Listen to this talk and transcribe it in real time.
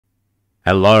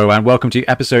Hello and welcome to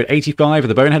episode 85 of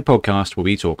the Bonehead podcast, where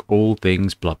we talk all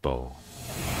things Blood Bowl.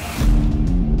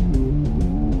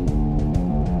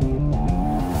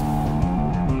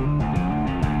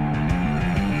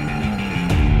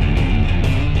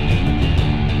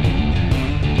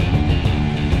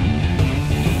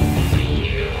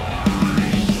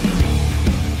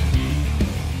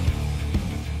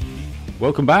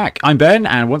 Welcome back. I'm Ben,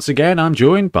 and once again I'm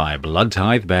joined by Blood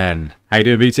Tithe Ben. How you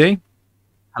doing, BT?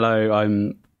 Hello,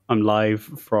 I'm live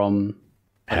from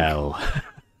Hell.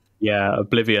 Yeah,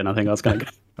 Oblivion. I think I was going to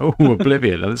go. Oh,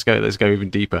 Oblivion. Let's go even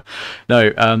deeper.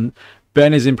 No,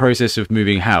 Ben is in process of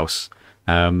moving house,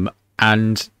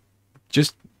 and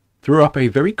just threw up a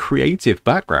very creative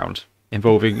background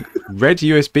involving red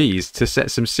USBs to set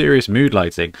some serious mood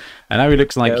lighting. And now he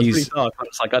looks like It's he's really dark. I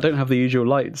was like, I don't have the usual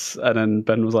lights, and then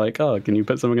Ben was like, "Oh, can you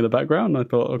put something in the background?" I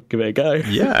thought, I'll give it a go.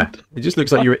 Yeah, it just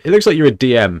looks like you're. It looks like you're a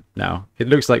DM now. It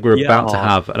looks like we're about to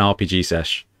have an RPG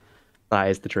sesh. That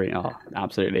is the dream. Oh,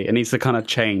 absolutely. It needs to kind of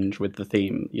change with the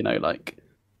theme. You know, like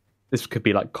this could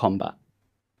be like combat.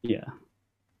 Yeah,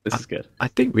 this is good. I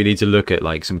think we need to look at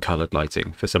like some coloured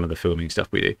lighting for some of the filming stuff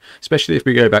we do, especially if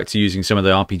we go back to using some of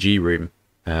the RPG room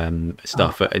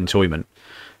stuff in Toyment.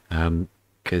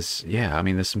 Because, yeah, I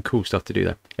mean, there's some cool stuff to do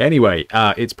there. Anyway,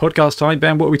 it's podcast time,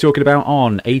 Ben. What are we talking about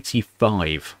on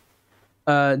 85?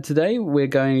 Today we're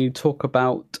going to talk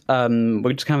about,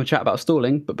 we're just going to have a chat about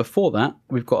stalling, but before that,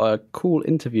 we've got a cool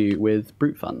interview with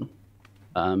Brutefun,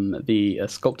 the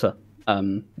sculptor,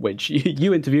 which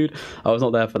you interviewed. I was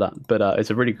not there for that, but it's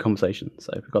a really good conversation,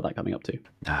 so we've got that coming up too.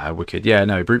 Wicked. Yeah,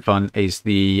 no, Brutefun is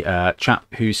the chap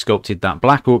who sculpted that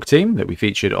Black Orc team that we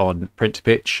featured on Print to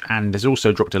Pitch, and has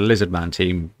also dropped a Lizardman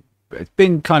team. It's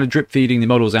been kind of drip feeding the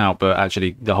models out, but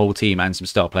actually the whole team and some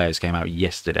star players came out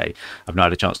yesterday. I've not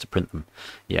had a chance to print them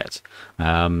yet,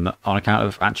 on account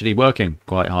of actually working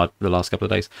quite hard the last couple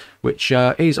of days, which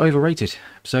is overrated.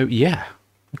 So yeah,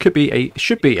 should be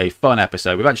a fun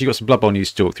episode. We've actually got some Blood Bowl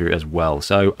news to talk through as well,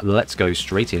 so let's go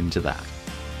straight into that.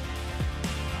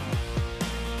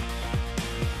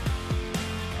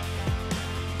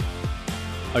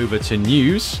 Over to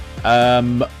news.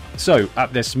 So,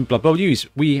 there's some Blood Bowl news.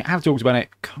 We have talked about it.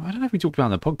 I don't know if we talked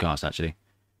about it on the podcast, actually.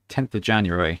 10th of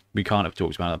January. We can't have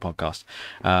talked about it on the podcast.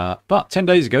 But 10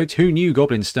 days ago, 2 new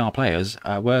Goblin Star players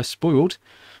were spoiled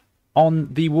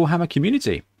on the Warhammer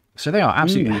community. So they are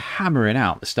absolutely hammering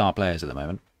out the star players at the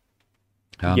moment.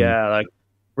 Yeah, like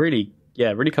really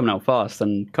coming out fast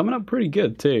and coming up pretty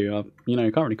good too.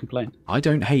 Can't really complain. I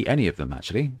don't hate any of them,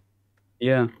 actually.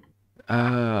 Yeah.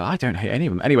 I don't hate any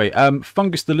of them. Anyway,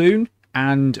 Fungus the Loon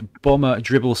and Bomber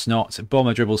Dribble Snot.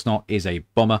 Bomber Dribble Snot is a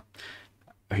bomber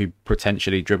who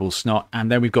potentially dribbles snot. And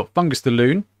then we've got Fungus the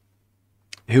Loon,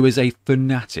 who is a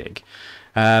fanatic,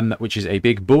 which is a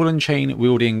big ball and chain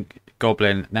wielding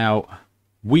goblin. Now,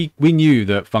 we knew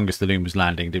that Fungus the Loon was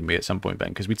landing, didn't we, at some point, Ben?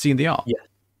 Because we'd seen the art.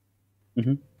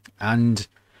 Yeah. And,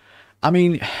 I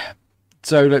mean,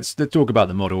 so let's talk about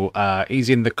the model. He's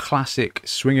in the classic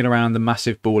swinging around the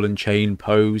massive ball and chain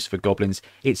pose for goblins.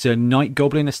 It's a night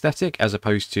goblin aesthetic as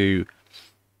opposed to,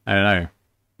 I don't know,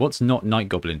 what's not night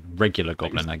goblin? Regular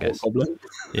goblin, I guess. Goblin.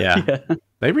 Yeah. Yeah.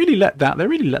 They really let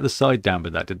the side down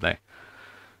with that, didn't they?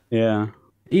 Yeah.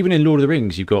 Even in Lord of the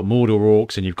Rings, you've got Mordor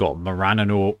orcs and you've got Morannon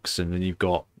orcs and then you've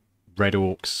got red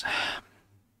orcs.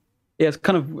 Yeah, it's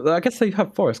kind of. I guess they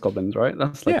have forest goblins, right?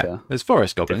 That's like there's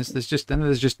forest goblins. There's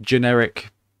just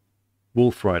generic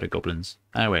wolf rider goblins.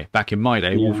 Anyway, back in my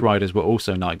day, wolf riders were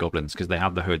also night goblins because they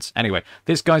have the hoods. Anyway,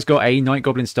 this guy's got a night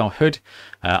goblin style hood.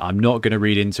 I'm not going to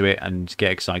read into it and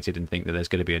get excited and think that there's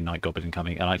going to be a night goblin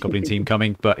team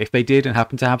coming. But if they did and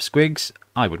happened to have squigs,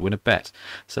 I would win a bet.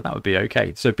 So that would be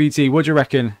okay. So BT, what do you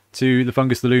reckon to the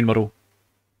Fungus the Loon model?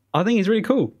 I think he's really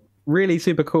cool. Really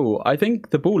super cool. I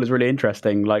think the ball is really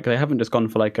interesting. Like, they haven't just gone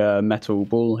for like a metal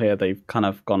ball here. They've kind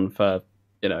of gone for,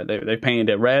 they've painted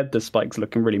it red. The spikes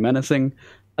looking really menacing.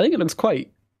 I think it looks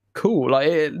quite cool.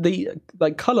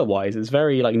 Like color wise, it's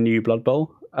very like new Blood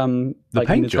Bowl. The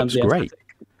paint job's great.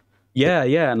 Yeah,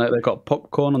 and they've got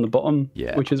popcorn on the bottom,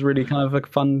 which is really kind of a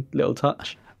fun little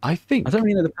touch. I don't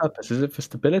really know the purpose. Is it for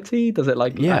stability? Does it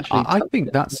like? Yeah, I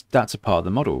think that's a part of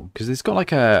the model because it's got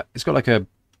like a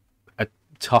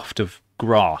tuft of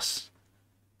grass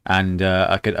and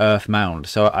like an earth mound.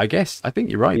 So I think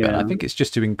you're right, Ben. I think it's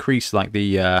just to increase like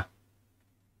the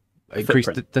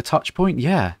the touch point.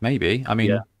 Yeah, maybe. I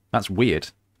mean, that's weird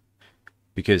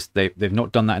because they've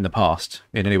not done that in the past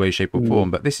in any way, shape, or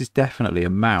form. But this is definitely a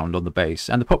mound on the base,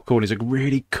 and the popcorn is a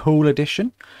really cool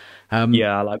addition.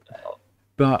 Yeah, I like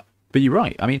that. But you're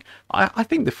right. I mean, I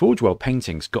think the Forge World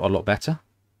painting's got a lot better.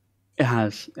 It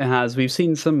has. We've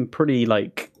seen some pretty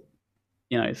like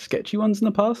sketchy ones in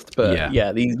the past. But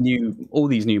Yeah. all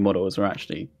these new models are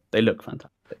actually, they look fantastic.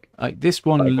 Like this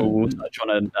Like one, we'll touch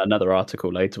on another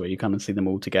article later where you kind of see them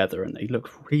all together and they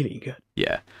look really good.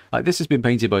 yeah, like this has been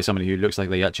painted by somebody who looks like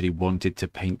they actually wanted to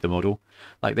paint the model.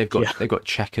 Like they've got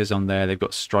checkers on there, they've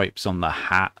got stripes on the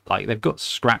hat, like they've got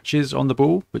scratches on the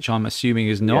ball, which I'm assuming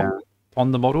is not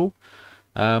on the model.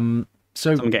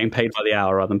 So someone getting paid by the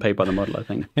hour rather than paid by the model, I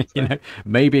think. So.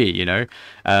 Maybe,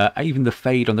 even the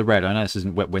fade on the red. I know this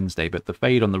isn't Wet Wednesday, but the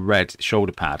fade on the red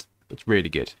shoulder pad, it's really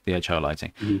good. The edge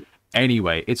highlighting. Mm-hmm.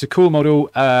 Anyway, it's a cool model.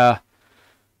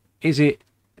 Is it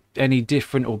any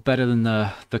different or better than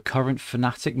the current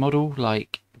Fnatic model?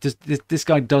 Like, this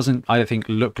guy doesn't, I think,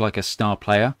 look like a star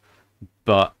player,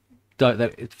 but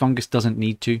Fungus doesn't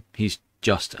need to. He's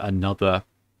just another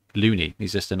loony.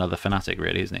 He's just another Fnatic,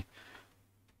 really, isn't he?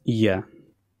 Yeah.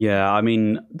 I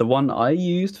mean, the one I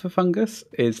used for Fungus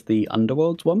is the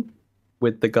Underworlds one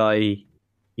with the guy.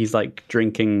 He's like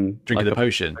drinking like the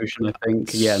potion. I think.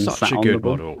 Yeah, and such a good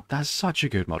model. That's such a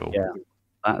good model.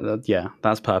 Yeah,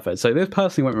 that's perfect. So this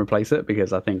personally won't replace it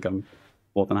because I think I'm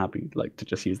more than happy to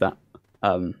just use that.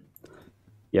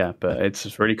 Yeah, but it's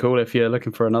just really cool if you're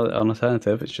looking for an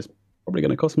alternative. It's just probably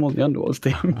going to cost more than the Underworlds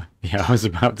team. Yeah, I was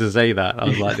about to say that. I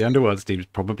was like, the Underworlds team is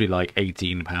probably like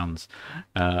 £18,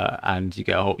 and you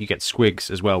get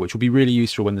Squigs as well, which will be really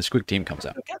useful when the Squig team comes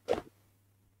out.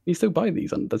 You still buy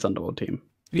this Underworld team?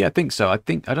 Yeah, I think so. I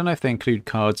don't know if they include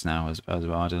cards now as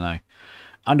well. I don't know.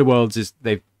 Underworlds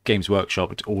they've Games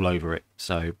Workshop all over it,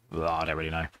 so I don't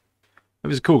really know. It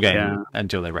was a cool game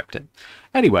until they repped it.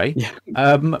 Anyway,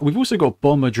 we've also got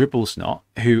Bomber Dribblesnot,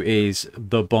 who is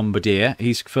the Bombardier.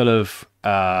 He's full of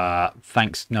not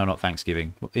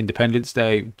Thanksgiving, Independence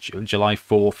Day, July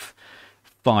 4th,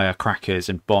 firecrackers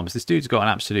and bombs. This dude's got an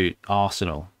absolute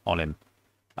arsenal on him,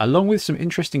 along with some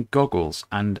interesting goggles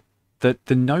and the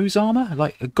nose armor.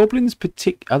 Like goblins,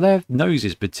 are their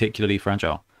noses particularly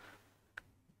fragile?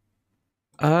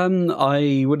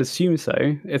 I would assume so.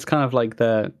 It's kind of like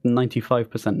the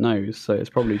 95% nose, so it's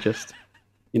probably just,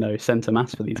 center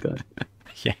mass for these guys.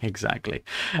 Yeah, exactly.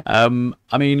 I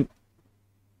mean,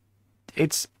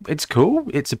 it's cool.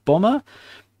 It's a bomber.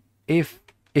 If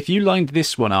you lined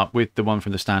this one up with the one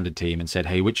from the standard team and said,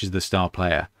 "Hey, which is the star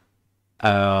player?"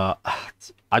 I'd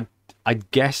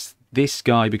guess this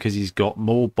guy because he's got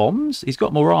more bombs. He's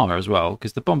got more armor as well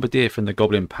because the Bombardier from the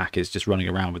Goblin pack is just running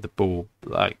around with the ball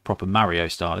like proper Mario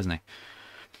style, isn't he?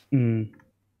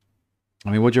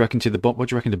 I mean, what do you reckon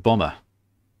to Bomber?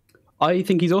 I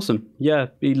think he's awesome. Yeah,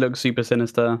 he looks super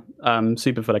sinister,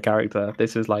 super full of character.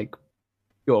 This is like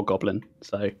pure Goblin,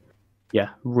 so yeah,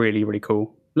 really, really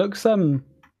cool. Looks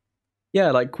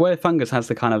like where Fungus has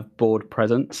the kind of board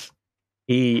presence,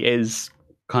 he is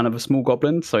kind of a small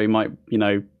goblin, so he might,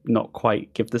 not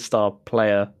quite give the star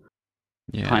player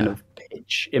kind of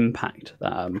pitch impact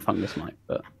that Fungus might.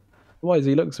 But otherwise,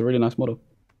 he looks a really nice model.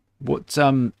 What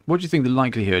do you think the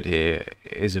likelihood here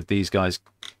is of these guys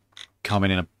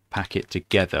coming in a packet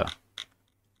together?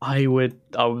 I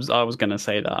was going to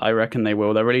say that. I reckon they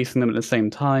will. They're releasing them at the same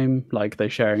time. Like they're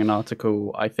sharing an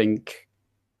article. I think,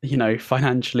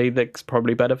 financially, it's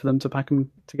probably better for them to pack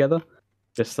them together.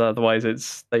 Just otherwise, it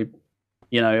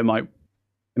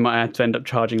might have to end up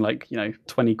charging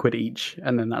 20 quid each,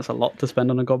 and then that's a lot to spend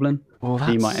on a goblin. Well,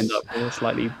 you might end up with a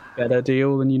slightly better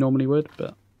deal than you normally would.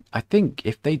 But I think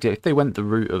if they went the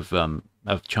route of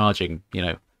charging,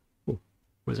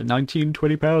 was it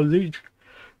 £19-20 each?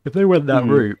 If they went that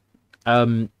route,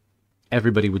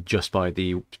 everybody would just buy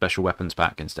the special weapons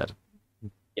pack instead.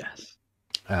 Yes.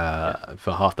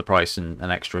 For half the price and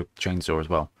an extra chainsaw as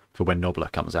well for when Nobbler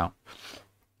comes out.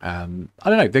 I don't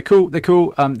know. They're cool.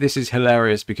 This is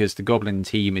hilarious because the Goblin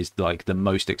team is like the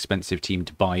most expensive team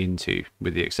to buy into,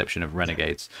 with the exception of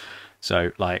Renegades.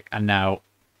 So and now,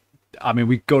 I mean,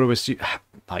 we've got to assume,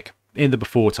 in the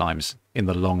before times, in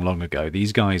the long ago,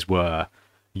 these guys were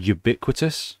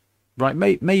ubiquitous, right?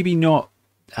 Maybe not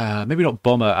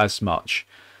Bomber as much,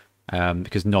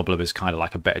 because Nobbler was kind of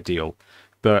like a better deal,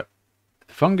 but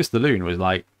Fungus the Loon was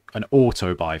like an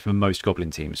auto buy for most Goblin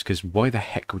teams, because why the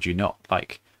heck would you not?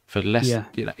 For less,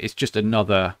 it's just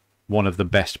another one of the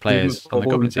best players on the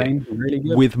Goblin team, really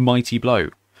with Mighty Blow.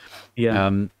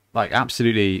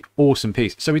 Absolutely awesome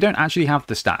piece. So we don't actually have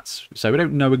the stats, so we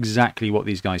don't know exactly what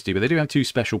these guys do, but they do have two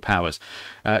special powers.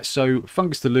 So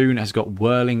Fungus the Loon has got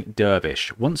Whirling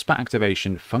Dervish. Once by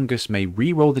activation, Fungus may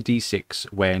re-roll the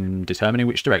d6 when determining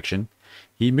which direction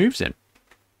he moves in.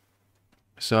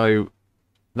 So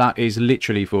That is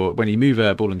literally for when you move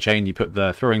a ball and chain, you put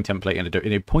the throwing template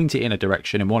in point it in a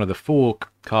direction, in one of the 4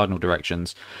 cardinal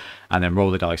directions, and then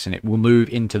roll the dice, and it will move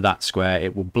into that square.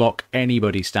 It will block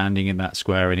anybody standing in that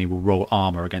square, and it will roll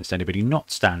armor against anybody not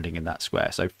standing in that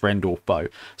square, so friend or foe.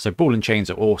 So ball and chains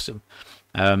are awesome,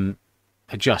 are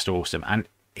just awesome. And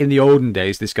in the olden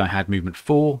days, this guy had movement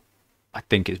 4. I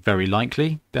think it's very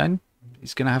likely then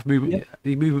he's going to have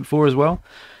movement 4 as well.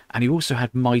 And he also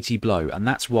had Mighty Blow, and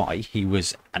that's why he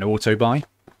was an auto buy.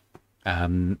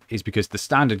 Is because the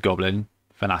standard Goblin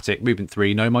Fanatic movement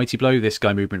 3, no Mighty Blow. This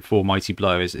guy movement 4, Mighty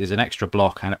Blow is an extra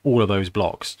block, and all of those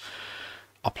blocks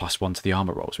are +1 to the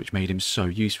armor rolls, which made him so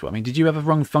useful. I mean, did you ever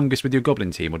run Fungus with your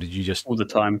Goblin team, or did you just all the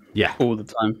time? Yeah, all the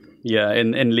time. Yeah,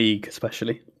 in League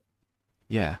especially.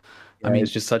 Yeah, I mean,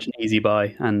 it's just such an easy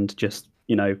buy, and just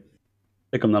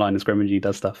pick on the line of scrimmage, he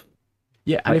does stuff.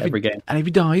 Yeah, and if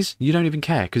he dies, you don't even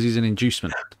care because he's an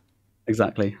inducement.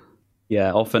 Exactly.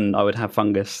 Yeah, often I would have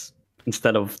Fungus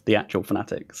instead of the actual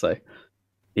Fanatic. So,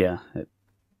 yeah.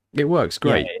 It works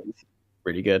great. Yeah, it's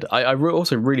really good. I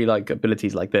also really like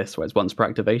abilities like this, where it's once per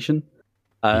activation.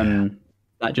 That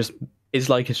just is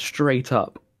like a straight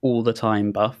up all the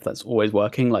time buff that's always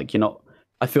working. Like, you're not...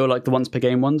 I feel like the once per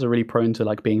game ones are really prone to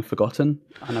like being forgotten.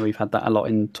 I know we've had that a lot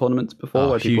in tournaments before,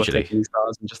 where people are taking these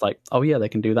stars and just like, oh yeah, they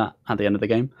can do that at the end of the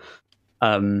game.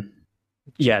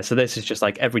 Yeah, so this is just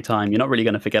like every time, you're not really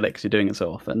going to forget it because you're doing it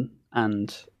so often,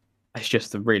 and it's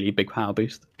just a really big power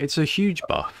boost. It's a huge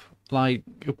buff. Like,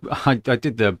 I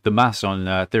did the maths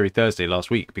on Theory Thursday last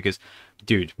week because,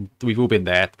 dude, we've all been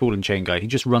there. The ball and chain guy, he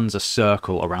just runs a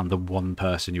circle around the one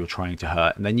person you're trying to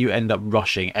hurt, and then you end up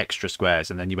rushing extra squares,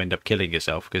 and then you end up killing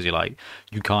yourself because you're like,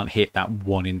 you can't hit that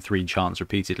 1 in 3 chance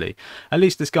repeatedly. At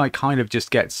least this guy kind of just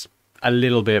gets a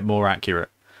little bit more accurate.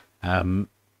 And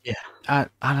I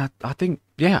think,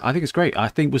 I think it's great. I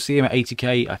think we'll see him at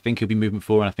 80k. I think he'll be movement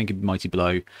 4, and I think he'll be Mighty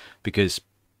Blow, because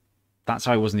that's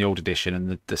how it was in the old edition,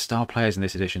 and the star players in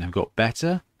this edition have got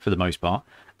better for the most part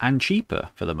and cheaper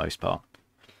for the most part,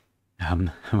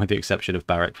 with the exception of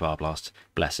Barrack Farblast,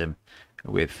 bless him,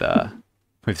 with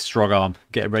strong arm,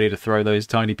 getting ready to throw those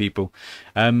tiny people.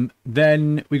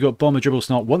 Then we got Bomber Dribble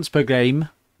Snot once per game.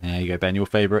 There you go, Ben, your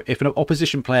favourite. If an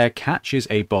opposition player catches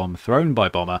a bomb thrown by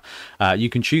Bomber, you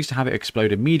can choose to have it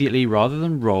explode immediately rather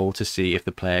than roll to see if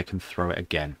the player can throw it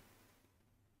again.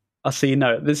 I see.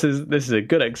 No, this is a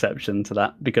good exception to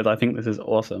that, because I think this is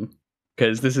awesome.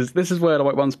 Because this is where,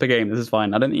 like, once per game, this is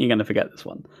fine. I don't think you're going to forget this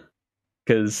one,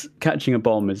 because catching a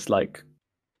bomb is like,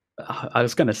 I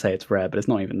was going to say it's rare, but it's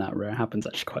not even that rare. It happens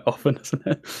actually quite often, isn't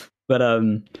it? But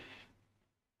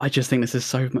I just think this is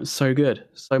so good,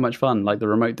 so much fun. Like the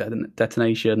remote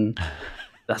detonation,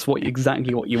 that's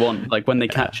exactly what you want. Like when they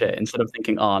catch it, instead of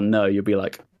thinking, "Oh no," you'll be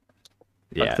like,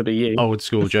 "Yeah, to be you." Old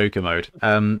school Joker mode.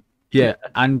 Yeah,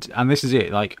 and this is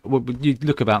it. Like, you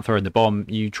look about throwing the bomb,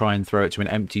 you try and throw it to an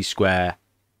empty square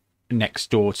next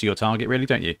door to your target, really,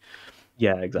 don't you?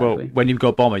 Yeah, exactly. Well, when you've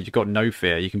got Bomber, you've got no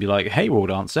fear. You can be like, "Hey, Wall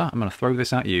Dancer, I'm going to throw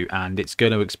this at you, and it's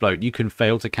going to explode. You can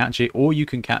fail to catch it, or you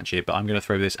can catch it, but I'm going to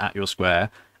throw this at your square,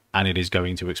 and it is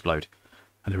going to explode.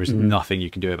 And there is nothing you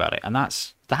can do about it." And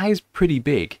that is pretty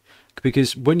big.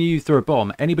 Because when you throw a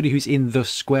bomb, anybody who's in the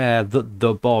square that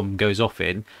the bomb goes off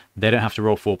in, they don't have to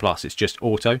roll 4+. It's just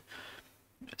auto. Yep.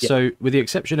 So with the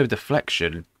exception of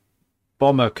deflection,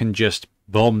 Bomber can just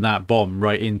bomb that bomb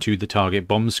right into the target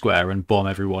bomb square and bomb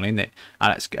everyone in it.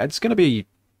 And it's going to be...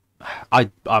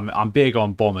 I'm big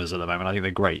on bombers at the moment. I think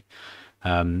they're great.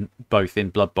 Both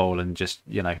in Blood Bowl and just,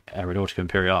 Aeronautica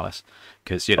Imperialis,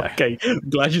 because Okay,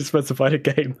 glad you specified a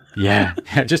game. yeah,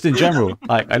 just in general,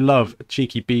 like, I love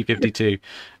cheeky B-52.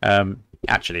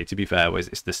 Actually, to be fair,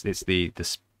 it's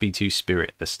the B-2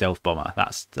 Spirit, the stealth bomber.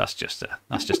 That's just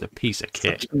a piece of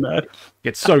kit.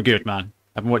 It's so good, man.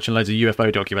 I've been watching loads of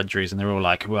UFO documentaries, and they're all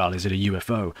like, "Well, is it a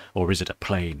UFO or is it a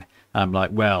plane?" I'm like,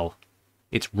 well,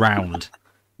 it's round.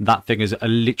 That thing is a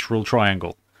literal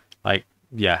triangle. Like,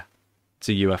 yeah. It's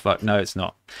a UFO. No, it's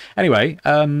not. Anyway,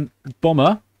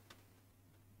 Bomber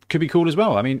could be cool as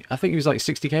well. I mean, I think he was like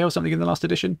 60k or something in the last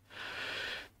edition.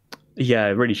 Yeah,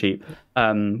 really cheap.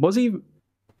 Was he?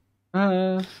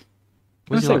 Was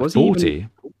he like 40?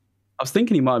 I was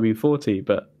thinking he might have been 40,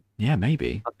 but yeah,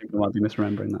 maybe. I think I might be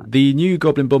misremembering that. The new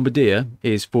Goblin Bombardier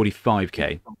is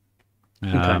 45k.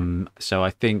 Okay. So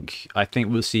I think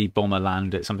we'll see Bomber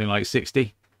land at something like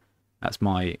 60. That's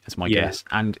my guess.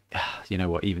 And you know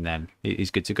what? Even then, he's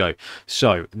good to go.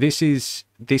 So this is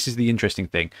the interesting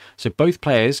thing. So both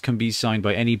players can be signed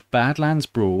by any Badlands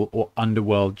Brawl or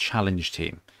Underworld Challenge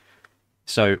team.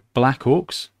 So Black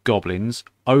Orcs, Goblins,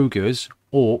 Ogres,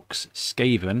 Orcs,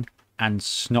 Skaven, and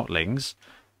Snotlings.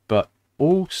 But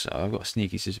also, I've got a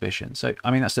sneaky suspicion. So, I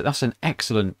mean, that's an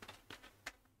excellent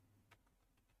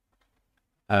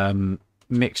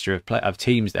mixture of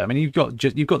teams there. I mean, you've got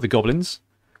the goblins,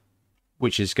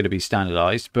 which is going to be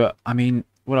standardized. But I mean,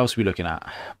 what else are we looking at?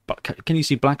 But can you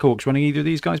see Black Orcs running either of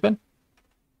these guys, Ben?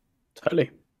 Totally,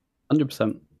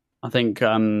 100%. I think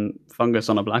Fungus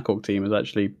on a Black Orc team is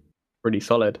actually pretty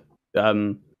solid.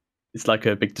 It's like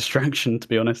a big distraction, to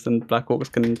be honest, and Black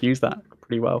Orcs can use that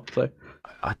pretty well. So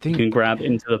I think you can grab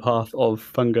into the path of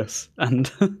Fungus and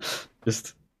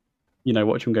just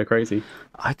watch him go crazy.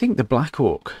 I think the Black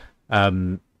Orc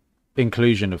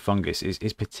inclusion of Fungus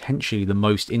is potentially the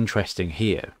most interesting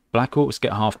here. Black Orcs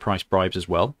get half price bribes as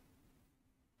well.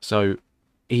 So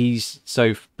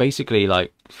basically,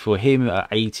 like, for him at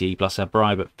 80 plus a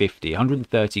bribe at 50,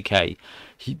 130k,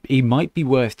 he might be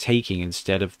worth taking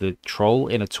instead of the troll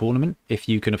in a tournament if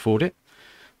you can afford it.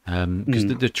 Because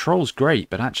the troll's great,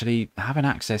 but actually having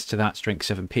access to that strength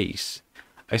 7 piece,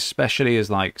 especially as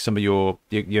like some of your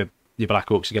Black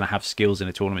Orcs are going to have skills in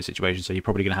a tournament situation, so you're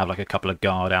probably going to have like a couple of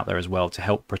guard out there as well to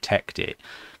help protect it.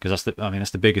 Because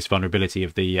that's the biggest vulnerability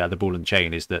of the ball and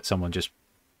chain, is that someone just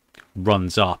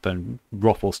runs up and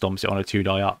Roffle stomps it on a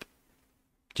 2-die up,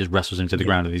 just wrestles him to the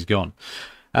ground and he's gone.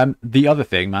 The other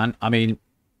thing, man, I mean,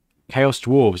 Chaos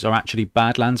Dwarves are actually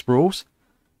Badlands Brawl.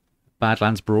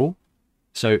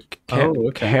 So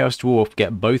Chaos Dwarf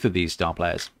get both of these star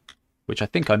players, which I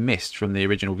think I missed from the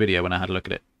original video when I had a look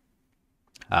at it.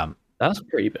 That's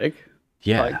pretty big.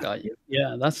 Yeah,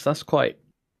 that's quite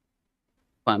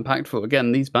impactful.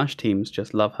 Again, these bash teams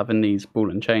just love having these ball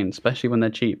and chain, especially when they're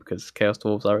cheap, because Chaos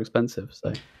Dwarves are expensive.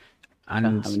 So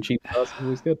having cheap cards is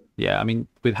always good. Yeah, I mean,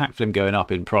 with Hackflim going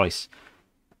up in price,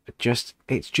 they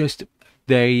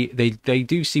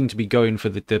do seem to be going for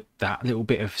that little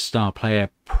bit of star player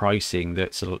pricing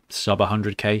that's sub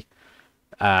 100k.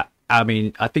 I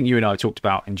mean, I think you and I talked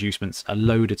about inducements a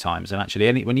load of times, and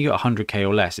actually, when you got 100k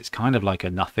or less, it's kind of like a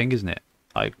nothing, isn't it?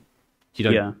 Like, you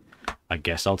don't. Yeah. I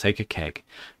guess I'll take a keg,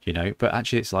 But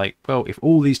actually, it's like, well, if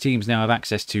all these teams now have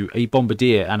access to a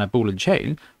bombardier and a ball and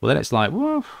chain, well, then it's like,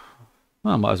 well,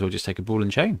 I might as well just take a ball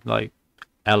and chain. Like,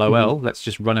 LOL, let's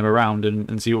just run him around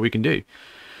and see what we can do.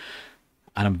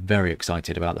 And I'm very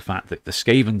excited about the fact that the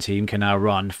Skaven team can now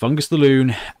run Fungus the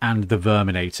Loon and the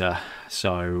Verminator.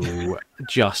 So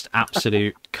just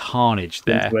absolute carnage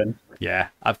there. Yeah,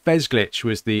 Fezglitch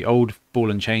was the old ball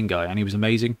and chain guy, and he was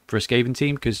amazing for a Skaven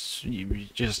team, because you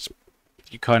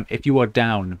can't, if you are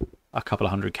down a couple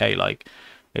of 100k, like,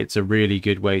 it's a really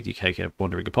good way to take a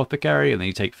Wandering Apothecary, and then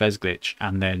you take Fezglitch,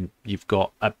 and then you've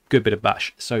got a good bit of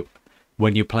bash. So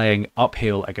when you're playing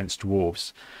uphill against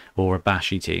dwarves or a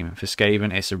bashy team, for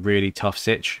Skaven, it's a really tough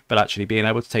sitch, but actually being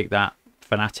able to take that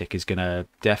Fanatic is going to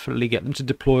definitely get them to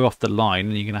deploy off the line,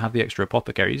 and you're going to have the extra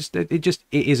Apothecary. It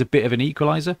is a bit of an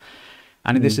equalizer.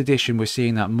 And in this edition, we're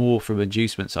seeing that more from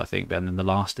inducements, I think, than in the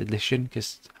last edition,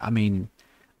 because, I mean,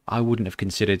 I wouldn't have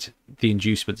considered the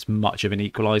inducements much of an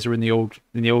equalizer in the old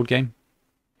game.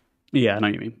 Yeah, I know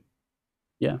what you mean.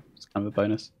 Yeah, it's kind of a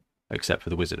bonus. Except for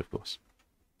the wizard, of course.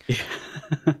 Yeah.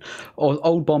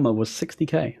 Old bomber was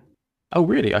 60k. Oh,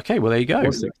 really? Okay, well, there you go.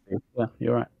 60. Yeah,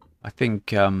 you're right. I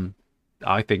think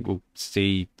we'll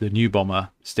see the new bomber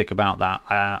stick about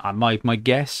that. My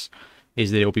guess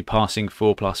is that it'll be passing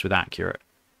 4+ with accurate.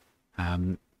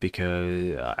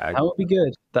 Because that would be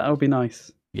good. That would be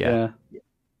nice. Yeah.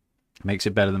 Makes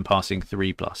it better than passing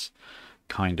 3+,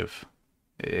 kind of.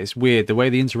 It's weird. The way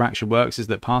the interaction works is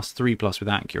that past 3+ with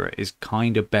accurate is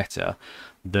kind of better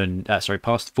than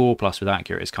past 4+ with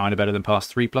accurate is kind of better than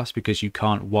past 3+, because you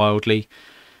can't wildly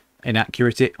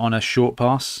inaccurate it on a short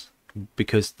pass,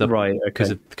 because of the way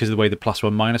the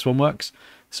 +1/-1 works.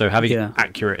 So having it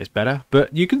accurate is better,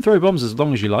 but you can throw bombs as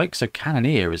long as you like. So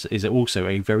Cannoneer is also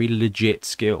a very legit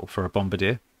skill for a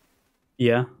bombardier.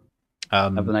 Yeah.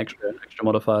 Have an extra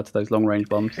modifier to those long range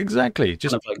bombs. Exactly.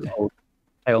 Just kind of like old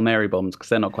Hail Mary bombs, because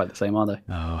they're not quite the same, are they?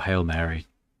 Oh, Hail Mary.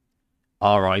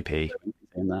 R.I.P.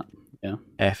 Saying that. Yeah.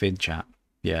 F in chat.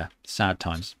 Yeah. Sad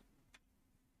times.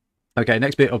 Okay,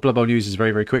 next bit of Blood Bowl news is a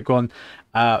very, very quick one.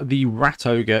 The Rat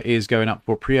Ogre is going up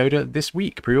for pre-order this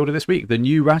week. The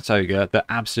new Rat Ogre that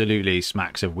absolutely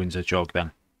smacks of Windsor Chog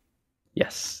then.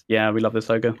 Yes. Yeah, we love this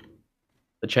ogre.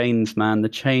 The chains, man. The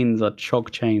chains are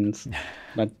Chog chains.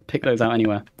 I'd pick those out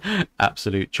anywhere.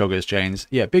 Absolute Choggers chains.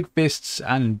 Yeah, big fists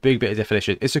and big bit of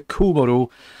definition. It's a cool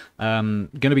model. Going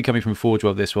to be coming from Forge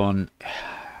World, this one.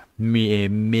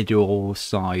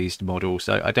 Middle-sized model,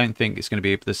 so I don't think it's going to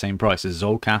be the same price as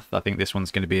Zolcath. I think this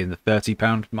one's going to be in the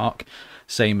 £30 mark,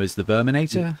 same as the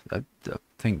Verminator. I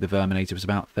think the Verminator was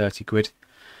about 30 quid. Is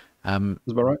that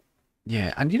right?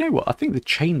 Yeah, and you know what? I think the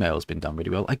chainmail's been done really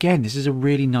well. Again, this is a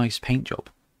really nice paint job.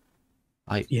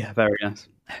 Like, Yeah, very nice.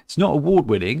 it's not award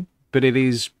winning, but it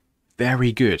is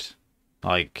very good.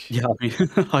 Like, Yeah, I mean,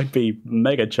 I'd be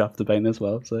mega chuffed to paint this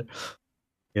well. So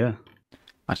yeah,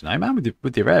 I don't know, man.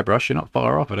 With your airbrush, you're not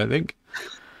far off. I don't think.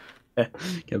 yeah.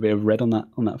 Get a bit of red on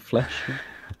that flesh.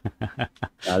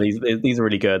 These are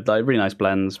really good. Like really nice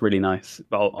blends, really nice.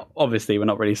 Well, obviously we're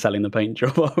not really selling the paint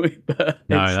job, are we? But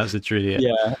No, it's that's truly it.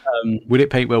 yeah. Would it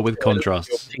paint well with It'll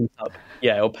contrasts? paint up.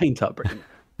 Yeah, it'll paint up brilliant.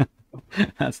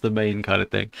 That's the main kind of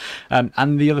thing.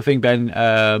 And the other thing Ben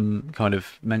kind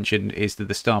of mentioned is that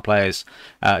the star players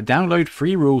download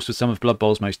free rules for some of Blood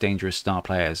Bowl's most dangerous star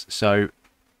players. So,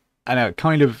 in a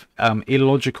kind of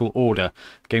illogical order,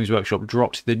 Games Workshop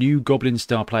dropped the new Goblin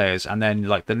star players, and then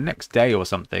like the next day or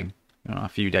something, a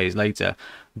few days later,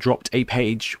 dropped a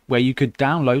page where you could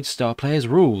download star players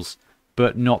rules,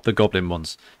 but not the Goblin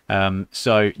ones.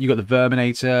 So you got the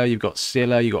Verminator, you've got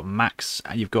Scylla, you've got Max,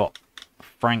 and you've got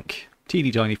Frank,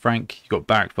 teeny tiny Frank, you've got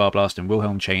Barrack Farblast and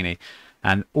Wilhelm Chaney,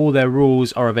 and all their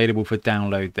rules are available for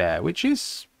download there, which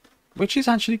is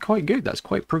actually quite good. That's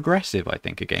quite progressive, I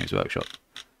think, at Games Workshop.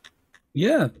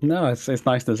 Yeah, no, it's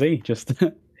nice to see. Just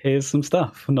here's some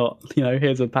stuff, not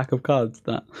here's a pack of cards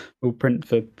that will print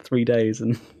for 3 days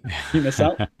and you miss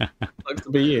out. Looks to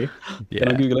be you. Yeah.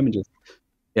 On Google Images.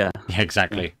 Yeah. Yeah,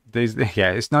 exactly.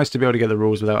 Yeah, it's nice to be able to get the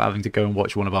rules without having to go and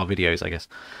watch one of our videos, I guess.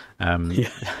 Yeah.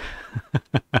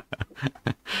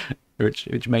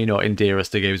 which may not endear us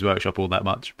to Games Workshop all that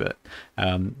much, but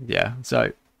yeah.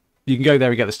 So you can go there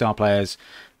and get the star players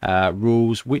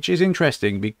rules, which is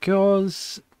interesting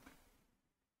because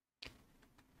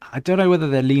I don't know whether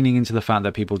they're leaning into the fact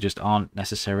that people just aren't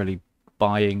necessarily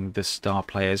buying the star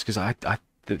players, because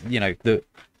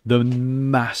the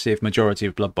massive majority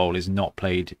of Blood Bowl is not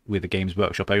played with a Games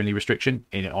Workshop only restriction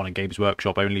on a Games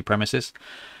Workshop only premises.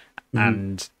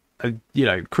 And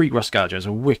Creek Rust Gouger is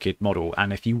a wicked model,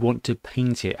 and if you want to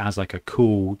paint it as like a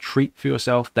cool treat for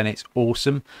yourself, then it's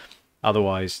awesome.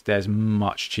 Otherwise, there's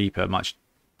much cheaper, much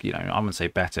I wouldn't say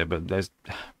better, but there's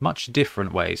much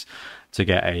different ways to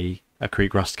get a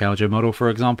Creek Rust Gouger model, for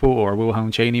example, or a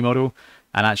Wilhelm Chaney model,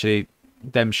 and actually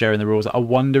them sharing the rules. I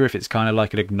wonder if it's kind of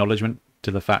like an acknowledgement to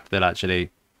the fact that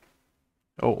actually,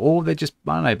 or they're just,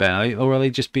 I don't know, Ben, or are they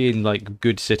just being like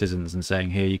good citizens and saying,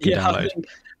 here, you can download?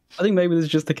 I think maybe this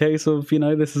is just a case of,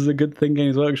 this is a good thing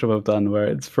Games Workshop have done where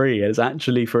it's free. It's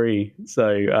actually free.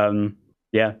 So,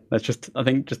 yeah, just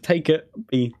take it.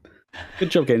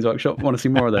 Good job, Games Workshop. I want to see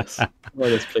more of this. More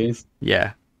of this, please.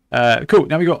 Yeah. Cool.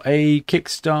 Now we've got a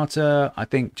Kickstarter, I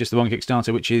think just the one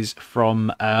Kickstarter, which is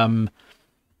from...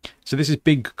 so this is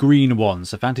Big Green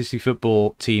Ones, a fantasy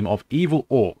football team of evil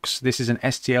orcs. This is an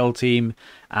STL team,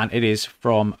 and it is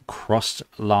from Cross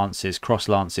Lances.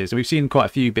 And we've seen quite a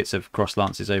few bits of Cross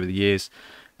Lances over the years.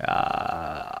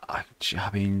 I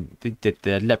mean,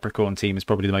 the Leprechaun team is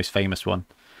probably the most famous one.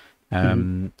 I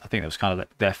think that was kind of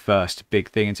their first big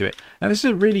thing into it. Now, this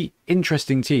is a really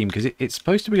interesting team because it's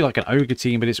supposed to be like an ogre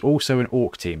team, but it's also an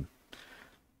orc team.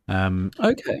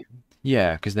 Okay.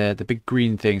 Yeah, because they're the big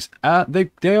green things.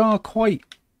 They are quite...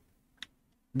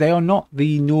 They are not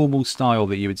the normal style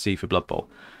that you would see for Blood Bowl.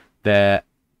 They're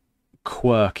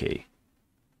quirky.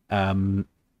 I'm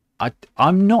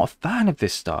not a fan of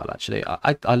this style, actually.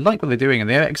 I like what they're doing, and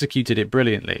they executed it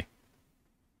brilliantly.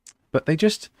 But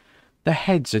their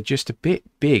heads are just a bit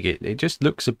big. It just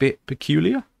looks a bit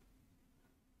peculiar.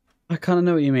 I kind of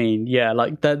know what you mean. Yeah,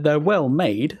 like they're well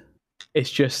made. It's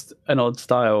just an odd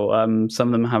style. Some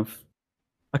of them have...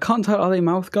 I can't tell, are they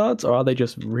mouth guards or are they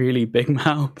just really big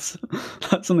mouths?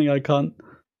 That's something I can't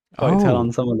quite tell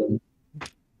on some of them.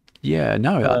 Yeah,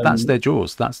 no, that's their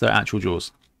jaws. That's their actual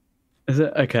jaws. Is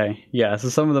it? Okay, yeah. So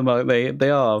some of them are they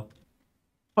are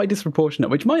quite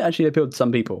disproportionate, which might actually appeal to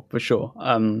some people for sure.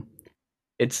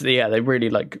 They really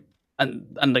like,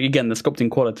 and again, the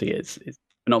sculpting quality is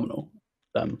phenomenal.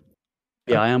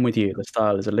 Yeah, I am with you. The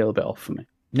style is a little bit off for me.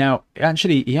 Now,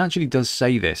 he actually does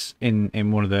say this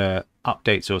in one of the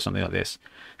updates or something like this.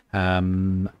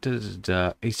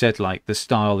 He said like the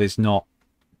style is not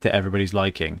to everybody's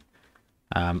liking,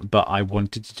 but I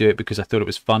wanted to do it because I thought it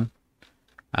was fun.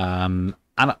 And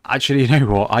actually, you know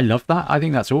what? I love that. I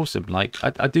think that's awesome. Like,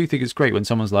 I do think it's great when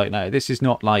someone's like, no, this is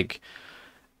not like,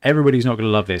 everybody's not going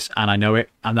to love this, and I know it,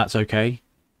 and that's okay,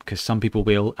 because some people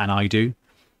will, and I do.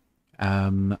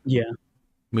 Yeah.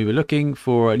 We were looking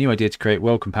for a new idea to create a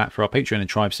welcome pack for our Patreon and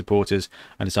Tribe supporters,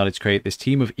 and decided to create this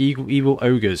team of evil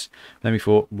ogres. Then we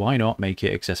thought, why not make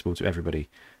it accessible to everybody?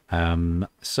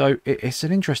 So it's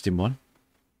an interesting one.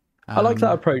 I like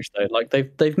that approach though. Like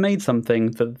they've made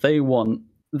something that they want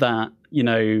that you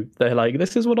know, they're like,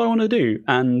 this is what I want to do,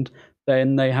 and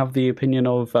then they have the opinion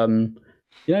of,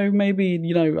 you know, maybe,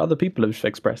 you know, other people have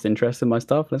expressed interest in my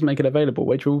stuff. Let's make it available,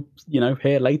 which we'll, you know,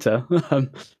 hear later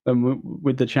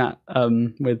with the chat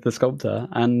with the sculptor.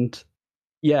 And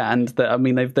yeah, and I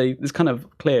mean, it's kind of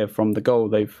clear from the goal.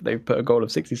 They've put a goal of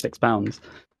 £66,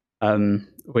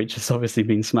 which has obviously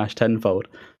been smashed tenfold.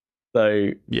 So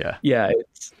Yeah.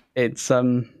 it's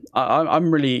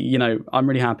I'm really, you know, I'm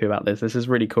really happy about this. This is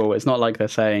really cool. It's not like they're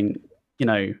saying, you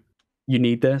know, you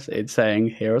need this. It's saying,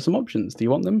 here are some options. Do you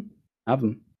want them? Have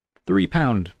them.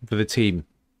 £3 for the team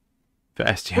for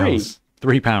STLs.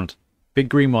 £3. Big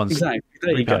green ones. Exactly.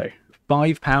 There you go.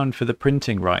 £5 for the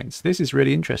printing rights. This is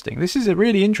really interesting. This is a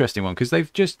really interesting one because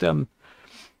they've just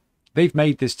they've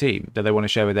made this team that they want to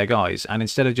share with their guys, and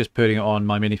instead of just putting it on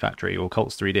My Mini Factory or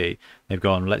Colts 3D, they've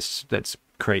gone, let's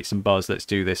create some buzz. Let's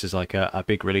do this as like a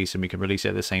big release, and we can release it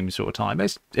at the same sort of time.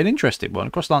 It's an interesting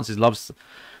one. Cross Lances loves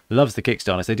the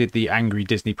Kickstarters. They did the Angry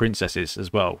Disney Princesses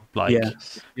as well. Like,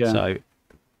 yeah. So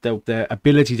their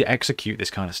ability to execute this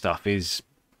kind of stuff is,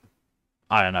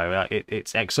 I don't know,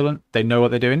 it's excellent. They know what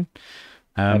they're doing.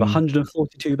 They have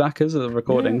 142 backers of the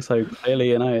recording, so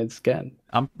clearly, you know, it's getting.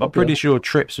 I'm pretty sure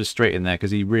Trips was straight in there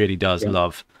because he really does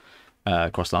love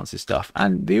Cross Lance's stuff.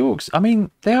 And the orcs, I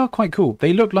mean, they are quite cool.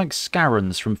 They look like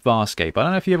Scarons from Farscape. I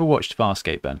don't know if you ever watched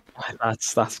Farscape, Ben.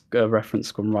 That's a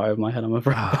reference gone right over my head, I'm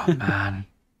afraid. Oh, man.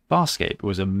 Farscape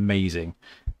was amazing.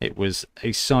 It was a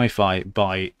sci-fi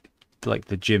by, like,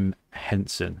 the Jim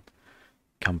Henson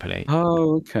company.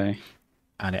 Oh, okay.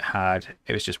 And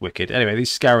it was just wicked. Anyway,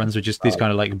 these Scarons are just these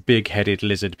kind of like big-headed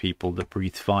lizard people that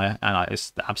breathe fire, and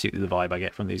it's absolutely the vibe I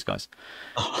get from these guys.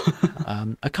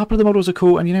 A couple of the models are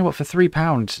cool, and you know what? For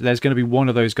 £3, there's going to be one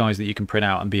of those guys that you can print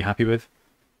out and be happy with.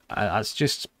 That's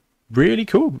just really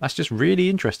cool. That's just really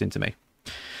interesting to me.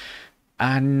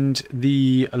 And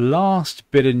the last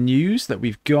bit of news that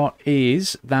we've got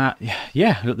is that,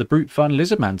 yeah, the Brutefun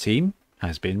Lizardman team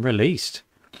has been released.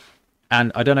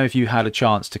 And I don't know if you had a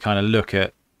chance to kind of look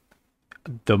at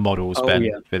the models, Ben,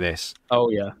 for this. Oh,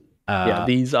 yeah. Yeah,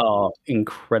 these are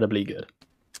incredibly good.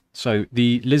 So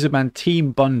the Lizardman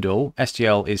Team Bundle,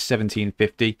 STL, is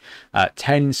 $17.50.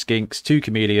 10 skinks, 2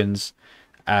 chameleons.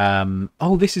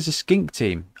 Oh, this is a skink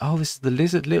team. Oh, this is the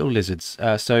little lizards.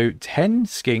 So 10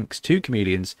 skinks, 2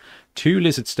 chameleons, 2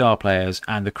 lizard star players,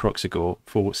 and the Croxagore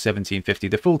for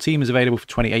 $17.50. The full team is available for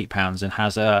 £28 and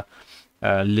has a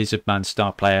Lizardman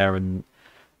star player, and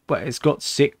but it's got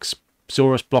 6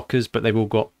 Saurus blockers, but they've all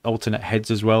got alternate heads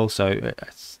as well, so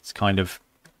it's kind of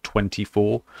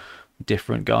 24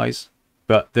 different guys.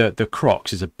 But the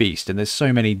Crocs is a beast, and there's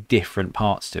so many different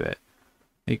parts to it.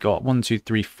 You got 1, 2,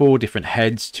 3, 4 different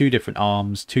heads, 2 different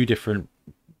arms, 2 different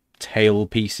tail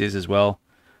pieces as well.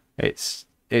 It's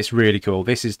really cool.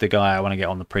 This is the guy I want to get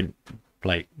on the print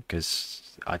plate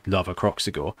because I love a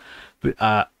Croxagore. But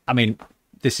I mean,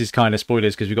 this is kind of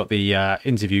spoilers because we've got the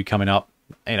interview coming up,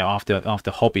 you know,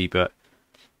 after Hobby, but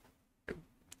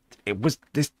it was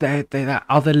that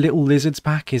other little lizards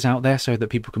pack is out there so that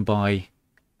people can buy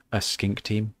a skink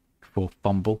team for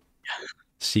Fumble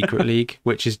Secret League,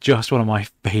 which is just one of my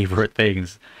favorite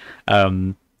things.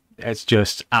 It's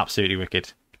just absolutely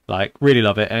wicked. Like, really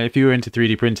love it. And if you were into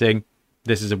 3D printing,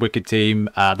 this is a wicked team.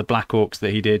 The Black Orcs that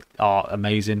he did are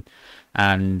amazing,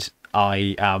 and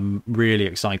I am really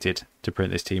excited to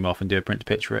print this team off and do a print to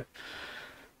pitch for it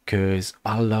because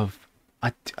I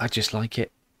just like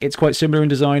it. It's quite similar in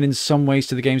design in some ways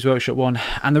to the Games Workshop one,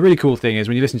 and the really cool thing is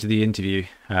when you listen to the interview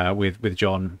with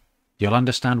John, you'll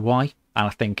understand why, and I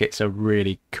think it's a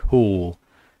really cool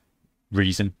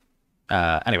reason.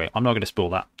 Anyway, I'm not going to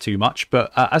spoil that too much,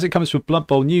 but as it comes to Blood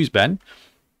Bowl news, Ben,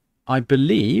 I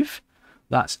believe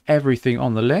that's everything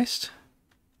on the list.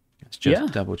 Let's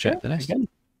just double check the list. Again.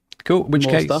 Cool. In which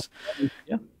case,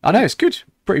 I know it's good.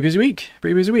 Pretty busy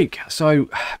week. So,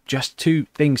 just 2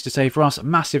 things to say for us. A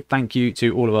massive thank you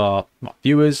to all of our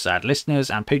viewers,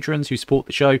 listeners, and patrons who support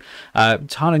the show.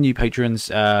 Ton of new patrons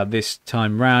this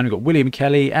time round. We've got William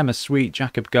Kelly, Emma Sweet,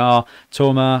 Jacob Garr,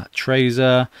 Torma,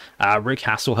 Trazer, Rick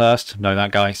Hasselhurst, know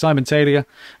that guy, Simon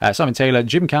Taylor,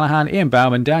 Jim Callahan, Ian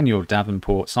Bauman, Daniel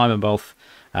Davenport, Simon Bolth,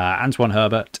 Antoine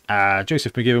Herbert,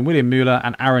 Joseph McGibbon, William Mueller,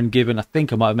 and Aaron Gibbon. I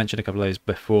think I might have mentioned a couple of those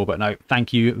before, but no,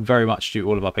 thank you very much to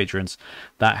all of our patrons.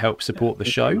 That helps support the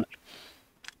show.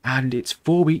 And it's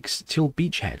 4 weeks till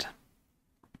Beachhead.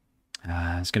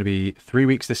 It's going to be 3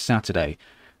 weeks this Saturday.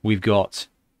 We've got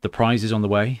the prizes on the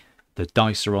way. The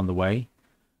dice are on the way.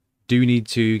 Do need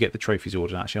to get the trophies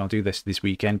ordered. Actually, I'll do this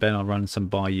weekend, Ben. I'll run some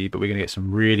by you, but we're going to get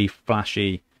some really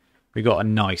flashy we got a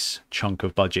nice chunk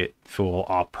of budget for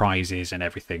our prizes and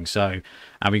everything. So,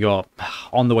 and we got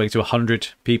on the way to 100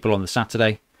 people on the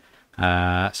Saturday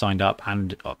signed up,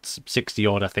 and 60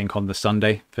 odd I think on the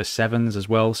Sunday for sevens as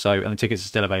well. So, and the tickets are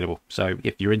still available. So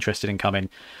if you're interested in coming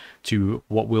to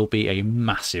what will be a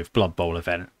massive Blood Bowl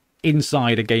event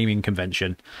inside a gaming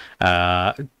convention,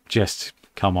 just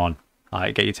come on.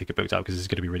 Get your ticket booked up, because it's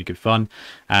going to be really good fun.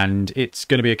 And it's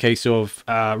going to be a case of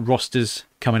rosters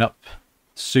coming up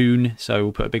soon. So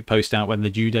we'll put a big post out when the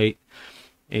due date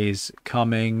is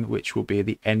coming, which will be at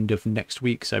the end of next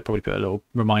week. So probably put a little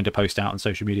reminder post out on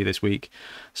social media this week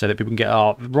so that people can get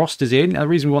our rosters in. And the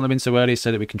reason we want them in so early is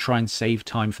so that we can try and save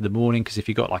time for the morning, because if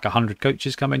you've got like 100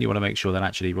 coaches coming, you want to make sure that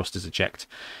actually rosters are checked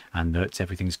and that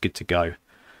everything's good to go,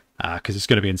 because it's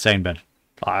going to be insane, Ben.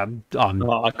 I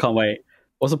can't wait.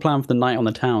 What's the plan for the night on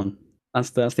the town?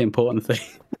 That's the important thing.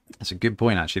 That's a good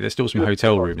point, actually. There's still some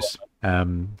hotel rooms,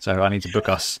 so I need to book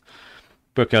us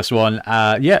one.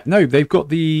 Yeah, no, they've got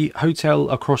the hotel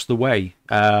across the way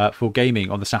for gaming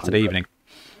on the Saturday evening.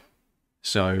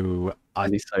 So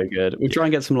that'd be so good. We'll try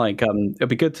and get some it'd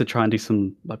be good to try and do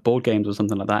some like board games or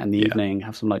something like that in the evening.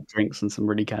 Have some like drinks and some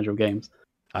really casual games.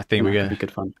 I think we're gonna be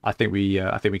good fun. I think we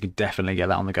can definitely get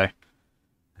that on the go.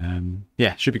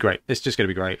 Yeah, should be great. It's just going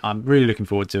to be great. I'm really looking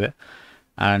forward to it.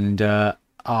 And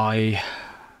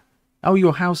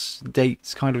your house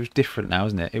date's kind of different now,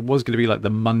 isn't it? It was going to be like the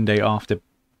Monday after.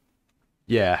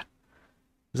 Yeah,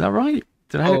 is that right?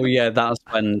 Yeah, that's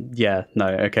when. Yeah, no,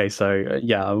 okay. So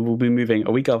yeah, we'll be moving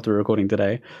a week after recording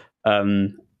today,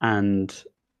 and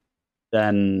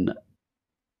then,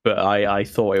 but I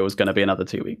thought it was going to be another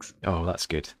 2 weeks. Oh, that's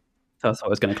good. So I thought it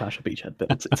was going to clash at Beachhead,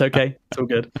 but it's okay. It's all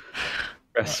good.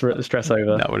 Stress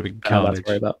over. That would have been carnage.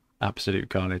 Worry about. Absolute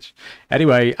carnage.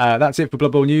 Anyway, that's it for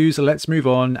Blood Bowl news. Let's move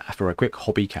on for a quick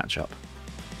hobby catch up.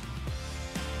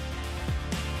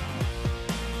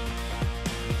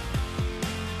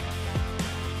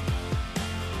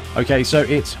 Okay, so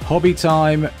it's hobby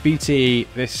time. BT,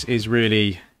 this is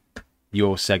really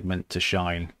your segment to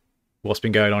shine. What's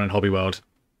been going on in hobby world?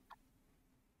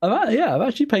 I've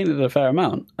actually painted a fair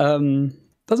amount.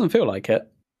 Doesn't feel like it.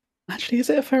 Actually, is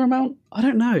it a fair amount? I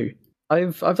don't know.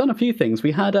 I've done a few things.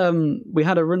 We had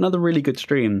another really good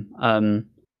stream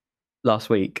last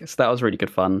week, so that was really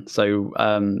good fun. So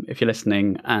if you're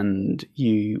listening and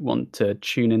you want to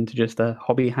tune into just a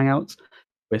hobby hangouts,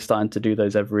 we're starting to do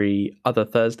those every other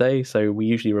Thursday. So we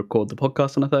usually record the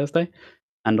podcast on a Thursday,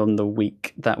 and on the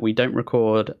week that we don't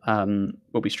record,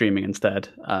 we'll be streaming instead.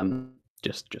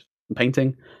 Just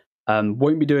painting.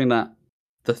 Won't be doing that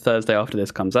the Thursday after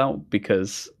this comes out,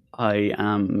 because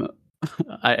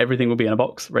everything will be in a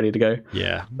box ready to go.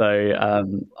 Yeah.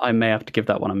 So I may have to give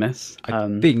that one a miss.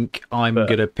 I think I'm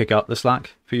gonna pick up the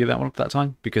slack for you that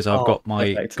time, because I've got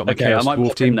my Chaos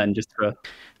Dwarf team. Then just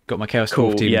got my Chaos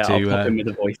Dwarf team I'll pop in with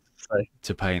a voice,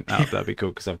 to paint. That'd be cool,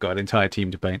 because I've got an entire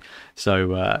team to paint.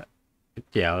 So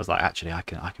yeah, I was like, actually, I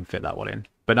can fit that one in.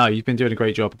 But no, you've been doing a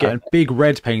great job getting Big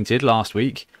Red painted last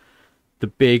week. The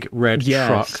Big Red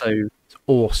truck. So it's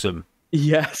awesome.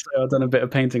 Yeah, so I've done a bit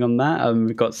of painting on that.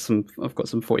 I've got some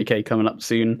 40k coming up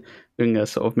soon, doing a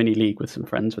sort of mini league with some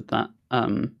friends with that.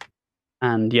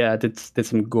 And yeah, did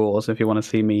some gore. So if you want to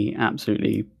see me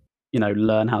absolutely,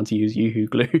 learn how to use Yoo-hoo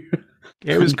glue,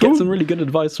 it was cool. Get some really good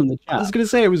advice from the chat. I was going to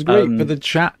say, it was great for the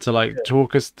chat to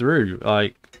talk us through,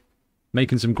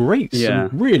 making some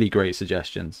really great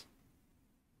suggestions.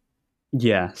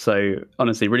 Yeah, so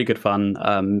honestly, really good fun.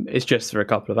 It's just for a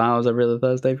couple of hours every other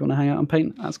Thursday if you want to hang out and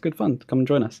paint. That's good fun. Come and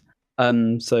join us.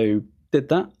 So did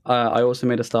that. I also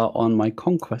made a start on my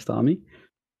Conquest army.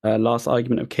 Last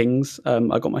Argument of Kings.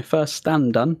 I got my first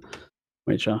stand done,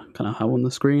 which I kind of have on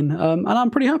the screen. And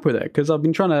I'm pretty happy with it, because I've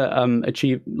been trying to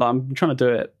I'm trying to do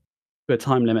it to a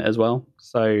time limit as well.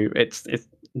 So it's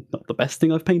not the best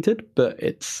thing I've painted, but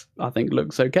I think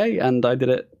looks okay, and I did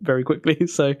it very quickly.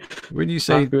 So when you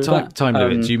say time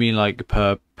limit, do you mean like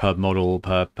per model,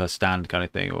 per stand kind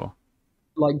of thing, or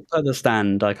like per the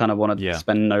stand? I kind of wanted to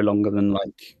spend no longer than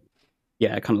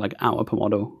kind of like hour per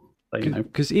model.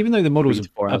 Because even though the models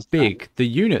are big, the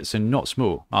units are not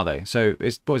small, are they? So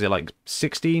what is it, like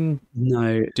 16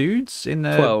 dudes in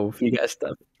there? 12. You get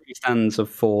 3 stands of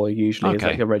 4 usually is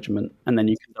like a regiment, and then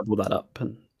you can double that up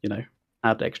and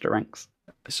add extra ranks.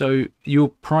 So your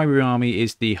primary army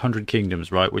is the 100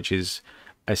 Kingdoms, right? Which is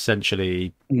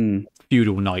essentially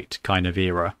feudal knight kind of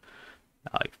era,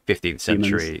 like 15th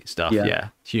century humans. Stuff. Yeah,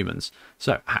 humans.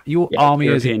 So your army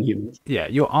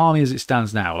your army as it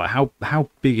stands now, like how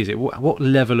big is it? What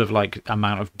level of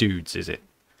amount of dudes is it,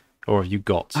 or have you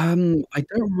got? I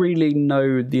don't really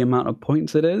know the amount of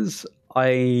points it is.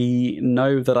 I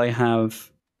know that I have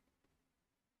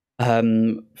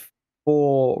Um,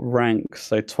 4 ranks,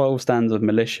 so 12 stands of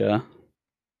militia,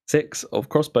 6 of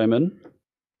crossbowmen.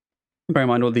 Bear in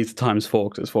mind, all these are times 4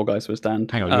 because it's 4 guys per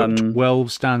stand. Hang on, you got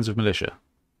 12 stands of militia.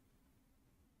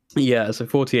 Yeah, so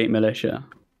 48 militia,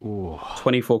 Ooh.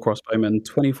 24 crossbowmen,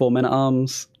 24 men at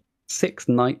arms, 6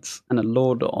 knights, and a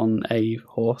lord on a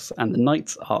horse. And the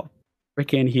knights are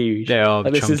freaking huge. They are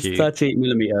This is chunky.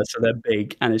 38mm, so they're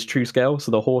big, and it's true scale. So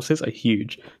the horses are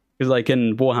huge. Because like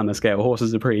in Warhammer scale,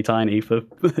 horses are pretty tiny for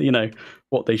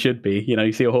what they should be.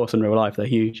 You see a horse in real life, they're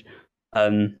huge.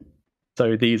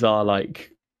 So these are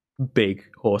like big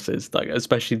horses. Like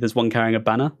especially there's one carrying a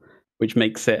banner, which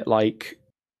makes it like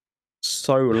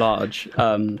so large.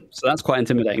 So that's quite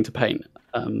intimidating to paint.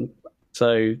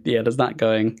 So yeah, there's that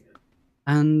going,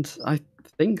 and I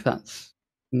think that's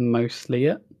mostly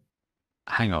it.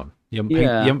 Hang on, you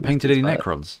haven't painted any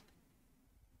Necrons.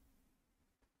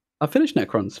 I finished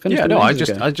Necrons. Yeah, no, I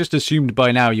just assumed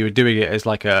by now you were doing it as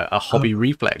like a hobby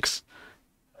reflex.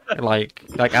 Like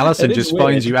Alison just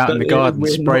finds you out in the garden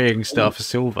spraying stuff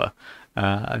silver,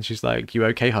 and she's like, "You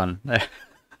okay, hun?"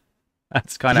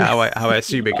 That's kind of how I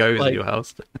assume it goes at your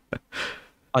house.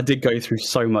 I did go through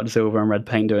so much silver and red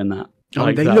paint doing that.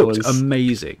 Like, they looked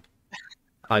amazing.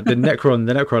 Like the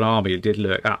Necron army did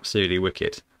look absolutely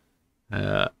wicked.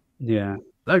 Yeah.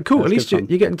 Oh, cool. At least you're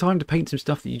getting time to paint some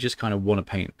stuff that you just kind of want to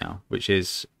paint now, which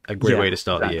is a great way to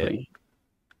start the year.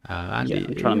 I'm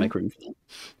trying to make room for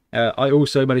that. I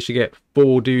also managed to get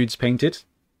 4 dudes painted.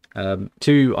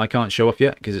 2 I can't show off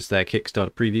yet because it's their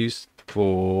Kickstarter previews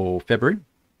for February.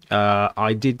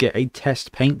 I did get a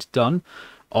test paint done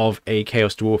of a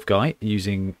Chaos Dwarf guy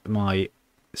using my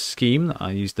scheme that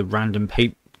I used the random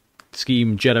paint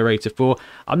scheme generator for.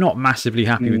 I'm not massively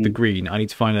happy with the green. I need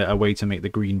to find a way to make the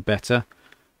green better.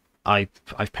 I've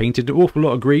painted an awful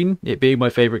lot of green, it being my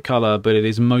favourite colour, but it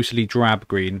is mostly drab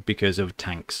green because of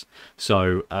tanks.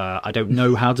 So I don't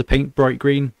know how to paint bright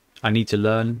green. I need to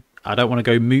learn. I don't want to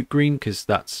go moot green because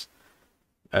that's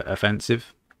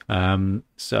offensive.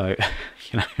 So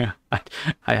I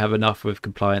have enough with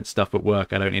compliance stuff at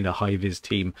work. I don't need a high-vis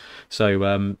team.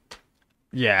 So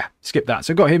yeah, skip that.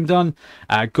 So got him done.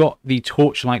 Got the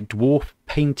Torchlight Dwarf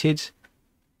painted,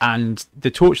 and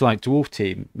the Torchlight Dwarf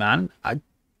team, man,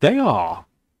 they are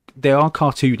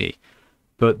cartoony,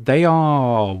 but they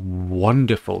are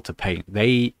wonderful to paint.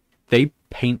 They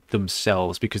paint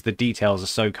themselves because the details are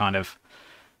so kind of.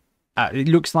 It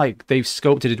looks like they've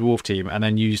sculpted a dwarf team and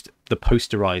then used the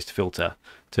posterized filter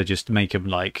to just make them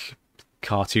like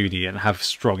cartoony and have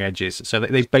strong edges. So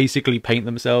they basically paint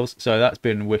themselves. So that's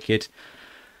been wicked.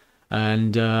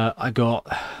 And I got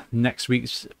next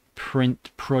week's print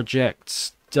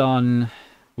projects done,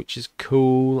 which is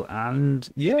cool. And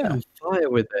yeah, I'm on fire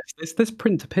with this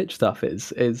print to pitch stuff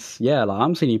is yeah, like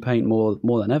I'm seeing you paint more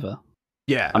than ever.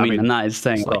 Yeah, I mean, and that is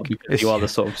saying a lot because you are the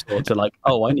sort to like,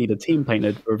 oh, I need a team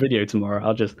painted for a video tomorrow.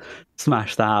 I'll just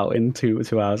smash that out in 2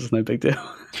 hours. It's no big deal.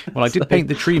 Well, I did paint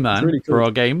the tree man really cool for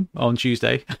our game on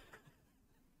Tuesday.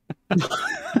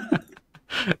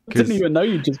 I didn't even know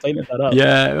you just painted that up.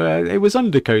 Yeah, it was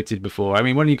undercoated before. I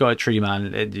mean, when you got a tree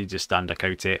man, you just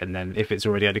undercoat it, and then if it's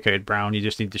already undercoated brown, you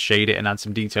just need to shade it and add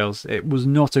some details. It was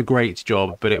not a great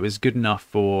job, but it was good enough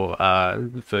for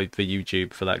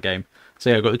YouTube for that game. So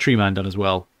yeah, I got the tree man done as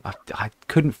well. I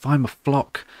couldn't find my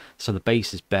flock, so the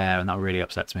base is bare, and that really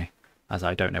upsets me, as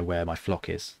I don't know where my flock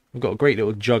is. I've got a great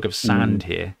little jug of sand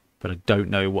here, but I don't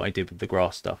know what I did with the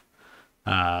grass stuff.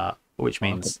 Which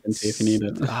means if you need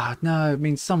it. No, it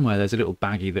means somewhere there's a little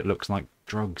baggie that looks like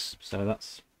drugs. So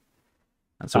that's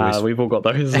always. We've all got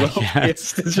those as well. Yeah,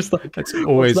 it's just like it's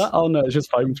always. That? Oh no, it's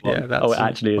just foam flock. Yeah, that's, it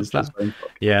actually is just foam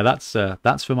flock. Yeah,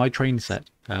 that's for my train set,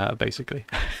 basically.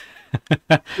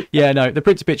 Yeah, no, the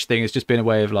print to pitch thing has just been a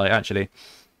way of like actually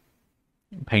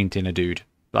painting a dude,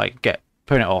 like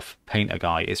putting it off, paint a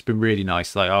guy. It's been really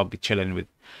nice. Like I'll be chilling with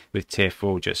Tiff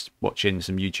or just watching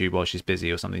some YouTube while she's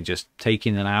busy or something, just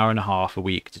taking an hour and a half a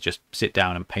week to just sit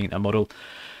down and paint a model.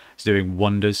 It's doing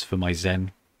wonders for my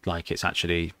zen. Like it's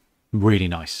actually really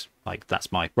nice. Like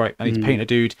that's my right, I need to paint a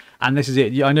dude, and this is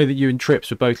it. I know that you and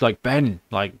Trips were both like, Ben,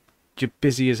 like you're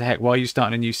busy as heck, why are you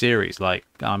starting a new series? Like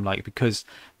I'm like, because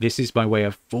this is my way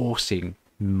of forcing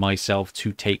myself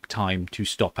to take time to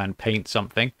stop and paint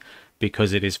something,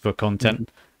 because it is for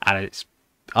content, and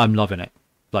I'm loving it.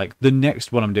 Like the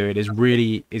next one I'm doing is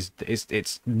really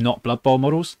it's not Blood Bowl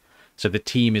models, so the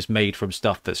team is made from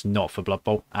stuff that's not for Blood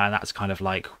Bowl, and that's kind of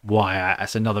like why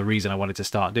that's another reason I wanted to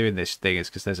start doing this thing, is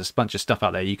because there's a bunch of stuff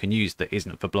out there you can use that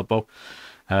isn't for Blood Bowl.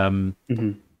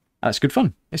 That's good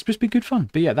fun. It's just been good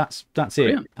fun. But yeah, that's it.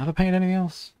 Brilliant. Have I painted anything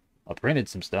else? I printed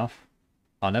some stuff.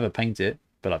 I'll never paint it,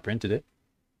 but I printed it.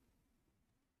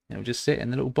 It'll just sit in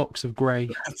the little box of grey.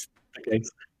 That's the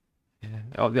case. Yeah.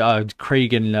 Oh,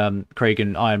 Craig and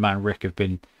Iron Man Rick have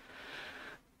been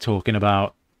talking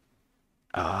about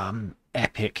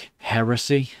epic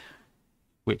heresy,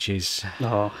 which is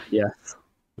Oh yeah.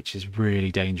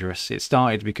 really dangerous. It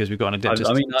started because we got an Adeptus.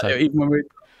 I mean, even when we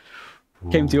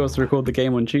came to yours to record the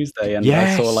game on Tuesday, and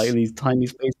I saw like these tiny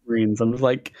space marines, and was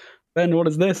like, Ben, what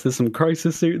is this? There's some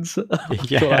crisis suits.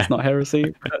 Yeah, sure that's not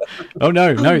heresy. Oh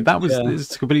no, that was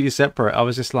it's completely separate. I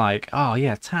was just like, oh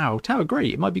yeah, Tau are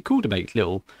great. It might be cool to make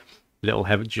little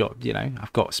heavy job. You know,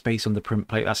 I've got space on the print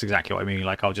plate. That's exactly what I mean.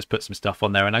 Like, I'll just put some stuff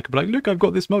on there, and I could be like, look, I've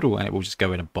got this model, and it will just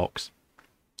go in a box,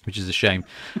 which is a shame.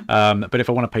 But if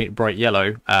I want to paint bright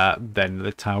yellow, then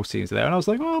the Tau scenes are there. And I was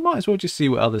like, well, I might as well just see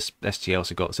what other STLs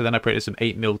have got. So then I printed some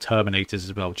 8mm Terminators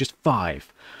as well, just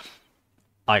 5.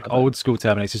 Like old school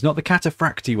Terminators, not the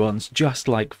Cataphracti ones, just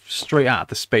like straight out of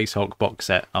the Space Hulk box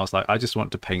set. I was like, I just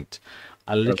want to paint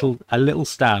a little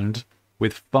stand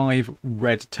with 5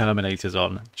 red Terminators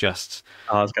on. Just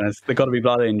they've got to be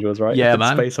Blood Angels, right? Yeah,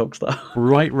 man. Space Hulk stuff.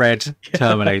 Bright red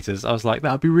Terminators. I was like,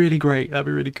 that'd be really great. That'd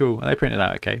be really cool. And they printed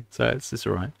out okay, so it's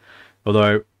all right.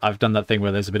 Although I've done that thing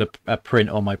where there's a bit of a print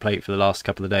on my plate for the last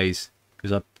couple of days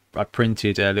because I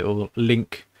printed a little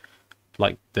Link,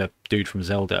 like the dude from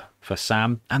Zelda, for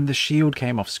Sam, and the shield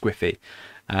came off squiffy.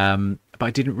 But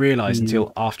I didn't realise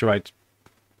until after I'd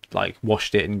like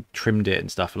washed it and trimmed it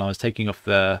and stuff, and I was taking off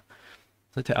the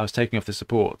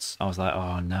supports. I was like,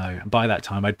 oh no. And by that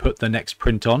time I'd put the next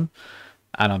print on,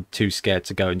 and I'm too scared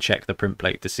to go and check the print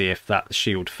plate to see if that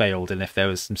shield failed and if there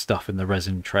was some stuff in the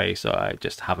resin tray, so I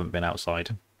just haven't been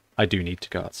outside. I do need to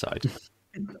go outside.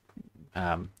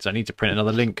 So I need to print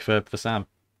another Link for Sam.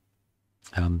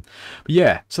 But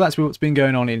yeah, so that's what's been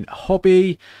going on in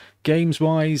hobby. Games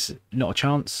wise, not a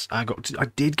chance. I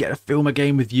did get to film a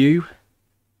game with you,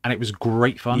 and it was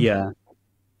great fun. Yeah,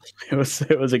 it was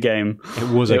a game. It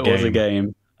was a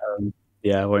game.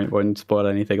 Yeah, I won't spoil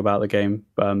anything about the game,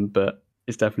 but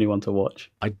it's definitely one to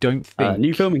watch. I don't think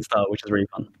new filming style, which is really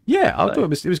fun. Yeah, I thought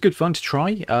it was good fun to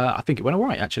try. I think it went all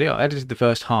right actually. I edited the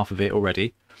first half of it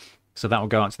already, so that will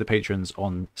go out to the patrons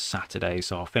on Saturday.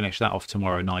 So I'll finish that off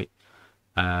tomorrow night.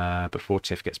 Before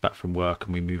Tiff gets back from work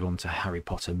and we move on to Harry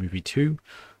Potter movie 2.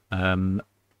 And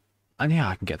yeah,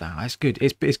 I can get that. It's good.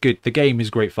 It's good. The game is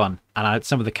great fun, and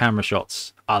some of the camera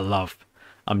shots I love.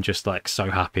 I'm just like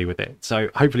so happy with it. So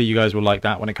hopefully you guys will like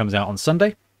that when it comes out on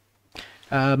Sunday.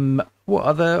 What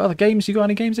other games? You got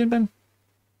any games in then?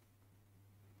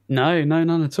 No,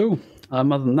 none at all.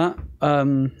 Other than that,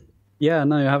 yeah,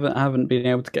 no, I haven't been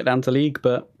able to get down to League,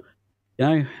 but you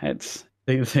know, it's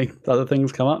other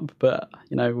things come up, but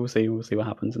you know, we'll see what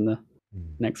happens in the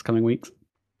next coming weeks.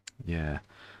 Yeah.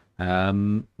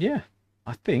 Yeah,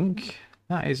 I think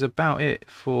that is about it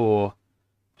for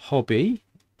hobby.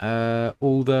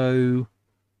 Although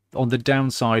on the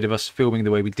downside of us filming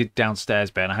the way we did downstairs,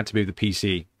 Ben, I had to move the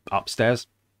PC upstairs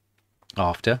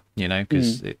after, you know,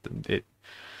 because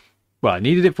well, I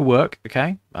needed it for work,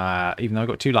 okay? Even though I've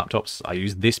got 2 laptops, I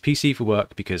use this PC for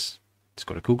work because it's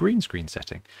got a cool green screen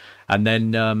setting. And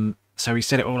then, so we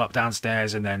set it all up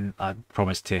downstairs, and then I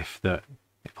promised Tiff that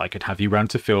if I could have you round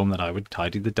to film, that I would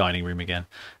tidy the dining room again.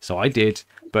 So I did,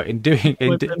 but in doing...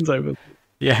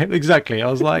 Yeah, exactly. I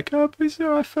was like, oh, please,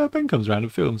 if Ben comes around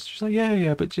and films. She's like,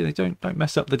 yeah, but you know, don't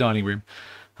mess up the dining room.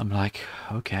 I'm like,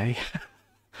 okay.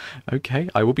 Okay,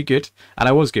 I will be good. And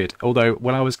I was good. Although,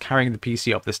 when I was carrying the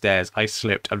PC up the stairs, I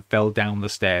slipped and fell down the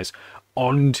stairs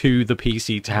onto the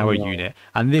PC tower unit.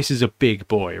 And this is a big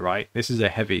boy, right? This is a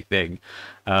heavy thing.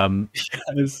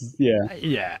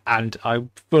 Yeah, and I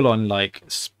full on like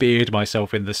speared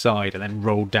myself in the side and then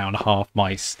rolled down half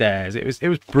my stairs. It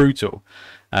was brutal.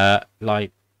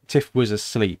 Like Tiff was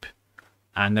asleep,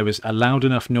 and there was a loud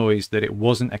enough noise that it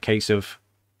wasn't a case of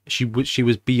she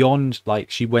was beyond, like,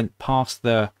 she went past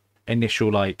the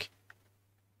initial like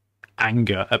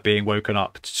anger at being woken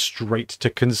up straight to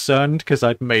concerned because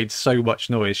I'd made so much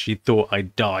noise she thought I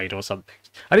died or something.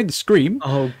 I didn't scream.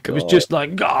 Oh God. It was just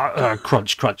like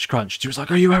crunch, crunch, crunch. She was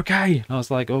like, are you okay? And I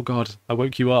was like, oh God, I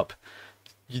woke you up.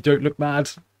 You don't look mad.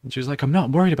 And she was like, I'm not,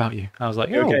 I'm worried about you. I was like,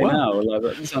 oh, okay, wow. Now,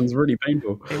 like, that sounds really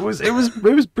painful. It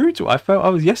was brutal. I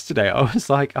was yesterday. I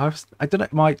was like, I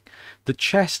don't know, the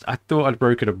chest, I thought I'd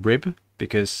broken a rib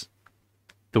because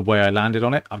the way I landed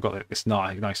on it, I've got this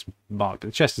nice mark, but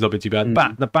the chest is not been too bad.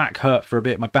 The back hurt for a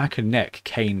bit. My back and neck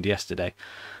caned yesterday.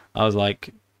 I was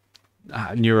like,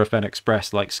 Nurofen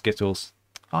Express, like Skittles.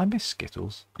 Oh, I miss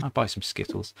Skittles. I'll buy some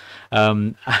Skittles.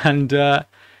 And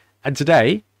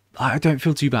today, I don't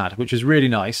feel too bad, which was really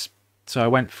nice. So I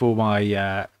went for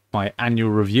my my annual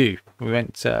review. We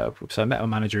went, so I met my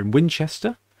manager in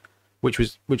Winchester, which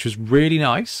was really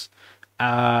nice,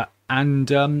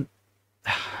 and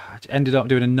ended up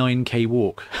doing a 9K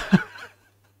walk.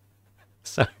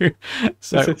 so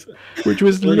which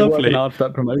was really lovely. Working hard for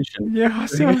that promotion. Yeah,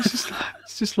 so I was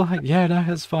just like, yeah, no,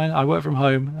 that's fine. I work from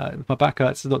home. My back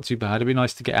hurts. It's not too bad. It'd be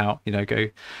nice to get out,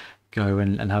 go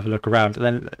and have a look around. And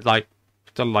then like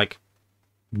done like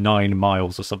 9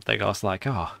 miles or something. I was like,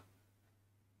 oh,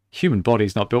 human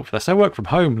body's not built for this. I work from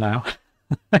home now.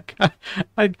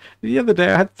 The other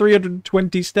day I had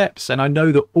 320 steps, and I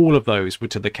know that all of those were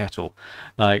to the kettle.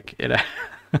 Like,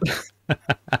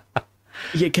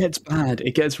 It gets bad.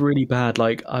 It gets really bad.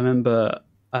 Like, I remember,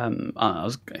 I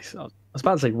was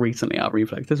about to say recently out of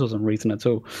reflex. This wasn't recent at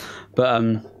all, but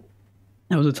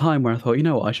there was a time where I thought, you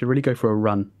know what, I should really go for a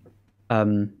run.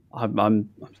 I'm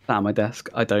sat at my desk.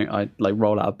 I like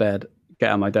roll out of bed, get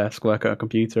at my desk, work at a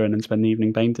computer, and then spend the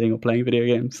evening painting or playing video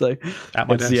games. So at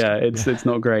my desk. It's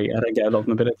not great. I don't get a lot of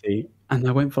mobility. And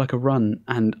I went for like a run,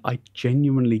 and I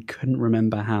genuinely couldn't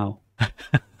remember how.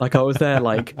 Like, I was there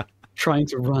like trying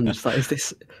to run. Just like, is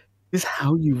this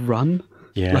how you run?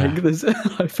 Yeah. Like this,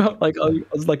 I felt like I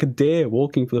was like a deer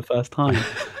walking for the first time.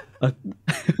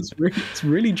 It's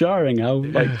really jarring how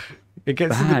like it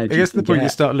gets to the point you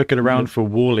start looking around for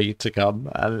Wally to come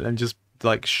and just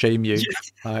like shame you.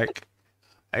 Like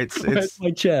it's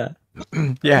my chair.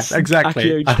 Yeah,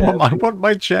 exactly. I want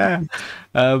my chair.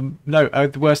 No,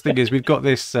 the worst thing is we've got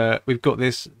this bike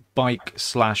 /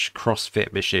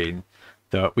 CrossFit machine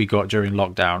that we got during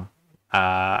lockdown,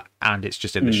 and it's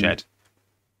just in the shed.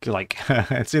 Like,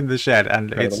 it's in the shed,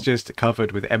 and it's just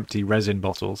covered with empty resin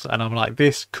bottles, and I'm like,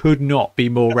 this could not be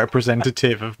more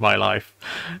representative of my life.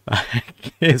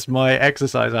 Here's my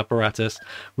exercise apparatus,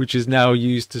 which is now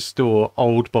used to store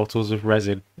old bottles of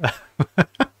resin.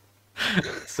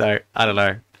 So I don't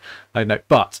know.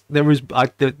 But there was I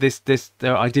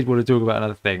did want to talk about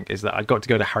another thing, is that I got to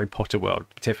go to Harry Potter World.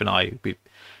 Tiff and I,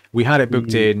 we had it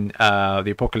booked in. The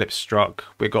apocalypse struck.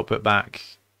 We got put back.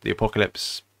 The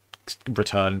apocalypse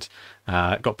returned,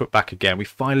 got put back again. We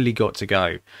finally got to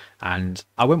go, and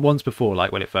I went once before,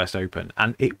 like when it first opened,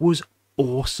 and it was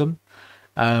awesome.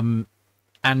 And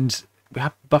we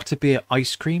had butterbeer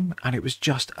ice cream, and it was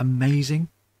just amazing.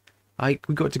 Like,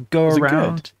 we got to go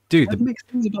around. Dude, what makes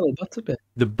things about the butterbeer?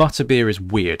 The butterbeer is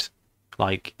weird.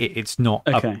 Like, it's not.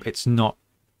 Okay. It's not.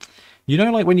 You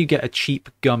know, like when you get a cheap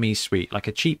gummy sweet, like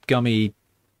a cheap gummy,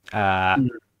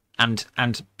 and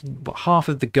half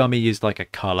of the gummy is like a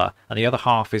color, and the other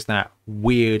half is that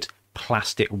weird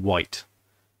plastic white.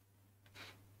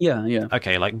 Yeah.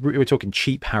 Okay, like we're talking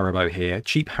cheap Haribo here.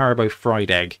 Cheap Haribo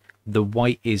fried egg. The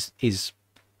white is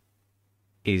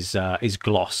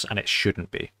gloss, and it shouldn't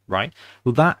be, right?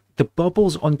 Well, the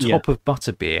bubbles on top of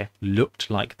butterbeer looked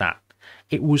like that.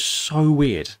 It was so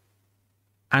weird,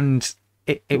 and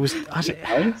it was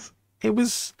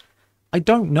I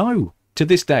don't know. To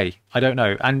this day, I don't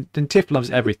know. And Tiff loves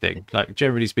everything. Like,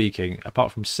 generally speaking,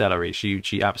 apart from celery,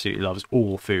 she absolutely loves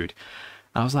all food.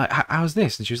 I was like, how's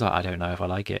this? And she was like, I don't know if I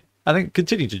like it. And then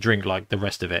continued to drink like the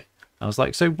rest of it. I was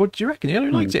like, so what do you reckon? You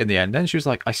only liked it in the end? And she was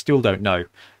like, I still don't know.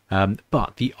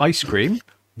 But the ice cream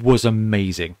was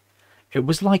amazing. It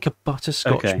was like a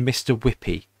butterscotch Mr.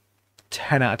 Whippy.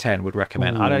 10 out of 10 would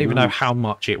recommend. I don't even know how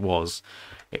much it was,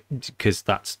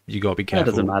 because you gotta be careful.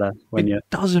 That doesn't matter it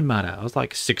doesn't matter. I was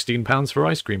like, £16 for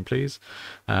ice cream, please.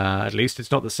 At least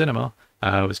it's not the cinema.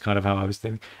 Was kind of how I was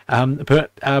thinking.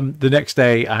 But the next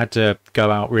day I had to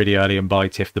go out really early and buy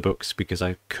Tiff the books, because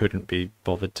I couldn't be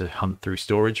bothered to hunt through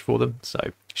storage for them.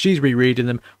 So she's rereading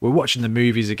them. We're watching the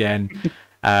movies again.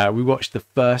 We watched the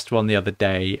first one the other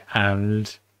day,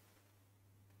 and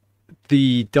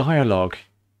the dialogue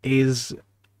is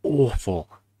awful,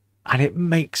 and it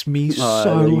makes me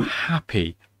so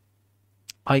happy.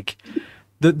 Like,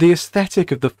 the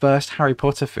aesthetic of the first Harry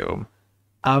Potter film,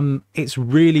 it's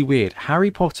really weird. Harry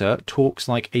Potter talks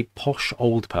like a posh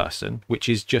old person, which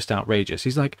is just outrageous.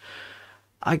 He's like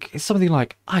it's something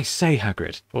like, I say,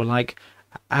 Hagrid, or like,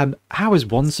 how is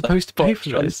one supposed to pay for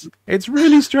this? It's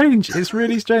really strange. It's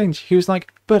really strange. He was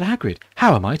like, but Hagrid,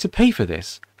 how am I to pay for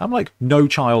this? I'm like, no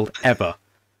child ever.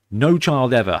 No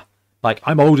child ever. Like,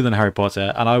 I'm older than Harry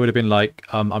Potter, and I would have been like,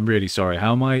 I'm really sorry.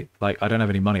 How am I? Like, I don't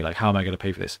have any money. Like, how am I going to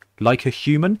pay for this? Like a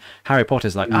human, Harry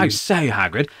Potter's like, I say,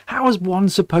 Hagrid, how is one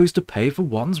supposed to pay for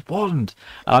one's wand?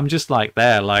 I'm just like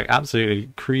there, like absolutely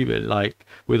creaming, like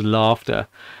with laughter,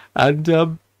 and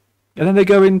then they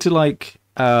go into like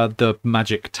the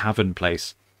magic tavern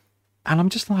place, and I'm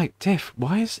just like, Tiff,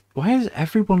 why is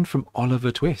everyone from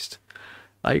Oliver Twist?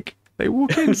 Like, they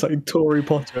walk in. It's like Tory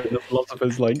Potter and the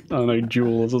philosopher's, like, I don't know,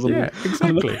 jewels or something. Yeah,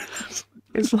 exactly.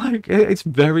 It's like, it's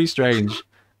very strange.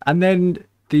 And then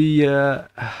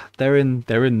they're in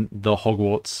the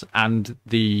Hogwarts, and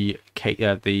the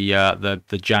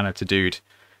janitor dude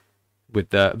with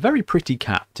the very pretty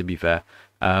cat, to be fair.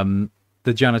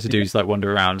 The janitor dudes like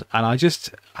wander around, and I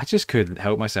just couldn't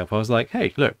help myself. I was like,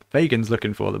 hey, look, Fagin's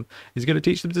looking for them. He's going to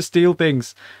teach them to steal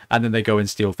things, and then they go and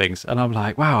steal things, and I'm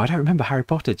like, wow, I don't remember Harry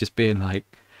Potter just being like,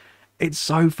 it's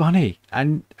so funny,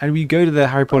 and we go to the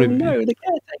Harry Potter. Oh no, the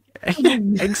caretaker. Yeah,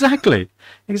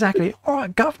 exactly. All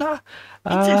right, governor.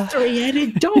 It's a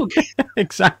three-headed dog.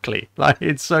 Exactly, like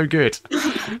it's so good.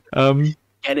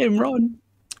 Get him, Ron.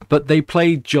 But they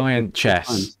played giant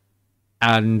chess,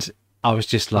 and I was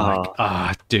just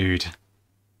like, dude,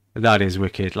 that is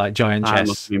wicked. Like giant That chess,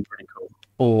 must have been pretty cool.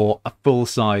 or a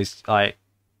full-sized so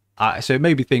it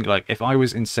made me think, like, if I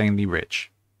was insanely rich,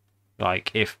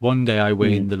 like if one day I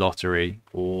win the lottery,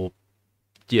 or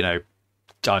I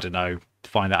don't know,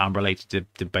 find out I'm related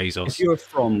to Bezos. If you were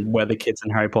from where the kids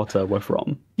in Harry Potter were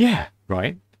from, yeah,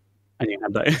 right. and you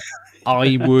had that,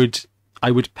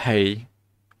 I would pay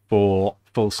for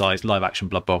full-size live-action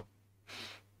Blood Bowl,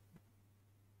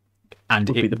 and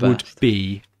it would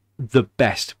be the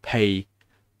best pay,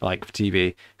 like, for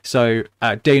TV. So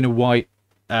Dana White,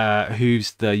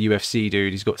 who's the UFC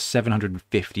dude, he's got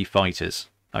 750 fighters.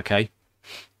 Okay,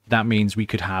 that means we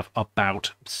could have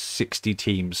about 60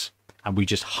 teams, and we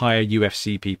just hire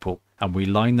UFC people, and we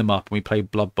line them up, and we play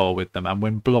Blood Bowl with them, and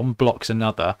when one blocks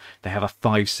another, they have a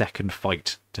 5-second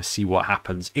fight to see what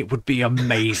happens. It would be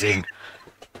amazing.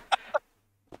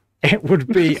 It would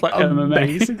be like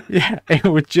amazing. Yeah, it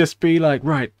would just be like,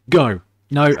 right, go.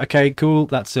 No, okay, cool.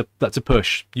 That's a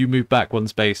push. You move back one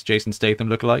space. Jason Statham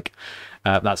look like.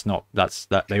 That's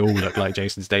that. They all look like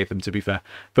Jason Statham, to be fair.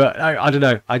 But I don't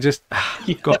know. I just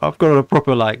I've got on a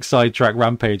proper like sidetrack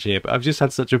rampage here. But I've just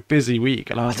had such a busy week,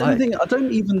 and I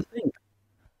don't even think.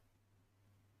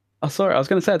 Oh, sorry. I was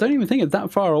going to say I don't even think it's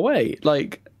that far away.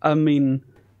 Like, I mean,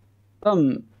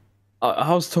 I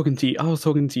was talking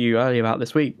to you earlier about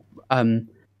this week. So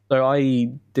I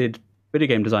did video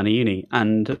game design at uni,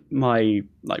 and my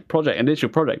initial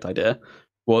project idea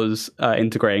was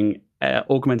integrating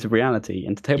augmented reality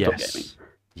into tabletop gaming.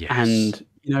 Yes. And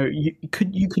you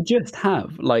could just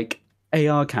have like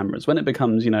AR cameras when it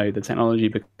becomes the technology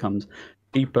becomes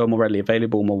cheaper, more readily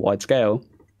available, more wide scale.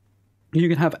 You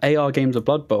can have AR games of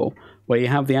Blood Bowl where you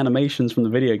have the animations from the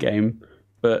video game,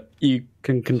 but you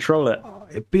can control it.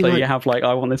 It'd be like, you have like,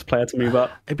 I want this player to move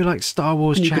up. It'd be like Star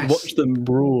Wars chess. You could watch them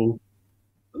brawl.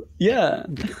 Yeah.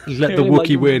 Let the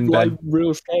Wookiee win, Ben.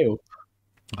 Real scale.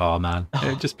 Oh man,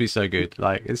 it'd just be so good.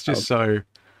 Like, it's just so,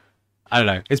 I don't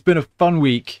know. It's been a fun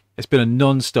week. It's been a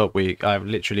non-stop week. I've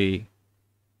literally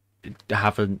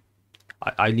haven't.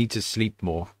 I need to sleep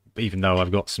more, even though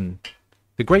I've got some.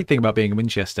 The great thing about being in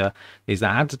Winchester is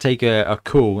that I had to take a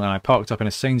call, and I parked up in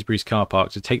a Sainsbury's car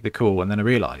park to take the call, and then I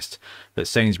realised that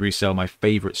Sainsbury's sell my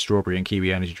favourite strawberry and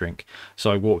kiwi energy drink.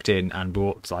 So I walked in and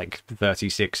bought like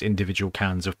 36 individual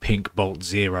cans of Pink Bolt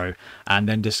Zero, and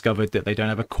then discovered that they don't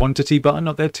have a quantity button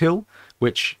on their till,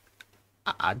 which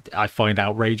I find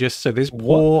outrageous. So this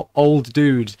poor old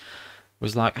dude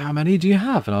was like, how many do you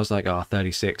have? And I was like,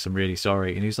 36, I'm really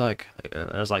sorry. And he was like,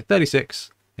 I was like,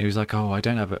 36. He was like, oh, I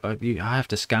don't have it. I have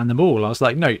to scan them all. I was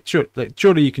like, no,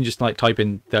 surely you can just like type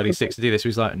in 36 to do this. He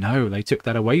was like, no, they took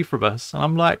that away from us. And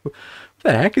I'm like, what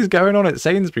the heck is going on at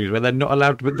Sainsbury's where they're not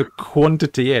allowed to put the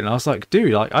quantity in? I was like,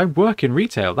 dude, like, I work in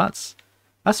retail. That's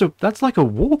like a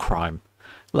war crime.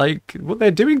 Like, what they're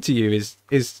doing to you is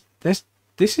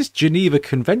this is Geneva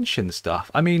Convention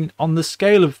stuff. I mean, on the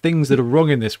scale of things that are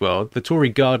wrong in this world, the Tory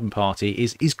Garden Party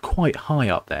is quite high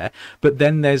up there. But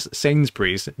then there's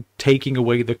Sainsbury's taking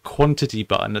away the quantity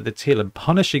button at the till and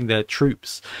punishing their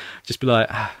troops. Just be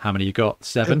like, how many you got?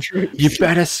 7? You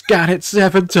better scan it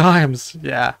 7 times.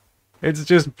 Yeah, it's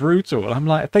just brutal. I'm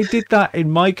like, if they did that in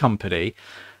my company,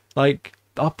 like,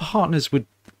 our partners would,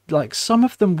 like, some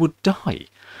of them would die.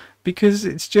 Because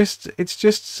there's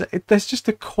just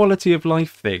a quality of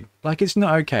life thing. Like, it's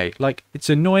not okay. Like, it's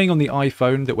annoying on the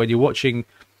iPhone that when you're watching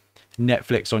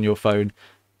Netflix on your phone,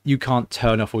 you can't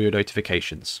turn off all your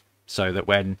notifications. So that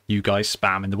when you guys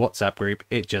spam in the WhatsApp group,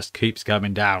 it just keeps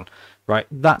coming down. Right?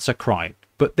 That's a crime.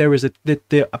 But there is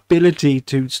the ability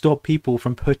to stop people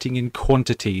from putting in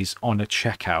quantities on a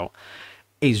checkout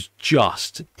is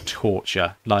just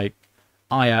torture. Like,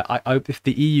 if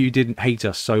the EU didn't hate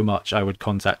us so much, I would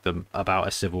contact them about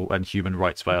a civil and human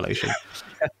rights violation.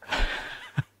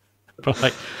 But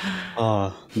like,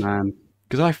 oh man,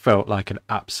 because I felt like an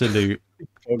absolute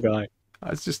poor guy.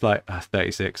 I was just like,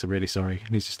 36. I'm really sorry,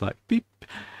 and he's just like, beep.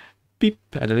 beep.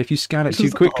 And then if you scan it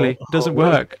too quickly, it doesn't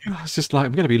work. It's just like,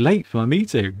 I'm going to be late for my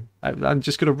meeting. I'm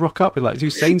just going to rock up with like 2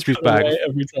 Sainsbury's bags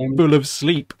every time. full of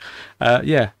sleep.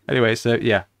 Yeah. Anyway, so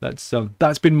yeah,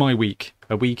 that's been my week.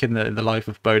 A week in the life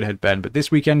of Bonehead Ben. But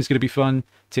this weekend is going to be fun.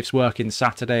 Tiff's working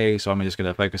Saturday, so I'm just going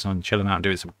to focus on chilling out and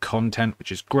doing some content,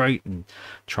 which is great, and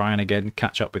trying again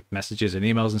catch up with messages and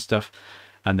emails and stuff.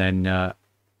 And then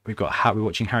we're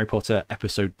watching Harry Potter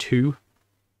episode 2,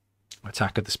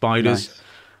 Attack of the Spiders,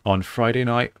 on Friday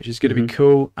night, which is going to be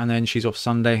cool. And then she's off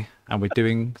Sunday, and we're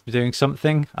doing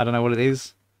something. I don't know what it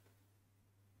is.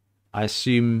 I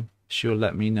assume she'll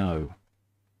let me know.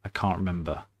 I can't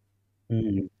remember.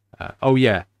 Oh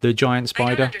yeah, the giant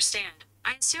spider. I don't understand.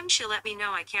 I assume she'll let me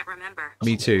know. I can't remember.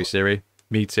 Me too, Siri.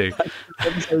 Me too.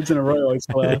 Episodes in a row, I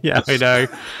swear. Yeah, I know.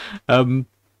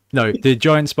 No, the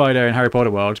giant spider in Harry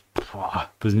Potter world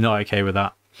was not okay with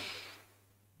that.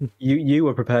 You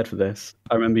were prepared for this.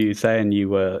 I remember you saying you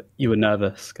were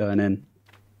nervous going in.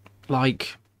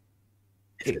 Like,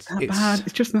 it's bad.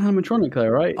 It's just an animatronic, though,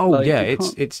 right? Oh like, yeah,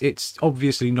 it's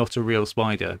obviously not a real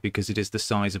spider because it is the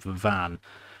size of a van.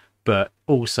 But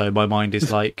also, my mind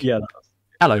is like, yeah.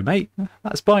 Hello, mate.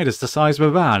 That spider's the size of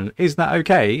a van. Is that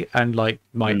okay? And like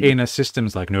my inner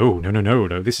system's like, no.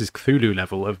 This is Cthulhu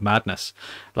level of madness.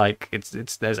 Like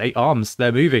there's 8 arms.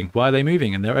 They're moving. Why are they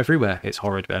moving? And they're everywhere. It's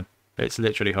horrid, Ben. It's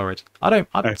literally horrid.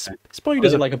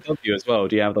 Spiders are like above you as well.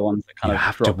 Do you have the ones that kind of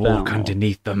have to walk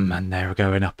underneath them, and they're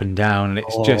going up and down, and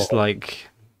it's just like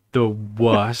the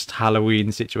worst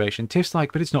Halloween situation. Tiff's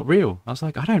like, but it's not real. I was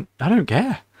like, I don't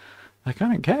care. Like, I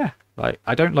don't care. Like,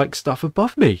 I don't like stuff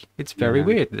above me. It's very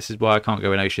weird. This is why I can't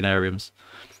go in oceanariums.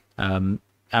 And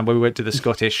when we went to the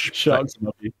Scottish sharks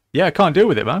above you. Yeah, I can't deal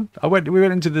with it, man. We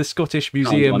went into the Scottish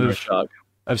Museum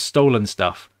of stolen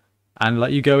stuff. And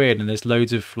like you go in and there's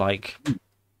loads of like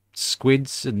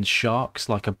squids and sharks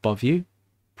like above you.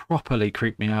 Properly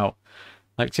creeped me out.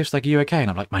 Like Tiff's like, are you okay?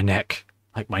 And I'm like, my neck.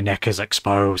 Like my neck is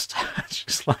exposed.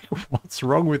 She's like, what's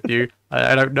wrong with you?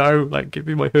 I don't know. Like, give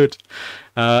me my hood.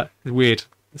 Weird.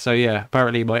 So yeah,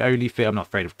 apparently my only fear, I'm not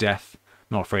afraid of death.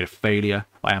 I'm not afraid of failure.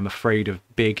 I am afraid of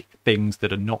big things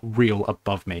that are not real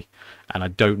above me. And I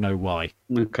don't know why.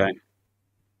 Okay.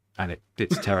 And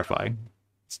it's terrifying.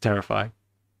 It's terrifying.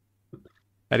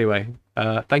 Anyway,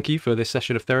 thank you for this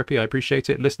session of therapy. I appreciate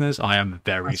it. Listeners, I am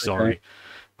very sorry. Okay.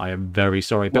 I am very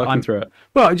sorry. But I'm through it.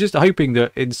 Well, I'm just hoping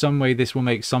that in some way this will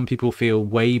make some people feel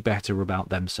way better about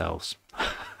themselves.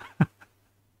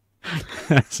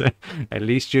 So, at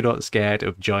least you're not scared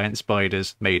of giant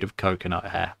spiders made of coconut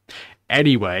hair.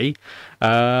 Anyway,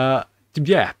 yeah,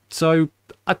 so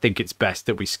I think it's best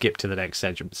that we skip to the next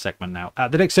segment now.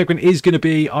 The next segment is going to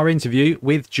be our interview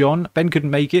with John. Ben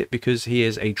couldn't make it because he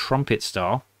is a trumpet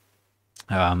star.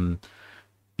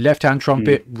 Left-hand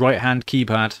trumpet, right-hand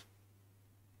keypad,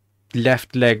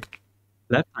 left leg.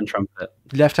 Left-hand trumpet.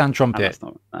 Left-hand trumpet.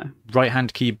 No, no.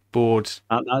 Right-hand keyboard.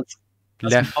 That's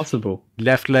impossible.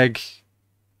 Left leg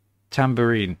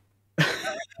tambourine.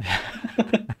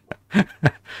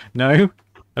 No?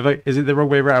 Is it the wrong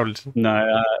way around?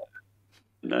 No,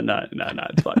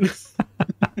 it's fine.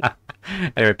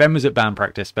 Anyway, Ben was at band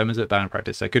practice.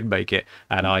 So I couldn't make it,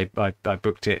 and I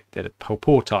booked it at a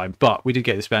poor time. But we did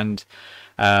get to spend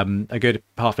a good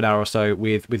half an hour or so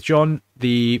with John,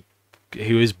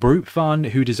 who is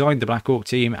Brutefun, who designed the Black Orc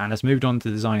team and has moved on to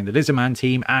designing the Lizardman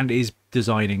team and is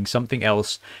designing something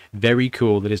else very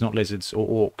cool that is not lizards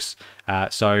or orcs.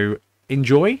 So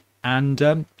enjoy,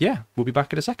 and yeah, we'll be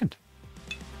back in a second.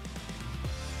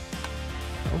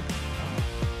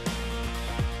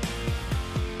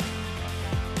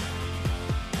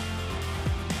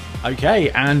 Okay,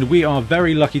 and we are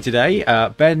very lucky today.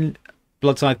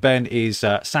 Bloodscythe Ben is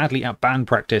sadly at band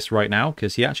practice right now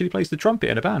because he actually plays the trumpet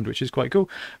in a band, which is quite cool.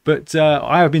 But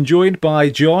I have been joined by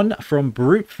John from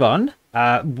Brutefun,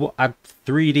 a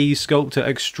 3D sculptor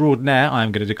extraordinaire,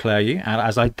 I'm going to declare you,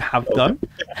 as I have done.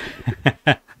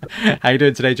 How you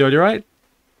doing today, John? You all right?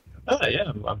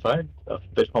 Yeah, I'm fine. A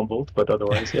bit humbled, but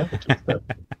otherwise, yeah. Just,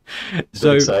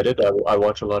 so excited. I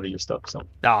watch a lot of your stuff. So.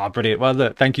 Brilliant. Well,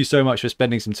 look, thank you so much for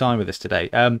spending some time with us today.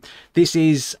 This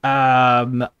is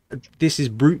Brutefun.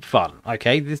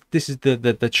 Okay, this is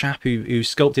the chap who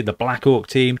sculpted the Black Orc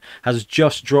team. Has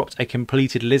just dropped a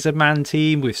completed Lizardman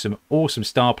team with some awesome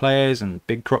star players and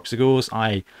big Croxigors.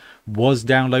 I was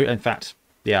downloading. In fact,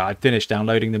 yeah, I finished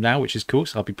downloading them now, which is cool.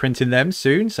 So I'll be printing them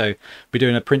soon. So I'll be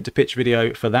doing a print to pitch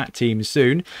video for that team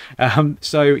soon.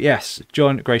 So yes,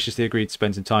 John graciously agreed to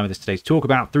spend some time with us today to talk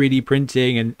about 3D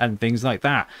printing and things like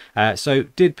that. So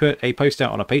did put a post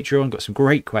out on our Patreon, got some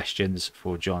great questions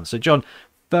for John. So John,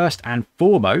 first and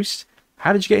foremost,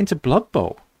 how did you get into Blood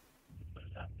Bowl?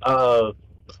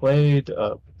 played.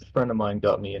 A friend of mine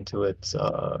got me into it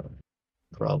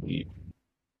probably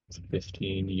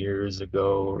 15 years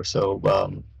ago or so.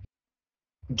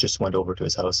 Just went over to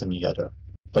his house and he had a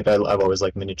like I've always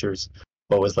liked miniatures,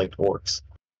 always liked orcs.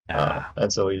 Ah.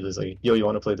 And so he was like, "Yo, you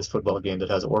want to play this football game that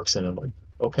has orcs in it?" I'm like,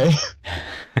 "Okay."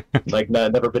 Like,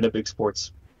 never been a big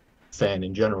sports fan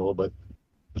in general, but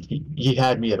he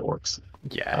had me at orcs.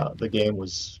 Yeah. The game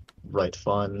was right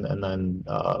fun, and then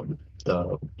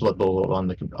the Blood Bowl on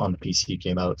the PC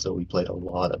came out, so we played a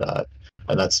lot of that,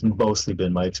 and that's mostly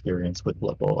been my experience with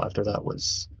Blood Bowl. After that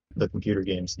was the computer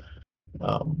games,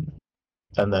 um,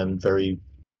 and then very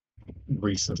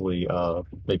recently,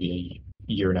 maybe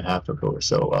a year and a half ago or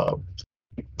so,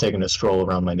 taking a stroll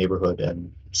around my neighborhood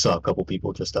and saw a couple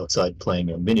people just outside playing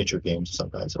a miniature games of some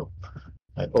kind. So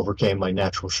I overcame my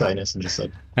natural shyness and just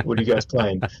like, "What are you guys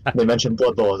playing?" And they mentioned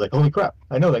Blood Bowl. I was like, "Holy crap,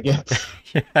 I know that game!"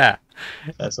 Yeah.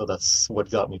 And so that's what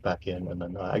got me back in. And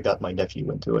then I got my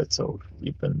nephew into it, so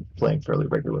we've been playing fairly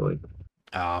regularly.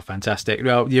 Oh, fantastic.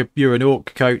 Well, you're an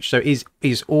orc coach, so is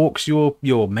orcs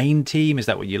your main team? Is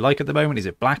that what you like at the moment? Is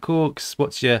it black orcs?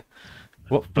 What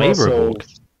Well, flavor of so orc?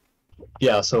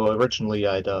 yeah, so originally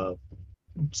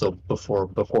so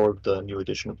before the new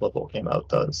edition of Blood Bowl came out,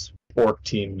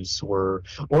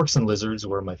 orcs and lizards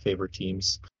were my favorite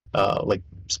teams. Like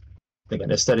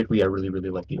again, aesthetically, I really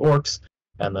like the orcs,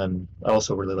 and then I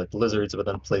also really like the lizards. But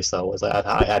then playstyle was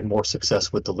I had more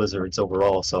success with the lizards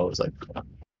overall, so I was like,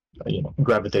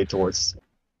 gravitate towards.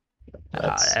 You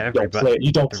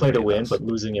don't play to Everybody win, does. but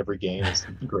losing every game is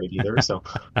great either. So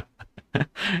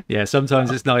Yeah,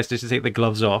 sometimes it's nice just to take the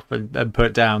gloves off and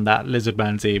put down that lizard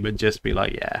man team and just be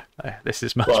like, yeah, this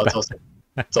is much well, better.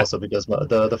 it's also because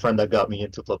the friend that got me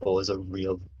into Blood Bowl is a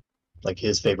real like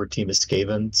his favorite team is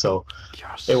Skaven, so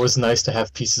Yes. it was nice to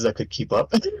have pieces that could keep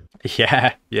up.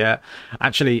 Yeah, yeah.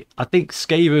 Actually, I think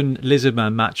Skaven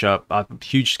Lizardman matchup. I'm a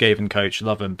huge Skaven coach,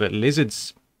 love them, but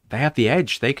lizards, they have the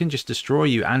edge. They can just destroy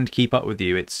you and keep up with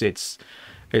you. It's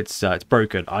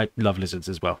broken. I love lizards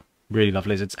as well. Really love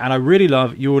lizards, and I really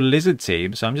love your lizard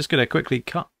team. So I'm just going to quickly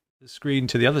cut the screen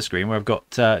to the other screen where I've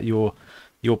got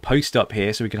your post up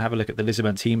here, so we can have a look at the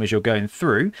Lizardman team as you're going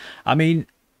through. I mean,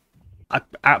 I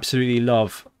absolutely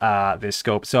love this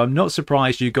sculpt. So I'm not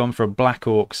surprised you've gone from Black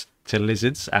Orcs to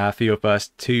Lizards for your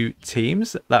first two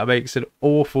teams. That makes an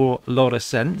awful lot of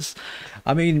sense.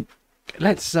 I mean,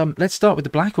 let's start with the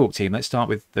Black Orc team. Let's start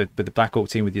with the Black Orc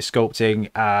team with your sculpting.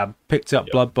 Picked up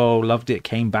Blood Bowl, loved it,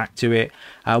 came back to it.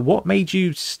 What made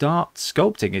you start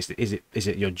sculpting? Is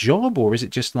it your job, or is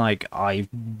it just like I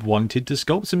wanted to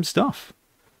sculpt some stuff?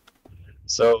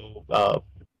 So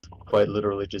quite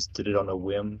literally just did it on a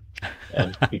whim,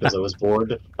 and because I was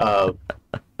bored. I've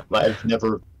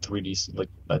never 3D like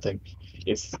I think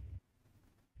if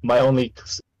my only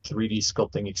 3D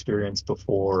sculpting experience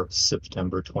before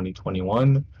September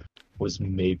 2021 was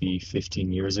maybe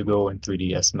 15 years ago in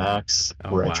 3ds Max,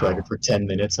 where I tried it for 10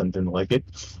 minutes and didn't like it.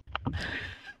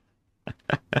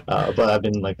 But I've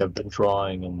been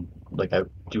drawing and like I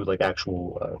do like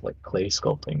actual like clay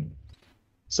sculpting.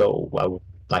 So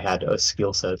I had a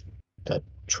skill set that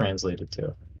translated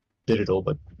to digital,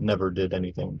 but never did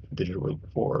anything digitally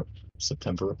before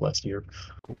September of last year.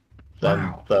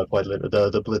 Then the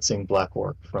blitzing Black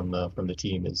Orc from the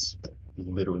team is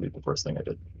literally the first thing I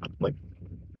did, like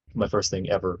my first thing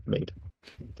ever made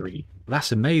 3D.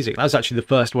 That's amazing. That was actually the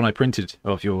first one I printed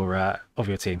of your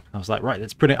team. I was like, right,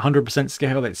 let's print it 100%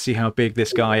 scale. Let's see how big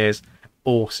this guy is.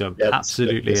 Awesome, Yeah,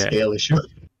 absolutely. the scale issue.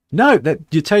 No,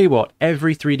 you tell you what,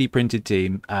 every 3D printed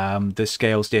team, the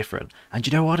scale's different. And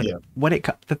you know what? Yeah.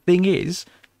 The thing is,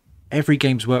 every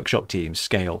Games Workshop team's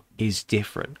scale is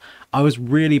different. I was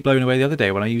really blown away the other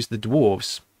day when I used the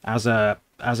dwarves as a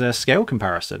scale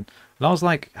comparison, and I was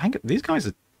like, hang on, these guys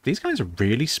are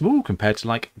really small compared to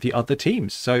like the other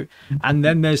teams. So, and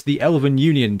then there's the Elven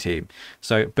Union team.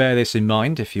 So bear this in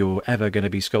mind if you're ever going to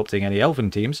be sculpting any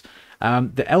Elven teams.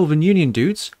 The Elven Union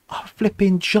dudes are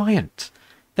flipping giant.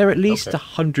 They're at least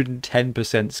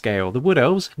 110% scale. The Wood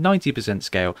Elves, 90%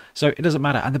 scale. So it doesn't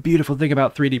matter. And the beautiful thing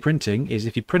about 3D printing is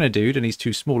if you print a dude and he's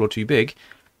too small or too big,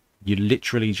 you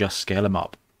literally just scale him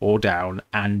up or down,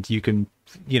 and you can,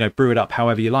 brew it up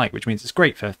however you like, which means it's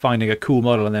great for finding a cool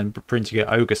model and then printing it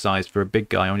ogre sized for a big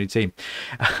guy on your team.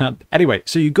 Anyway,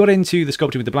 so you got into the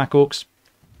sculpting with the Black Orcs.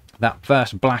 That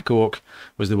first Black Orc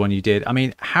was the one you did. I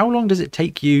mean, how long does it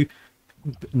take you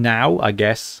now, I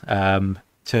guess,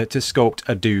 to sculpt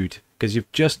a dude? Because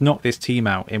you've just knocked this team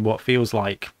out in what feels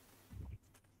like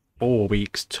 4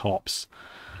 weeks tops.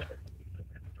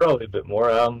 Probably a bit more.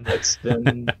 It's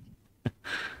been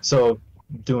so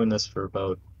doing this for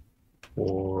about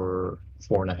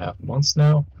 4.5 months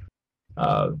now.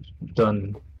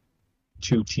 Done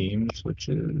 2 teams, which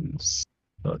is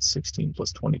it's 16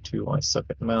 plus 22. I suck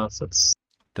at math. That's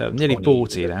They're nearly 20.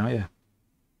 40 now, yeah.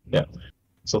 Yeah,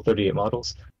 so 38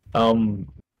 models. Um,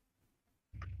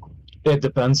 it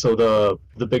depends. So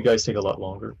the big guys take a lot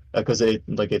longer because it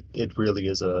really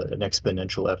is an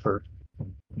exponential effort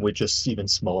with just even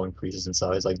small increases in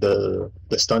size. Like the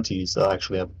stunties,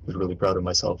 actually, I was really proud of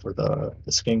myself for the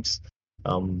skinks.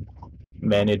 Um, I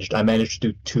managed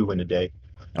to do 2 in a day.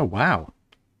 Oh, wow.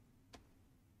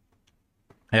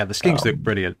 Yeah, the skinks look Um,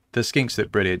 brilliant. The skinks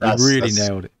look brilliant. You that's really that's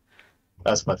nailed it.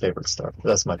 that's my favorite stuff.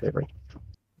 That's my favorite.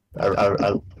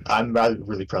 I'm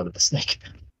really proud of the snake.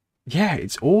 Yeah,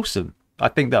 it's awesome. I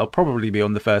think that'll probably be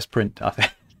on the first print, I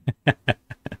think,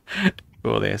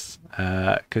 for this.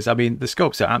 Because, I mean, the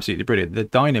sculpts are absolutely brilliant. The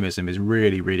dynamism is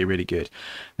really, really, really good.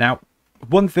 Now,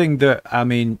 one thing that, I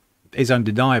mean, is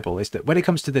undeniable is that when it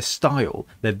comes to this style,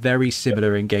 they're very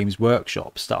similar in Games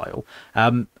Workshop style.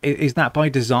 Is that by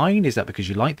design? Is that because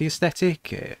you like the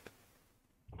aesthetic?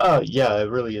 Yeah, it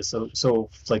really is. So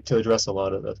like to address a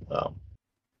lot of the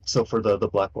so for the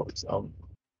black orcs,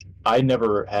 I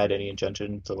never had any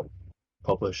intention to like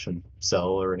publish and sell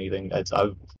or anything.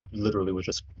 I literally was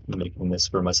just making this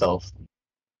for myself.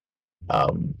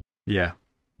 Um, Yeah.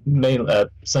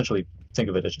 Essentially, think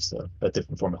of it as just a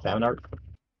different form of fan art.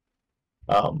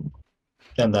 Um,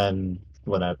 and then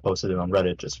when I posted it on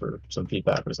Reddit just for some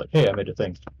feedback, it was like, "Hey, I made a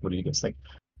thing. What do you guys think?"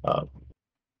 Uh,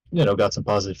 got some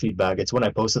positive feedback. It's when I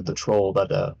posted the troll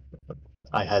that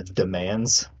I had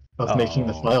demands of making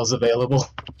the Oh, files available.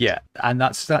 yeah. And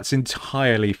that's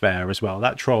entirely fair as well.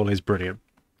 That troll is brilliant.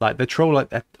 Like the troll,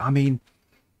 like I mean,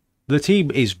 the team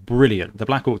is brilliant. The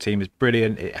Black Orc team is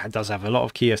brilliant. It does have a lot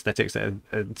of key aesthetics that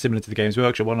are similar to the Games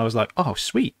Workshop one. I was like, oh,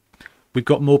 sweet. We've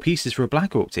got more pieces for a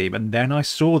Black Orc team. And then I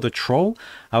saw the troll.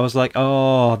 I was like,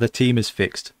 oh, the team is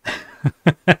fixed.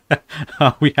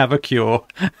 We have a cure.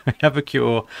 We have a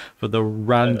cure for the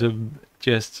random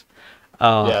just.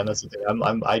 Yeah, and that's the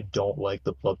thing. I don't like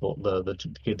the Blood Bowl,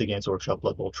 the Games Workshop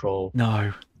Blood Bowl troll.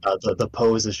 No, The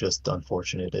pose is just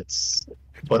unfortunate.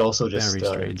 But also just very the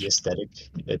strange. aesthetic.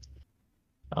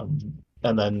 Um,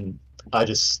 and then I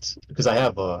just because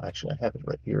actually I have it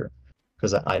right here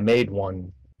because I made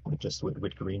one just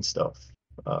with green stuff.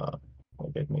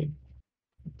 Like I made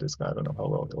this guy. I don't know how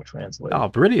well it'll translate. Oh,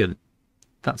 brilliant.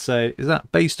 That's is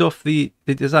that based off is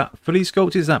that fully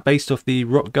sculpted? Is that based off the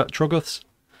Rock Gut Troggoths?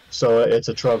 So it's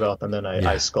a Troggoth, and then I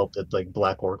Yeah. sculpted like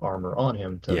Black Orc armor on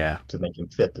him Yeah. to make him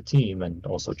fit the team, and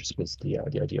also just with the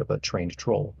idea of a trained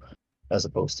troll as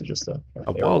opposed to just a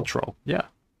A wild feral. troll. Yeah.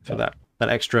 For Yeah. that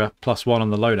extra +1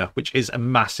 on the loner, which is a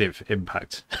massive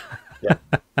impact. Yeah.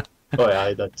 Oh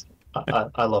yeah,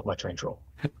 I love my trained troll.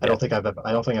 I Yeah. don't think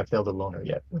I've failed a loner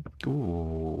yet.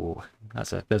 Ooh,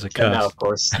 there's a And now curse. of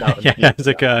course now Yeah, yeah, there's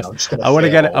a curse. now I'm just gonna I want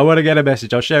to fail get it. I all want to get a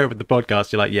message. I'll share it with the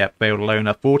podcast. You're like, yeah, failed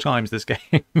loner 4 times this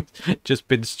game. Just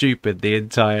been stupid the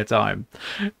entire time.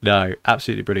 No,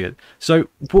 absolutely brilliant. So,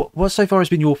 what so far has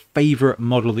been your favorite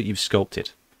model that you've sculpted?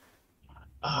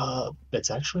 It's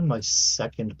actually my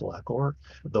second Black Orc,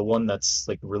 the one that's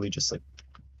like really just like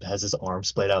has his arms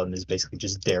splayed out and is basically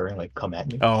just daring like come at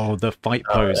me. Oh, the fight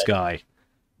Uh, pose guy.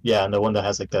 yeah, and the one that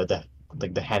has like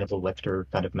the Hannibal Lecter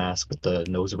kind of mask with the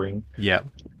nose ring. Yeah.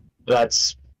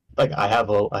 That's like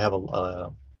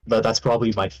that's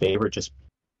probably my favorite. Just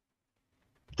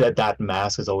that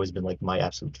mask has always been like my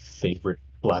absolute favorite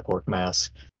Black Orc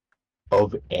mask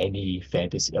of any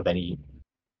fantasy of any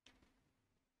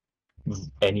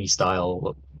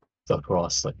style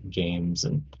across like games,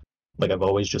 and like I've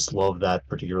always just loved that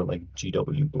particular like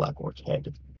GW Black Orc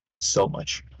head so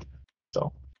much.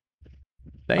 So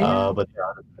They, but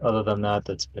yeah, other than that,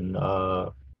 that's been I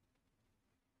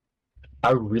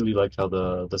really liked how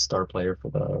the star player for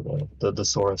the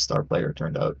Sora star player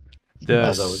turned out. the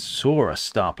As I was Sora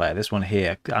star player, this one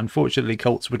here. Unfortunately,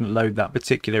 Colts wouldn't load that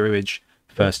particular image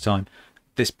first time.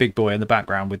 This big boy in the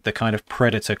background with the kind of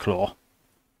predator claw.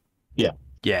 yeah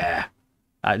Yeah,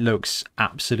 it looks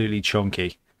absolutely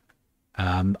chunky.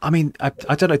 I mean, I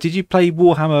don't know. Did you play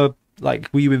Warhammer? Like,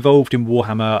 were you involved in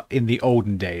Warhammer in the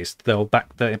olden days? Though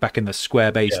back in the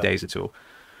square base yeah days at all?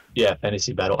 yeah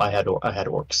Fantasy Battle. I had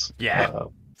orcs. Yeah,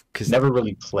 because Never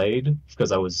really played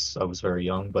because I was very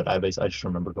young, but I just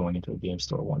remember going into a game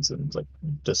store once and like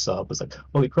just saw it was like,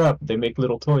 holy crap, they make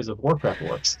little toys of Warcraft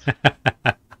orcs.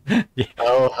 yeah.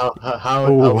 How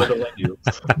Oh, little I knew.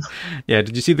 yeah.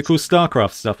 Did you see the cool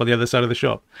StarCraft stuff on the other side of the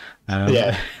shop?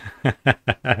 Yeah,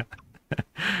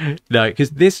 No,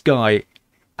 because this guy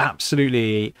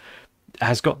absolutely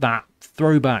has got that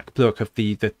throwback look of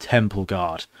the Temple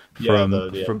Guard. Yeah,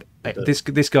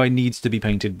 this guy needs to be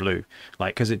painted blue,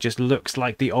 like, because it just looks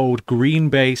like the old green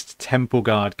based Temple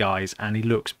Guard guys, and he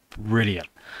looks brilliant.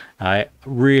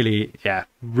 Really, yeah,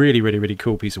 really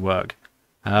cool piece of work.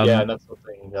 Yeah, and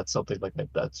that's something like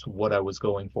that's what I was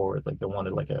going for. Like I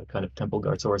wanted like a kind of Temple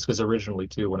Guard source because originally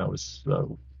too, when I was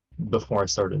before I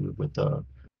started with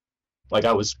like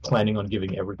I was planning on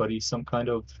giving everybody some kind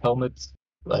of helmet,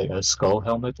 like a skull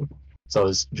helmet. So I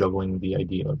was juggling the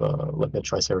idea of like a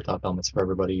Triceratops helmets for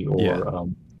everybody, Yeah. or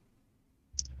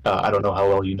I don't know how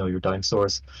well you know your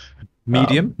dinosaurs.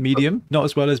 Medium, not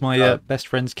as well as my best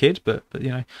friend's kid, but you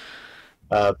know.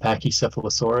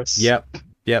 Pachycephalosaurus.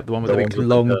 Yep, the one with The the one big with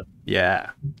long. the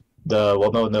Yeah.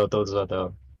 well, no, those are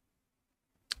the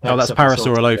Oh, that's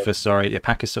Pachycephalosaurus. Parasaurolophus. Sorry, yeah,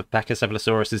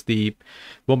 Pachycephalosaurus is the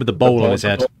one with the The bowl on bone, his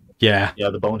head. Yeah, yeah,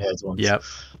 the boneheads ones. yep.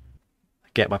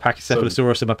 Get my So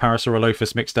Pachycephalosaurus and my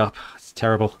Parasaurolophus mixed up. It's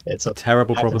terrible. it's a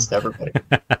terrible problem. happens to everybody.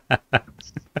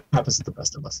 Happens to the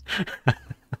best of us.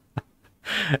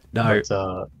 No,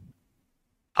 But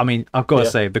I mean, I've got to yeah,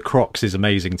 say, the Crocs is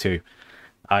amazing too.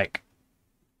 Like,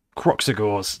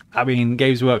 Croxagores. I mean,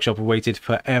 Games Workshop have waited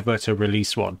forever to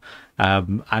release one.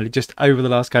 And it just over the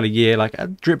last kind of year, like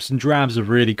drips and drabs of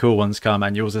really cool ones come,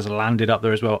 and yours has landed up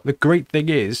there as well. The great thing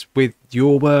is, with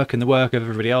your work and the work of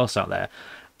everybody else out there,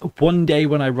 one day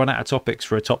when I run out of topics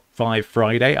for a top 5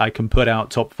 Friday, I can put out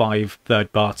top 5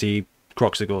 third-party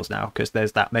Croxagores now, because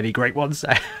there's that many great ones.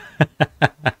 yeah.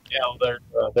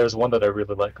 There's one that I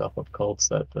really like off of Cults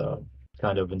that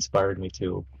kind of inspired me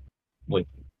to, like,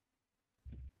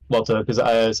 well, because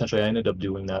I ended up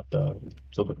doing that.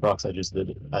 So the Crocs I just did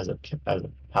it as a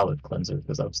palette cleanser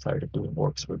because I was tired of doing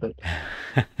orcs for a bit.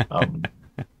 Um,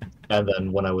 and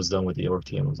then when I was done with the orc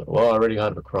team, I was like, well, I already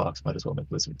got the Crocs, might as well make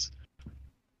lizards.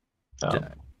 Yeah.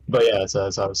 But yeah, as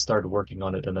I started working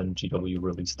on it, and then GW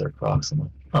released their Crocs, I'm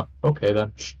like, huh, okay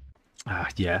then.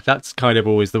 Yeah, that's kind of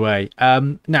always the way.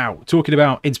 Now, talking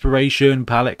about inspiration,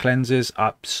 palette cleansers,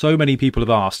 so many people have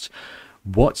asked,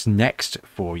 what's next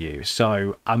for you?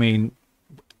 So, I mean,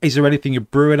 is there anything you're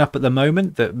brewing up at the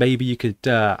moment that maybe you could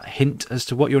hint as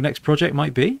to what your next project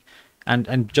might be?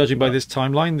 And judging by this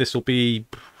timeline, this will be,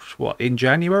 what, in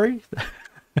January?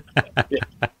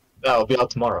 Yeah, it'll be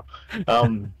out tomorrow.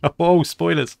 Oh,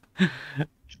 spoilers.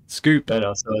 Scoop.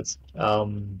 No, so it's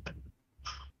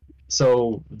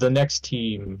so the next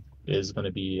team is going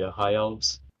to be High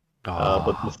Elves.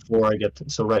 But before I get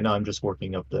so right now I'm just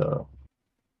working up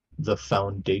the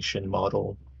foundation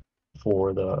model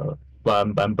for the.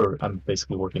 Well, I'm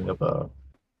basically working up a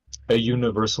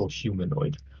universal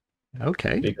humanoid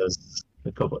Okay. because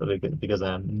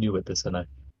I'm new at this and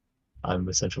I'm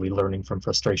essentially learning from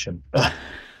frustration.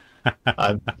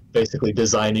 I'm basically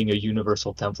designing a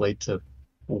universal template to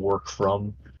work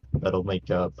from that'll make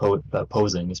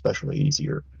posing especially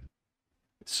easier.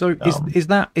 So is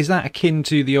that akin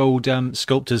to the old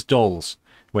sculptor's dolls,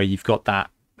 where you've got that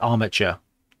armature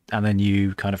and then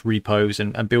you kind of repose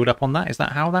and build up on that? Is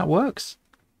that how that works?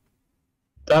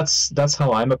 That's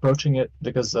how I'm approaching it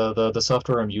because the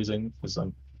software I'm using, because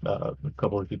a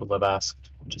couple of people have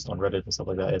asked just on Reddit and stuff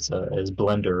like that, is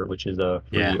Blender, which is a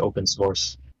free open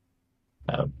source.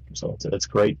 So it's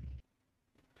great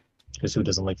because who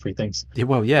doesn't like free things? Yeah,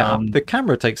 well, yeah, the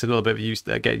camera takes a little bit of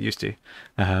get used to.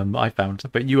 I found,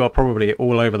 but you are probably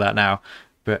all over that now.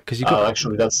 But because you got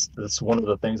actually, that's one of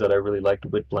the things that I really liked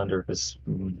with Blender. Because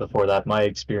before that, my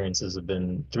experiences have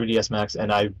been 3ds Max,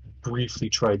 and I briefly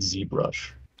tried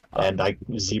ZBrush, and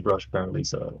ZBrush apparently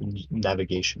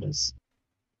navigation is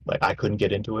like I couldn't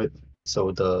get into it.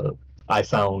 So I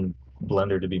found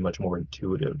Blender to be much more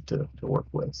intuitive to work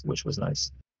with, which was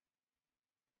nice.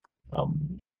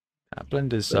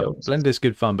 Blender's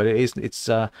good fun, but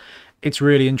it's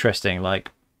really interesting. Like,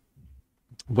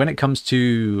 when it comes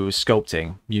to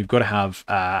sculpting, you've got to have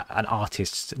an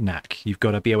artist's knack. You've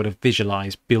got to be able to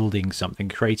visualize building something,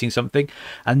 creating something,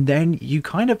 and then you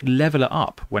kind of level it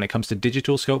up when it comes to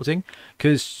digital sculpting,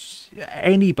 because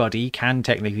anybody can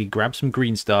technically grab some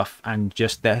green stuff and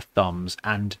just their thumbs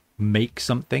and make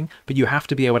something, but you have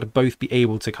to be able to both be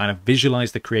able to kind of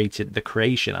visualize the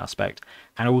creation aspect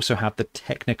and also have the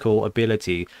technical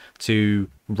ability to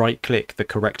right click the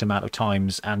correct amount of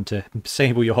times and to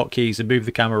disable your hotkeys and move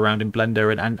the camera around in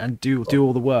Blender and do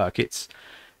all the work. It's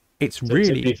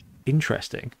really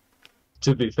interesting.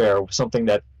 To be fair, something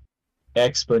that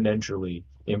exponentially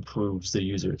improves the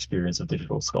user experience of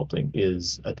digital sculpting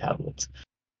is a tablet.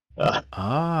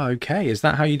 Okay, is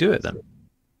that how you do it then?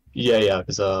 Yeah,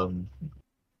 because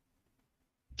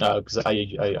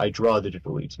I draw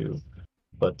digitally too,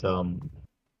 but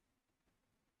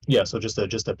yeah, so just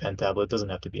a pen tablet, doesn't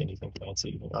have to be anything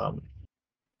fancy,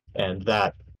 and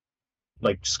that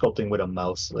like sculpting with a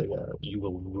mouse, like you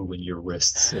will ruin your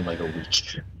wrists in like a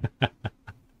week.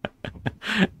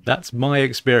 That's my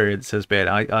experience has been.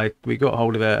 We got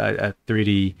hold of a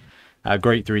 3D, a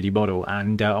great 3D model,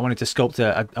 and I wanted to sculpt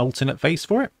an alternate face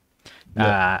for it.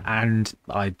 Yeah. And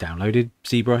I downloaded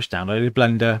ZBrush, downloaded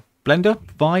Blender. Blender,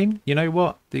 fine. You know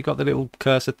what? You got the little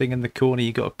cursor thing in the corner.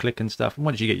 You got to click and stuff. And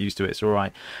once you get used to it, it's all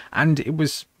right. And it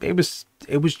was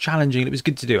challenging. It was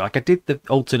good to do. Like I did the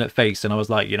alternate face, and I was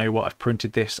like, you know what? I've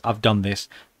printed this. I've done this.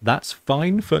 That's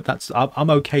fine. I'm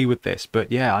okay with this.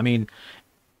 But yeah, I mean,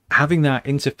 having that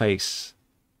interface,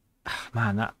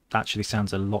 man, that actually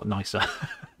sounds a lot nicer.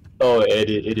 Oh, it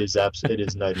is it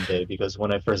is night and day, because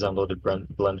when I first downloaded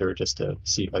Blender just to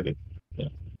see if I could, you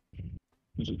know,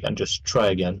 and just try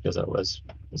again, because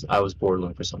I was bored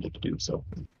looking for something to do. So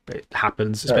It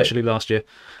happens, especially last year.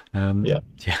 Yeah.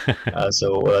 Yeah.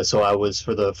 So I was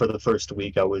for the first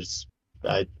week because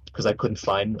I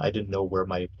didn't know where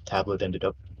my tablet ended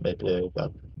up.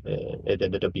 It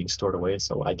ended up being stored away,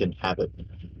 so I didn't have it.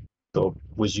 So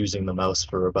was using the mouse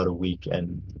for about a week,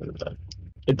 and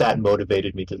that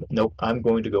motivated me to, nope, I'm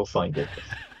going to go find it,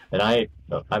 and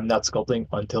I'm not sculpting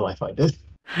until I find it.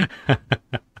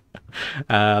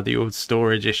 The old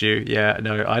storage issue. Yeah,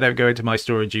 no, I don't go into my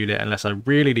storage unit unless I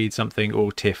really need something,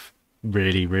 or Tiff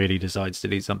really decides to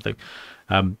need something.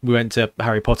 We went to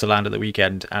Harry Potter Land at the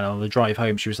weekend, and on the drive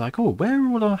home she was like, oh, where are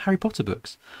all our Harry Potter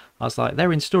books? I was like,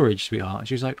 they're in storage, sweetheart. And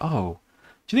she was like, oh,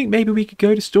 do you think maybe we could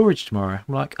go to storage tomorrow?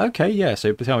 I'm like, okay, yeah.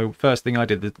 So the first thing I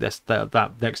did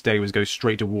that next day was go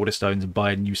straight to Waterstones and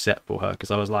buy a new set for her,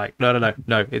 because I was like, no,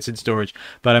 it's in storage.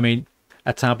 But I mean,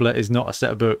 a tablet is not a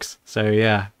set of books, so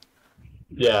yeah.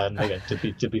 Yeah, and again,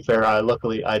 to be fair,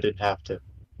 luckily I didn't have to.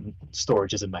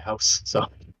 Storage is in my house, so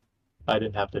I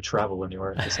didn't have to travel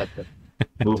anywhere. I just had to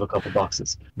move a couple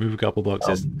boxes. Move a couple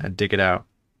boxes and dig it out.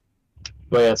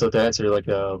 But yeah, so to answer, like,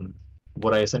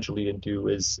 what I essentially do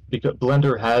is, because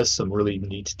Blender has some really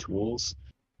neat tools.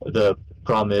 The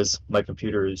problem is my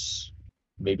computer is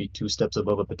maybe 2 steps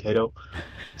above a potato,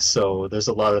 so there's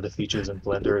a lot of the features in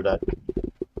Blender that,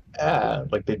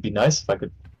 like, they'd be nice if I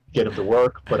could get them to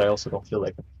work, but I also don't feel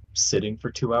like sitting for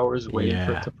 2 hours waiting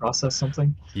for it to process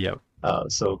something. Yep.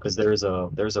 So because there's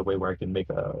a way where I can make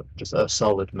just a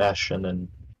solid mesh and then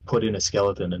put in a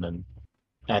skeleton and then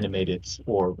animate it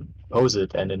or pose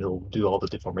it, and then it'll do all the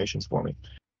deformations for me.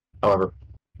 However,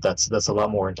 that's a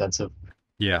lot more intensive.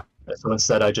 Yeah. So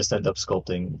instead, I just end up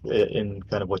sculpting in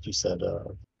kind of what you said,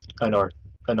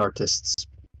 an artist's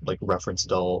like reference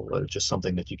doll, or just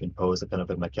something that you can pose, kind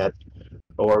of a maquette,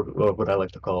 or what I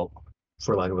like to call,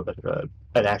 for lack of a better,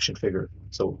 an action figure.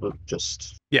 So we'll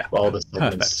just all the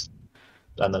segments,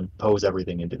 and then pose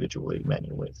everything individually,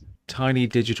 manually. Tiny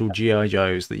digital GI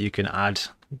Joes that you can add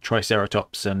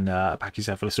Triceratops and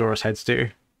Pachycephalosaurus heads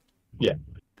to. Yeah,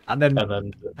 and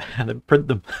then print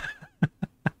them.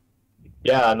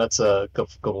 Yeah, and that's a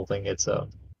couple thing. It's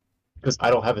because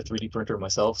I don't have a 3D printer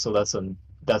myself, so that's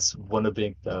one of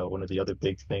the other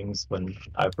big things when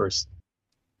I first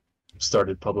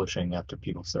started publishing, after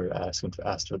people started asking for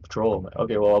the troll. I'm like,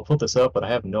 okay, well, I'll put this up, but I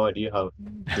have no idea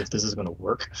if this is going to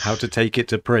work. How to take it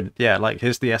to print? Yeah, like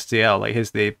here's the STL, like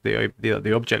here's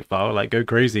the object file, like go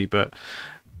crazy. But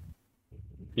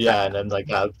yeah, and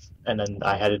then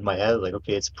I had in my head like,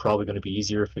 okay, it's probably going to be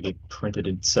easier if it get printed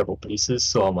in several pieces.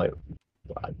 So I'm like,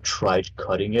 I tried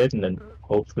cutting it, and then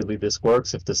hopefully this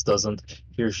works. If this doesn't,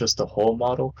 here's just a whole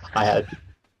model. I had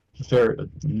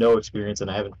no experience,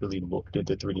 and I haven't really looked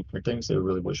into 3D printing, so it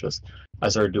really was just, I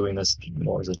started doing this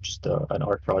more as just an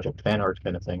art project, fan art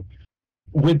kind of thing.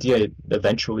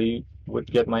 Eventually would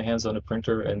get my hands on a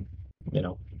printer and,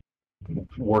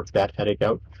 work that headache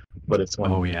out. But it's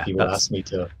when people ask me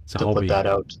to put that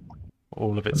out.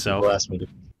 All of itself. People ask me to,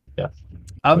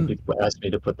 when people ask me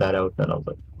to put that out, then I was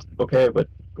like, okay, but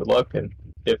good luck, and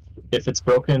if it's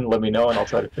broken, let me know and I'll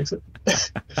try to fix it.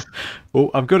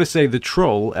 Well, I've got to say the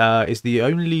troll is the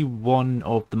only one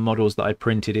of the models that I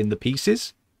printed in the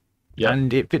pieces. Yeah.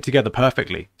 And it fit together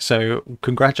perfectly. So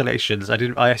congratulations.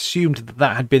 I assumed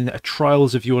that had been a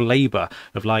trials of your labor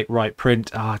of like, right, print,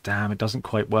 damn, it doesn't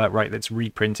quite work, right, let's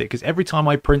reprint it. Because every time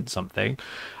I print something,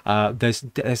 there's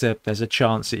a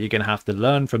chance that you're going to have to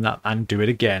learn from that and do it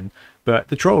again. But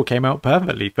the troll came out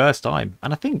perfectly first time,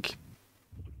 and I think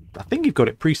you've got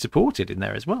it pre-supported in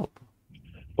there as well.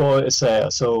 Well, it's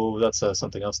so that's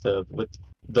something else. With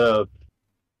the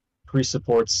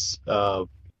pre-supports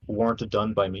weren't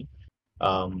done by me.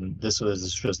 This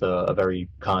was just a very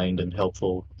kind and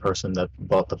helpful person that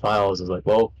bought the files. Is like,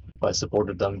 well, I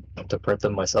supported them to print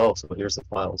them myself, so here's the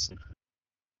files.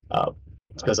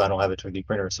 because I don't have a 3D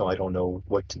printer, so I don't know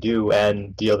what to do.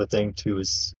 And the other thing too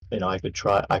is, I could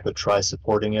try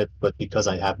supporting it, but because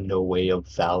I have no way of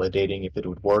validating if it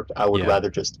would work, I would Yeah, rather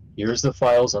just here's the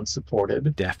files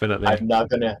unsupported. definitely. I'm not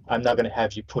gonna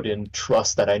have you put in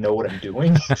trust that I know what I'm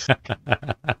doing.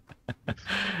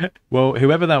 Well,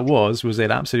 whoever that was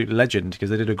an absolute legend because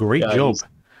they did a great Yeah, job.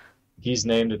 he's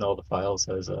named in all the files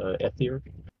as Ethier,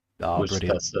 Oh, which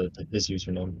brilliant. that's his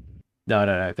username. No,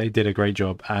 no, no. They did a great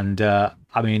job. And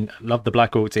I mean, love the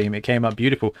Black Orc team. It came up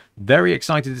beautiful. Very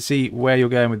excited to see where you're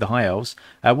going with the High Elves.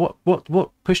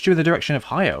 What pushed you in the direction of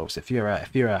High Elves? If you're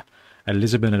a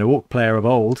Lisbon and a Orc player of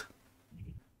old.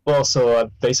 Well, so I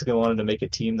basically wanted to make a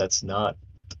team that's not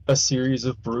a series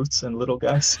of brutes and little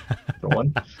guys, for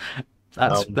one.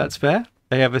 That's fair.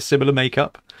 They have a similar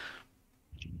makeup.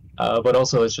 But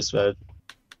also it's just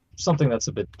something that's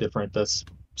a bit different. That's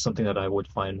something that I would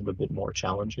find a bit more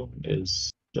challenging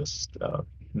is just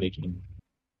making.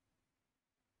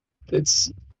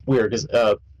 It's weird because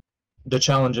the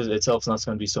challenge itself is not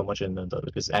going to be so much in the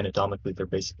because anatomically they're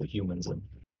basically humans, and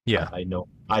Yeah. I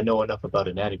know enough about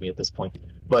anatomy at this point.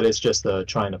 But it's just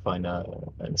trying to find an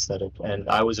aesthetic. And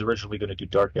I was originally going to do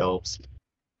dark elves,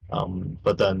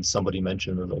 but then somebody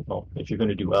mentioned they're like, well, if you're going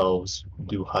to do elves,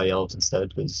 do high elves instead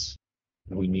because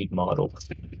we need models.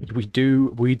 We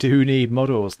do need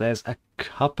models. There's a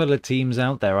couple of teams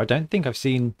out there. I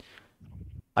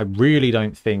really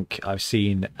don't think I've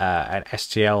seen an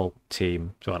STL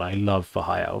team, what I love for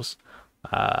High Elves.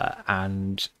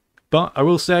 But I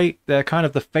will say they're kind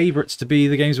of the favourites to be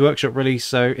the Games Workshop release.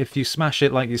 So if you smash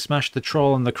it like you smashed the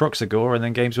Troll and the Croxagore, and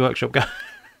then Games Workshop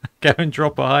go and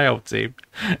drop a High Elf team.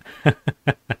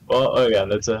 Well, oh yeah,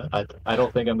 I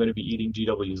don't think I'm going to be eating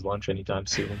GW's lunch anytime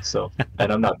soon. So, and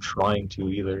I'm not trying to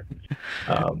either,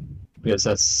 because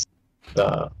that's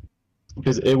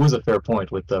because it was a fair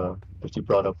point with what you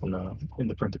brought up in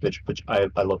the printed pitch, which I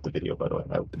love the video by the way.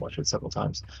 I watched it several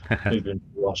times. I even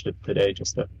watched it today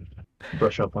just to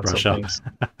brush up on Brush some up. things.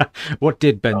 What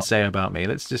did Ben Oh, say about me?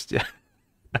 Let's just.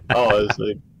 oh, it was,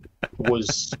 like,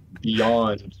 was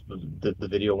beyond the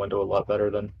video went a lot better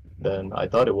than I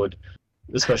thought it would,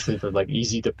 especially for like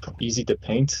easy to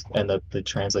paint and that they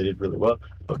translated really well.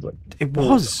 But like, It oh,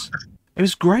 was. It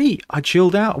was great. I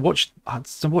chilled out. I watched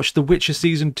The Witcher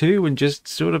season 2 and just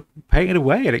sort of painted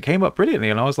away, and it came up brilliantly.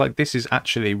 And I was like, "This is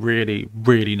actually really,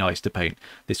 really nice to paint."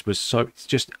 This was so. It's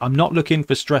just I'm not looking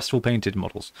for stressful painted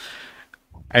models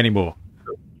anymore.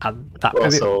 And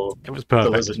also it was the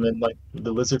perfect.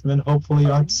 lizardmen hopefully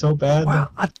aren't so bad.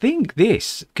 Well, I think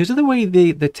this, because of the way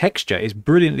the texture is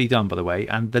brilliantly done, by the way,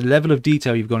 and the level of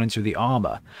detail you've gone into the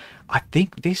armor, I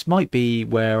think this might be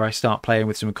where I start playing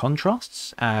with some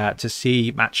contrasts to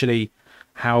see actually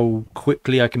how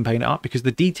quickly I can paint it up, because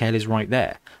the detail is right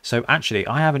there. So actually,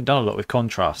 I haven't done a lot with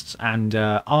contrasts, and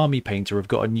Army Painter have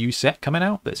got a new set coming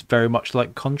out that's very much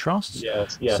like contrasts. Yeah,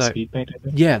 So speed paint, I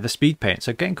think. yeah, the speed paint.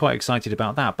 So getting quite excited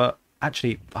about that. But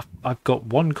actually, I've got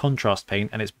one contrast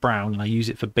paint and it's brown, and I use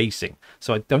it for basing.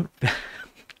 So I don't,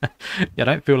 I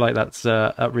don't feel like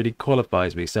that really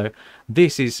qualifies me. So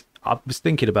this is. I was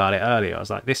thinking about it earlier. I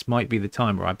was like, this might be the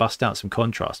time where I bust out some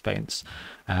contrast paints,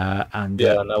 and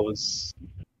Yeah, and that was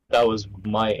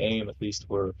my aim at least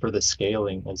for the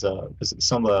scaling as 'cause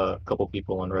a couple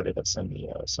people on Reddit have sent me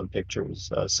some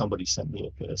pictures. Somebody sent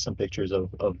me some pictures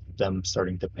of them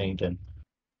starting to paint, and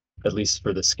at least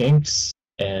for the skinks,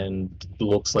 and it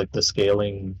looks like the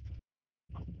scaling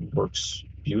works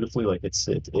beautifully. Like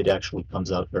it actually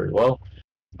comes out very well.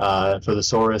 For the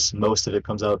Saurus, most of it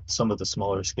comes out. Some of the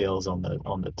smaller scales on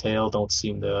the tail don't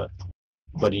seem to.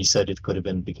 But he said it could have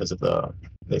been because of the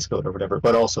base coat or whatever.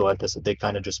 But also, I guess they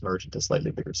kind of just merge into slightly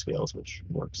bigger scales, which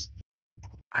works.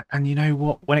 and you know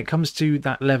what? When it comes to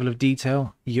that level of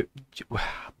detail,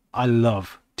 I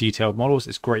love detailed models.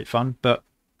 It's great fun, but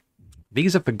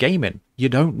these are for gaming. You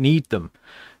don't need them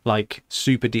like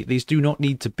super deep. These do not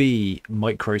need to be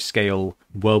micro scale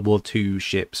World War II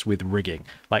ships with rigging.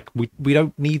 Like we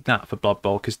don't need that for Blood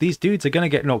Bowl, because these dudes are going to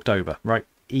get knocked over, right?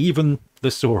 Even the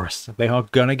Saurus, they are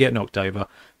going to get knocked over.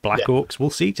 Black Yeah. Orcs will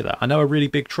see to that. I know a really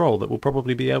big troll that will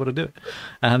probably be able to do it,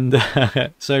 and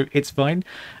so it's fine.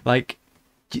 Like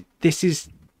this is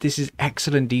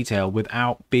excellent detail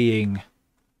without being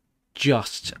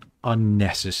just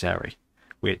unnecessary,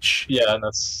 which Yeah, and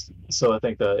that's so I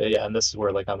think that yeah, and this is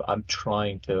where like I'm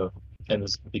trying to, and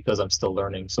it's because I'm still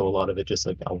learning. So a lot of it just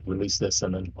like I'll release this,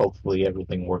 and then hopefully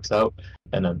everything works out,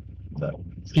 and then uh,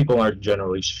 people aren't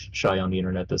generally shy on the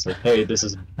internet to say, hey, this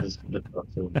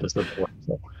doesn't work.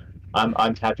 So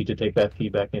I'm happy to take that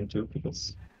feedback into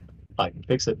because I can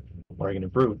fix it or I can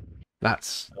improve.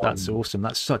 that's Um, awesome.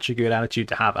 That's such a good attitude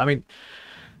to have. I mean,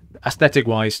 aesthetic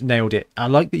wise, nailed it. I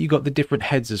like that you got the different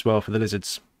heads as well for the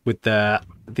lizards with the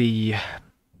I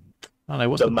don't know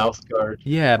what's The mouth guard.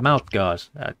 yeah, mouth guard,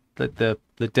 the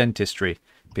dentistry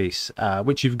piece,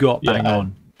 which you've got Yeah, bang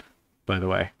on, by the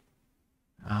way.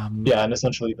 yeah, and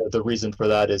essentially the reason for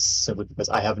that is simply because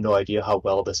I have no idea how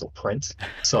well this will print.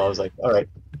 So I was like, all right,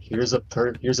 here's a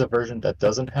version that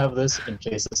doesn't have this in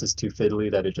case this is too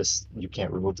fiddly that you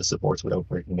can't remove the supports without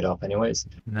breaking it off anyways.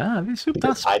 Nah,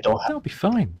 Because I don't have that'll be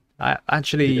fine. I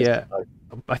actually, because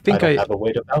I I think don't have a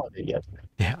way to validate yet.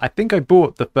 yeah, I think I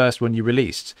bought the first one you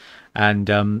released,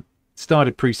 and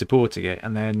started pre-supporting it,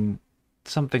 and then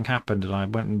something happened, and I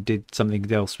went and did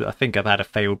something else. But I think I've had a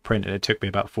failed print, and it took me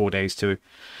about 4 days to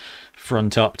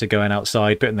front up to going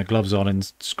outside, putting the gloves on,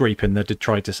 and scraping the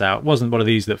detritus out. It wasn't one of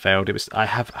these that failed. It was I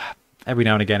have every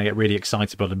now and again I get really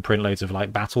excitable and print loads of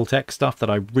like BattleTech stuff that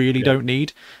I really don't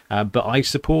need, but I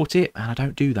support it and I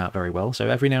don't do that very well. So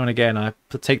every now and again I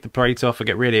take the plate off, I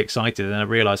get really excited, and then I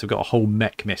realise I've got a whole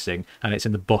mech missing and it's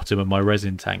in the bottom of my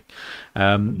resin tank.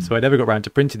 So I never got around to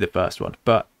printing the first one,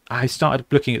 but I started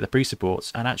looking at the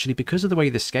pre-supports, and actually because of the way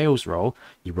the scales roll,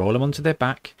 you roll them onto their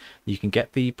back, you can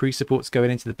get the pre-supports going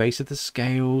into the base of the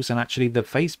scales, and actually the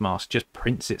face mask just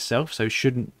prints itself, so you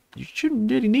shouldn't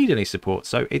really need any support.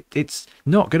 So it's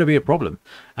not going to be a problem,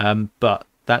 but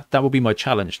that will be my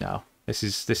challenge now. This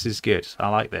is good. I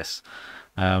like this.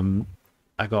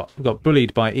 I got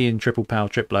bullied by Ian Triple Pow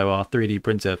Triplo, our 3D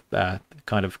printer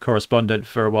kind of correspondent,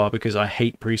 for a while because I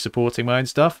hate pre-supporting my own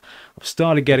stuff. I've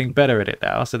started getting better at it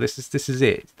now, so this is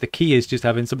it. The key is just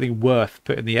having something worth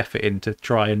putting the effort in to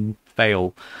try and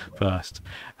fail first.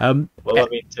 Well, I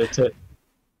mean,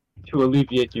 to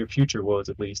alleviate your future woes,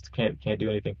 at least can't do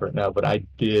anything for it now. But I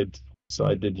did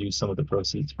use some of the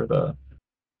proceeds from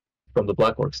the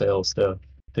Blackwork sales to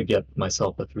get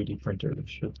myself a 3D printer that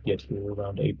should get here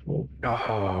around April.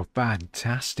 Oh,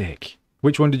 fantastic!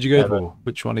 Which one did you go for?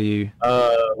 Which one are you?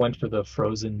 Went for the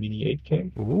Frozen Mini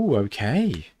 8K. Oh,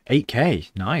 okay, 8K,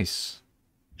 nice,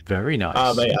 very nice.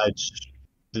 I just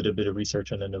did a bit of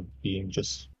research and ended up being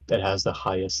just that has the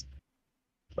highest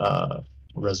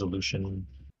resolution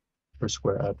per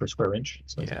square inch.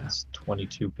 So Yeah. it's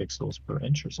 22 pixels per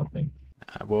inch or something.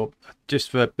 Well,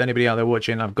 just for anybody out there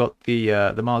watching, I've got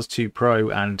the Mars 2 Pro,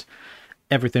 and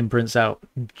everything prints out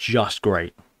just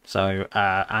great. So,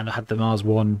 and I had the Mars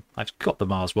 1. I've got the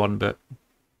Mars 1, but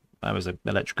that was an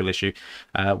electrical issue,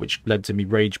 which led to me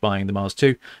rage buying the Mars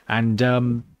 2,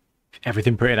 and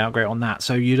everything printed out great on that.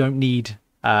 So you don't need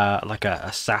like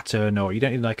a Saturn, or you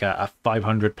don't need like a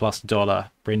 $500+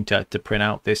 printer to print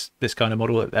out this kind of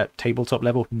model at tabletop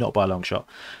level. Not by a long shot.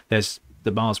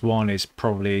 The Mars 1 is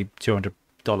probably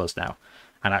 $200 now,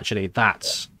 and actually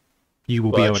that's you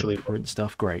will be able to print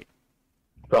stuff great.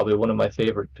 Probably one of my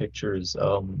favorite pictures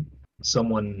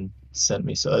someone sent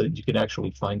me, so you can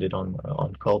actually find it on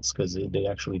Cults, because they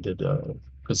actually did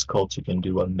because Cults you can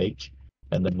do a make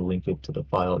and then link it to the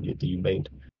file that you made.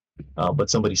 But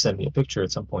somebody sent me a picture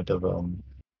at some point of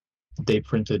they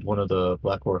printed one of the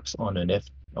Blackworks on an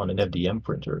FDM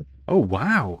printer. Oh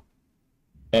wow!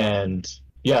 And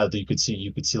yeah, you could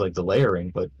see like the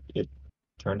layering, but it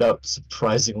turned out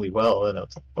surprisingly well. And I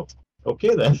was like, oh,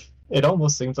 okay then. It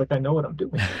almost seems like I know what I'm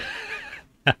doing.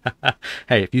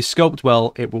 Hey, if you sculpt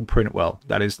well, it will print well.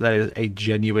 That is a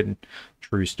genuine,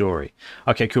 true story.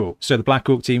 Okay, cool. So the Black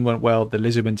Hawk team went well. The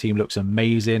Lizardman team looks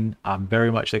amazing. I'm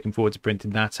very much looking forward to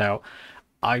printing that out.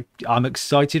 I'm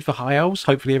excited for High Elves.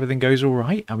 Hopefully everything goes all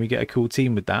right and we get a cool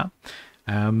team with that.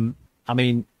 I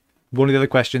mean, one of the other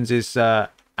questions is, have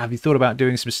you thought about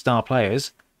doing some star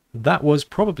players? That was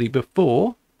probably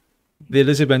before the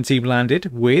Lizardman team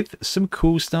landed with some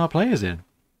cool star players in.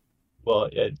 Well,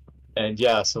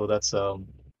 yeah, so that's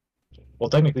well,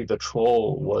 technically the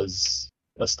Troll was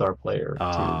a star player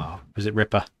too. Was it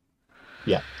Ripper?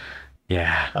 Yeah.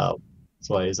 Yeah.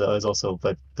 So I was also,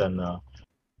 but then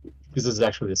because this is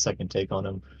actually the second take on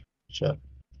him, which,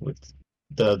 with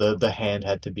the hand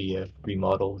had to be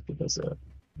remodeled because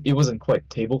it wasn't quite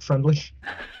table friendly.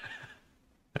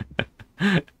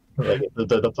 Like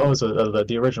the pose,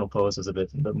 the original pose was a bit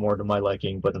more to my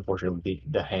liking, but unfortunately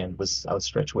the hand was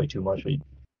outstretched way too much.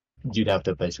 You'd have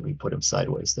to basically put him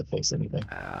sideways to face anything.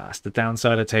 That's the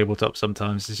downside of tabletop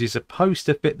sometimes, is you're supposed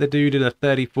to fit the dude in a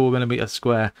 34mm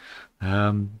square.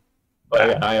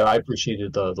 But I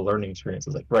appreciated the learning experience. I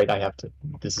was like, right,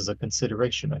 this is a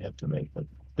consideration I have to make. But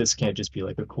this can't just be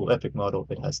like a cool epic model.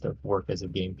 It has to work as a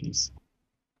game piece.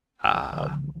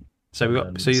 So we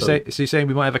got. So you're saying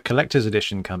we might have a collector's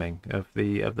edition coming of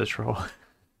the Troll?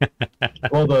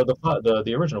 Well,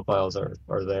 the original files are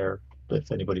there if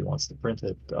anybody wants to print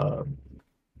it.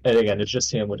 And again, it's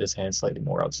just him with his hand slightly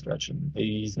more outstretched, and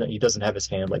he doesn't have his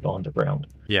hand like on the ground.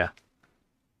 Yeah.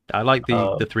 I like the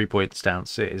Uh, 3-point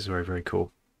stance. It is very, very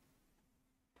cool.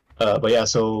 but yeah,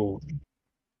 so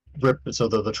so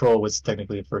the troll was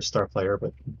technically a first star player,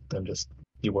 but then just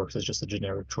he works as just a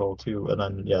generic troll too. And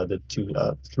then yeah, the two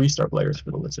 3-star players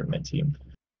for the Lizardman team.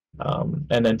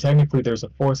 And then technically there's a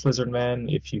fourth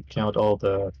Lizardman if you count all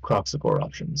the Croxagore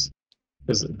options,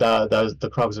 because that was the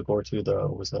Croxagore too.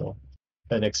 Was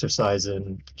an exercise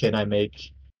in can I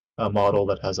make a model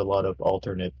that has a lot of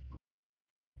alternate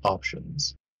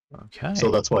options. Okay.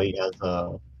 So that's why he has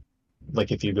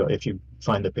like if you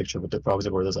find the picture with the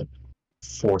Croxagore, there's like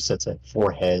 4 sets of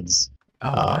 4 heads.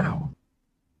 Oh, wow.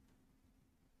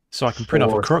 So I can print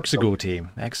off a Croxagore team.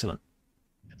 Excellent.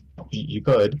 You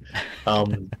could.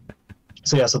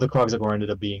 So yeah, so the Croxagore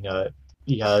ended up being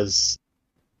he has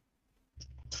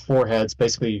 4 heads,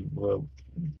 basically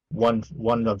one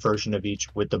version of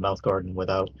each with the mouth guard and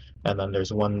without, and then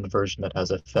there's one version that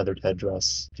has a feathered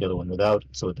headdress, the other one without.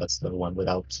 So that's the one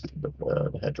without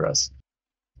the headdress.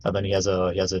 And then he has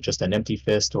a just an empty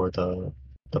fist or the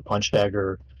punch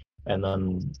dagger, and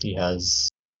then he has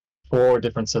 4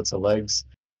 different sets of legs,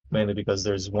 mainly because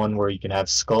there's one where you can have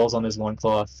skulls on his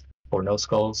loincloth or no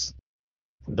skulls.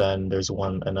 Then there's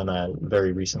one, and then I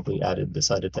very recently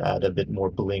decided to add a bit more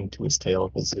bling to his tail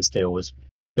because his tail was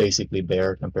basically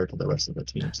bare compared to the rest of the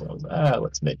team. So I was like,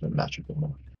 let's make him match a bit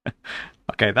more.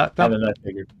 Okay, And then I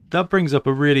figured that brings up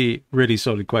a really, really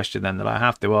solid question then that I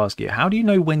have to ask you. How do you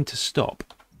know when to stop?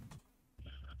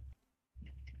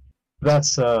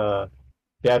 that's yeah,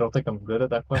 I don't think I'm good at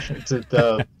that question.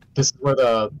 This is where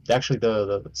the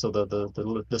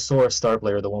Saurus star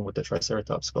player, the one with the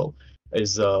Triceratops skull,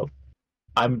 is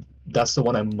that's the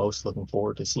one I'm most looking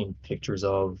forward to seeing pictures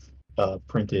of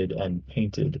printed and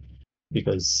painted,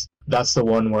 because that's the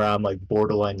one where I'm like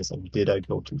borderline is like, did I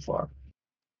go too far?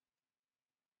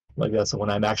 Like that's the one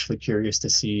I'm actually curious to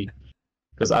see,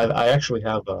 because I actually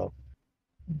have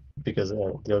because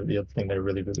the other thing that I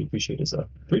really really appreciate is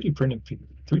 3D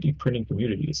printing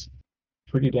community is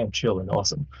pretty damn chill and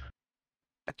awesome.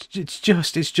 It's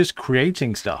just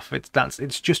creating stuff.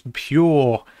 It's just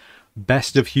pure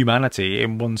best of humanity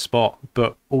in one spot,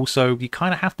 but also you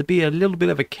kind of have to be a little bit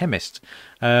of a chemist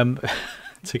to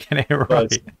get it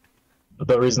right. But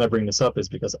the reason I bring this up is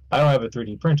because I don't have a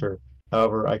 3D printer.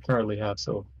 However, I currently have,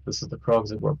 so this is the Krogs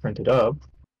that were printed up.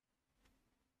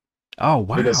 Oh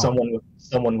wow! Because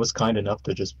someone was kind enough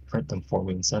to just print them for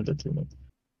me and send it to me.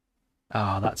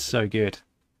 Oh, that's so good.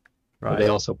 Right. But they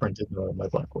also printed my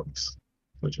Blackworks,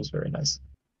 which was very nice.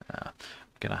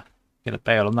 Gonna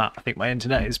bail on that. I think my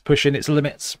internet is pushing its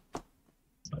limits,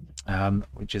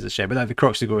 which is a shame. But no, the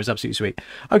Croxagore is absolutely sweet.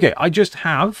 Okay, I just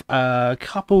have a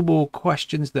couple more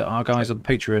questions that our guys on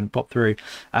Patreon pop through.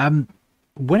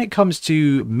 When it comes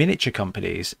to miniature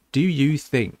companies, do you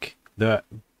think that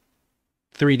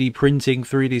 3D printing,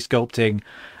 3D sculpting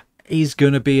is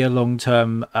going to be a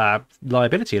long-term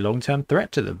liability, a long-term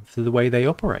threat to them for the way they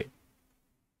operate?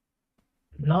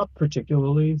 Not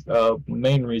particularly.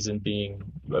 Main reason being,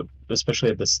 especially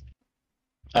at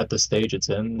the stage it's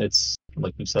in, it's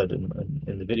like you said in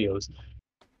the videos,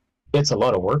 it's a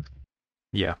lot of work.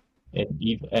 Yeah. And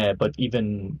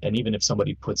even if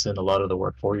somebody puts in a lot of the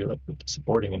work for you, like with the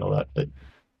supporting and all that, but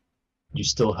you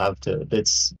still have to.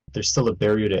 There's still a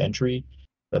barrier to entry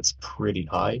that's pretty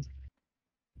high,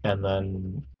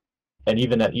 and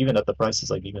even at the prices,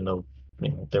 like even though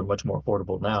they're much more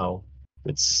affordable now,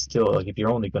 it's still like if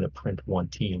you're only going to print one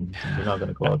team, you're not going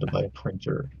to go out to buy a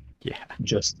printer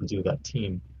just to do that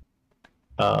team.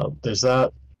 There's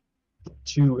that.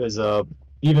 Two is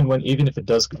even if it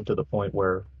does come to the point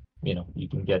where you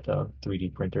can get a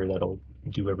 3D printer that'll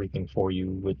do everything for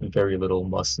you with very little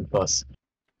muss and fuss.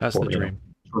 That's the dream.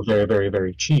 For very very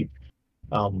very cheap.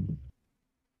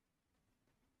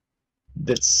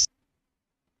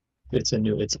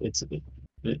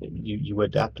 You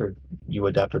adapt or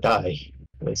die,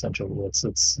 essentially.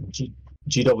 It's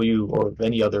GW or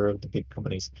any other of the big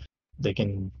companies, they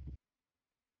can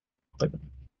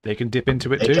dip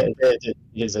into it too.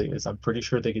 I'm pretty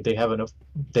sure they have enough.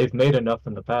 They've made enough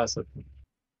in the past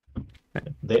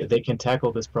that they can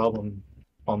tackle this problem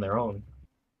on their own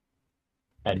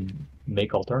and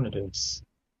make alternatives.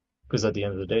 Because at the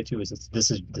end of the day, too,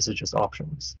 this is just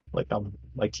options. Like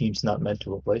my team's not meant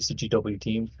to replace the GW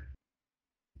team.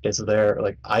 It's there.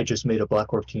 Like I just made a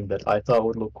Blackwork team that I thought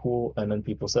would look cool, and then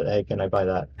people said, "Hey, can I buy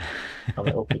that?" I'm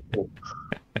like, "Okay, cool."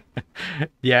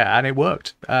 Yeah, and it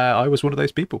worked. I was one of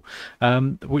those people,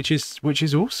 which is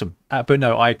awesome. But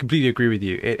no, I completely agree with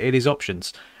you. It is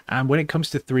options, and when it comes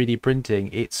to 3D printing,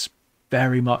 it's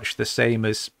very much the same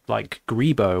as like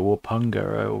Grebo or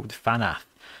Punga or Fanath,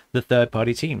 the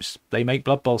third-party teams. They make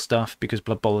Blood Bowl stuff because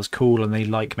Blood Bowl is cool and they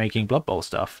like making Blood Bowl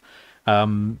stuff.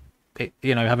 You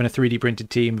know, having a 3D printed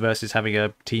team versus having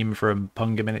a team from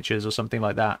Punga Miniatures or something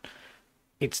like that,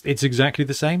 it's exactly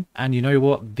the same. And you know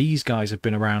what? These guys have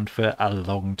been around for a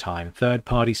long time.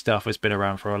 Third-party stuff has been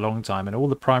around for a long time, and all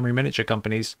the primary miniature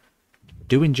companies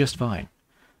doing just fine.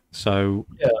 So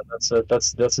Yeah,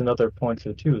 that's another point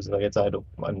here too. Is like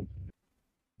I'm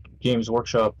Games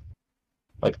Workshop.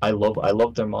 Like I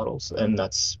love their models, and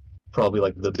that's probably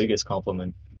like the biggest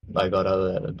compliment I got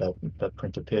out of that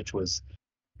print to pitch was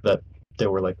that they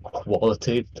were like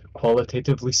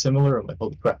qualitatively similar. I'm like,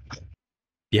 holy crap,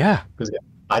 yeah, because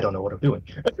I don't know what I'm doing.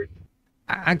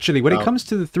 actually, when it comes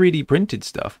to the 3D printed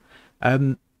stuff,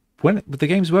 when with the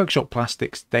Games Workshop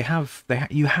plastics,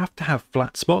 you have to have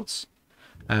flat spots.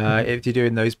 If you're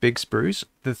doing those big sprues,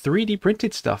 the 3D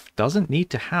printed stuff doesn't need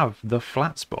to have the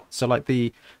flat spot. So like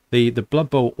the Blood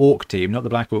Bowl Orc team, not the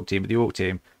Black Orc team, but the Orc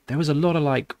team, there was a lot of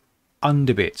like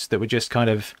underbits that were just kind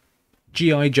of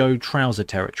G.I. Joe trouser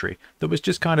territory that was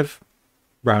just kind of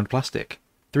round plastic.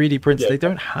 3D prints, they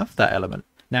don't have that element.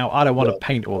 Now, I don't want to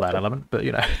paint all that element, but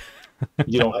you know.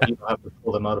 you don't have to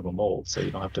pull them out of a mold, so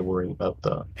you don't have to worry about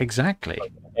the exactly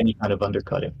any kind of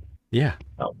undercutting. Yeah.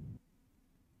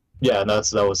 Yeah, and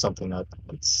that was something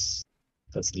that's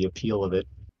the appeal of it.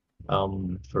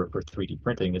 For 3D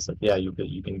printing is that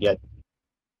you can get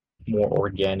more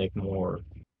organic, more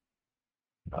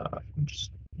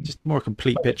just more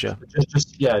complete picture.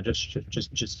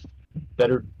 Just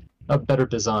better, a better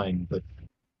design, but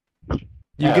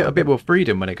you get a bit more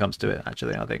freedom when it comes to it.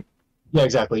 Actually, I think. Yeah,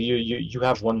 exactly. You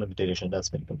have one limitation that's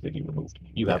been completely removed.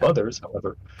 You have others,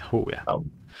 however. Oh yeah.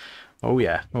 Oh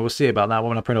yeah. Well, we'll see about that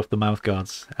when I print off the mouth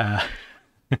guards.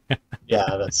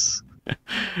 Yeah, that's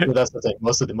the thing.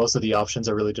 Most of the options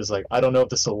are really just like, I don't know if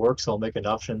this will work, so I'll make an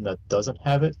option that doesn't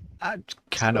have it. I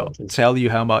cannot tell you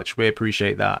how much we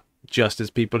appreciate that. Just as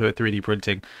people who are 3D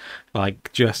printing,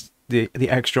 like just the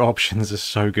extra options are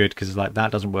so good because like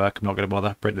that doesn't work. I'm not going to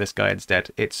bother print this guy instead.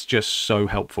 It's just so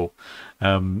helpful.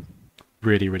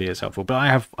 Really, really is helpful. But I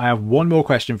have one more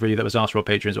question for you that was asked for our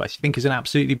patrons, which I think is an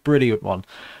absolutely brilliant one.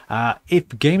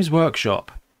 If Games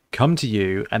Workshop come to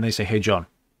you and they say, "Hey John,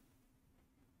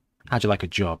 how'd you like a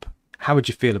job?" How would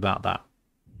you feel about that?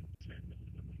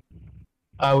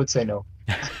 I would say no.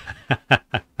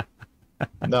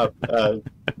 No,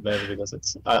 mainly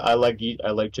because I like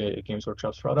Games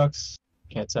Workshop's products.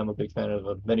 Can't say I'm a big fan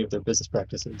of many of their business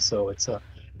practices, so it's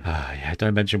yeah,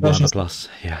 don't mention Warhammer Plus.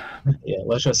 Yeah. Yeah,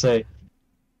 let's just say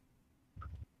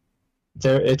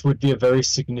it would be a very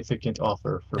significant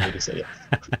offer for me to say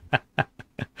yes.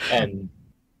 And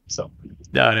so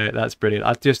no, that's brilliant.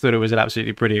 I just thought it was an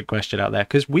absolutely brilliant question out there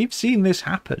because we've seen this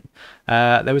happen.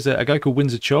 There was a guy called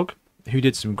Windsor Chog who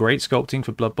did some great sculpting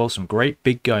for Blood Bowl, some great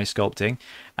big guy sculpting,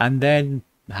 and then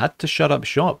had to shut up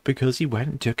shop because he went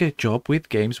and took a job with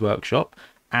Games Workshop.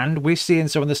 And we're seeing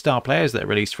some of the star players that are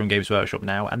released from Games Workshop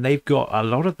now, and they've got a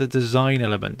lot of the design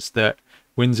elements that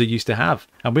Windsor used to have.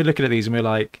 And we're looking at these and we're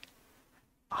like,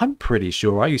 I'm pretty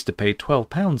sure I used to pay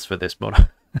 £12 for this model.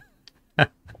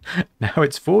 Now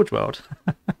it's Forge World.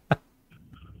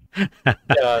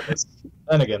 Yeah,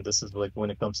 and again, this is like when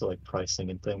it comes to like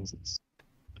pricing and things, it's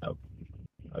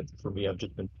for me, I've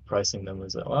just been pricing them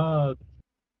as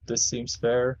this seems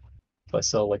fair. If I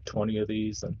sell like 20 of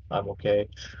these, then I'm okay.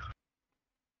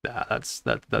 That's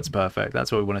perfect. That's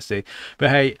what we want to see. But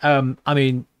hey, I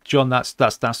mean, John, that's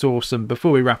awesome.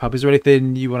 Before we wrap up, is there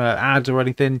anything you want to add or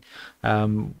anything?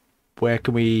 Where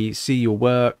can we see your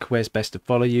work? Where's best to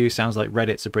follow you? Sounds like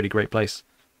Reddit's a pretty great place.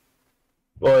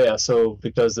 Well, yeah. So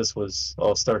because this was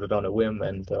all started on a whim,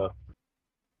 and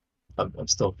I'm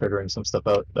still figuring some stuff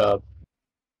out.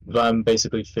 I'm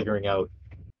basically figuring out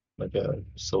like a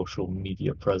social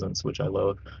media presence, which I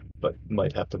love, but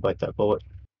might have to bite that bullet.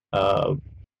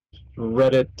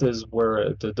 Reddit is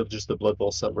where just the Blood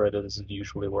Bowl subreddit is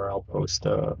usually where I'll post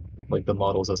like the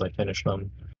models as I finish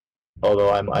them. Although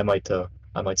I might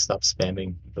stop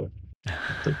spamming the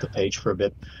page for a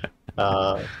bit.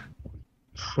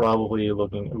 Probably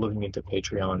looking into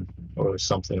Patreon or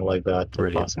something like that to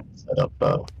possibly set up.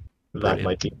 That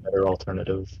might be a better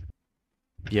alternative.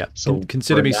 Yeah. So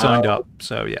consider me signed up.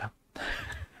 So yeah.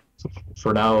 So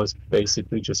for now, it's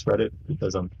basically just Reddit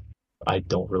because I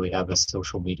don't really have a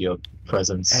social media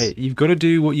presence. Hey, you've got to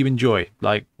do what you enjoy.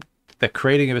 Like the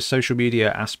creating of a social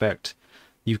media aspect.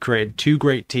 You've created two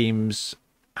great teams,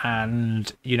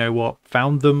 and you know what?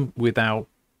 Found them without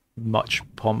much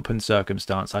pomp and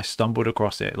circumstance. I stumbled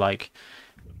across it. Like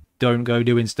don't go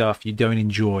doing stuff you don't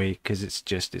enjoy because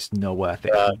it's not worth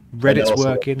it. Yeah, Reddit's and also,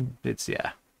 working. It's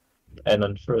yeah. and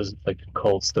then for like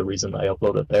cults, the reason I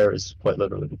uploaded there is quite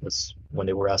literally because when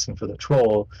they were asking for the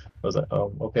troll, I was like,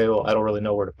 okay, well, I don't really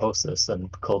know where to post this,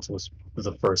 and cults was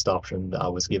the first option that I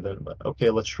was given. But, okay,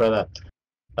 let's try that.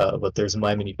 But there's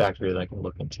My Mini Factory that I can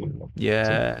look into.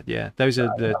 Yeah, yeah. Those are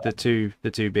the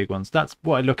two big ones. That's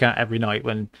what I look at every night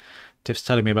when Tiff's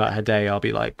telling me about her day. I'll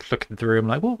be like looking through. I'm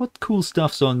like, what cool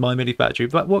stuff's on My Mini Factory?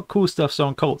 But what cool stuff's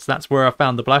on Colts? That's where I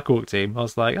found the Black Hawk team. I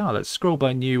was like, oh, let's scroll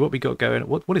by new. What we got going?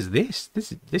 What is this?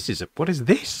 What is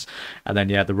this? And then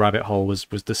yeah, the rabbit hole was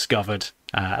discovered.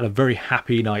 And a very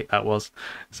happy night that was.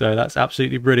 So that's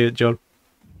absolutely brilliant, John.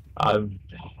 I'm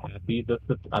happy that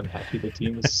the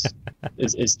team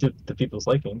is to the people's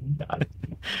liking. I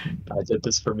did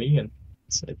this for me, and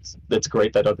it's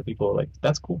great that other people are like,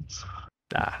 that's cool.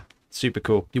 Super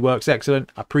cool. Your work's excellent.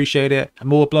 I appreciate it.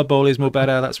 More Blood Bowl is more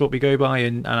better. That's what we go by,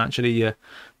 and actually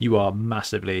you are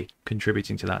massively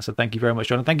contributing to that. So thank you very much,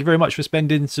 John, and thank you very much for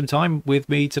spending some time with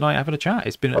me tonight having a chat.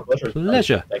 It's been a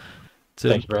pleasure.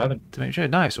 Thank you for having me. To make sure.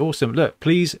 Nice, awesome. Look,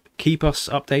 please keep us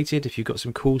updated. If you've got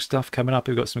some cool stuff coming up,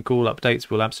 we've got some cool updates,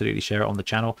 we'll absolutely share it on the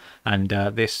channel. And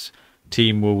this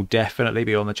team will definitely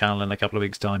be on the channel in a couple of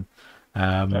weeks' time.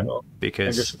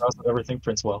 Because fingers crossed that everything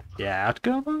prints well. Yeah,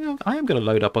 I am going to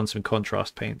load up on some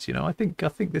contrast paints. You know, I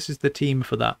think this is the team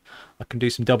for that. I can do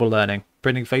some double learning,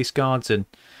 printing face guards, and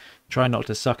try not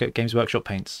to suck at Games Workshop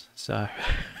paints. So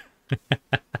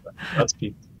that's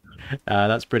key.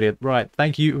 That's brilliant. Right,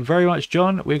 thank you very much,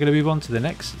 John. We're going to move on to the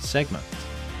next segment.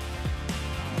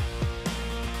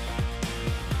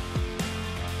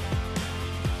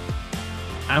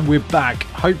 And we're back.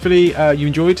 Hopefully you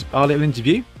enjoyed our little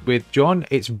interview with John.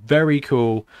 It's very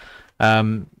cool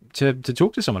to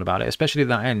talk to someone about it, especially at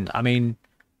that end. I mean,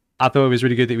 I thought it was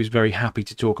really good that he was very happy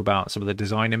to talk about some of the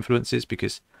design influences,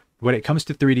 because when it comes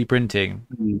to 3D printing,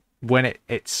 when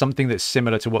it's something that's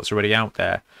similar to what's already out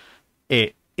there,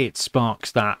 it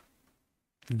sparks that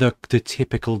the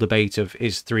typical debate of,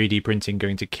 is 3D printing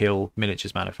going to kill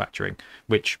miniatures manufacturing,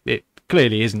 which it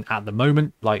clearly isn't at the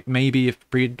moment. Like, maybe if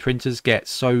printers get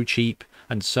so cheap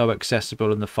and so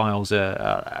accessible and the files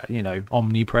are you know,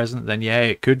 omnipresent, then yeah,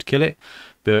 it could kill it,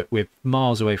 but we're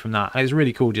miles away from that. And it's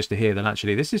really cool just to hear that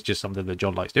actually this is just something that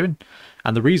John likes doing,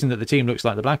 and the reason that the team looks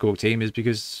like the Black Hawk team is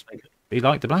because he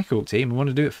liked the Black Hawk team and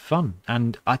wanted to do it for fun.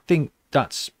 And I think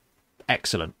that's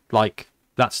excellent. Like,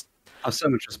 that's I have so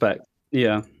much respect.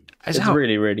 Yeah, it's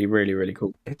really, really, really, really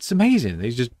cool. It's amazing. They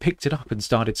just picked it up and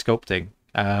started sculpting.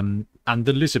 And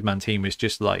the Lizardman team is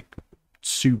just like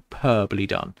superbly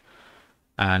done.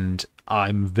 And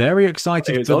I'm very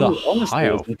excited for the High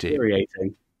Elf team.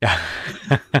 Infuriating.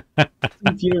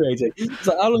 Infuriating. It's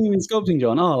like, how long have you been sculpting,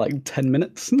 John? Oh, like 10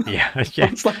 minutes. Yeah.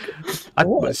 It's like,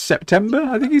 September,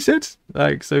 I think he said.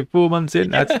 Like, so 4 months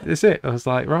in, that's it. I was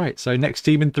like, right, so next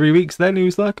team in 3 weeks then? He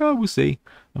was like, oh, we'll see.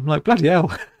 I'm like, bloody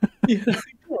hell. Yeah.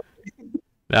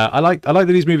 I like that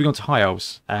he's moving on to High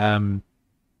Elves.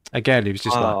 Again, it was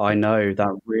just like, I know, that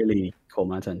really caught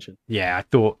my attention. Yeah, I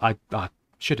thought I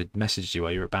should have messaged you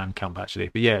while you were at band camp, actually.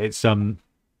 But yeah, it's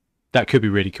that could be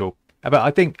really cool. But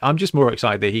I think I'm just more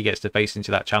excited that he gets to face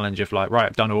into that challenge of like, right,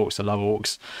 I've done orcs, I love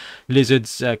orcs.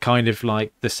 Lizards are kind of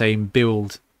like the same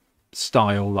build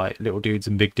style, like little dudes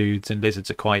and big dudes, and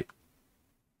lizards are quite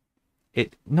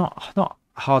not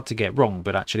hard to get wrong,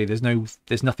 but actually there's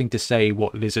nothing to say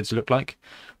what lizards look like.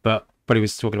 But he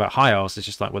was talking about High Elves. It's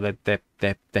just like, well,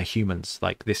 they're humans.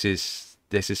 Like, this is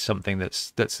something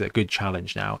that's a good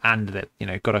challenge now, and that, you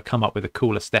know, got to come up with a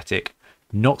cool aesthetic.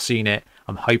 Not seen it.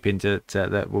 I'm hoping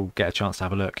that we'll get a chance to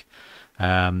have a look.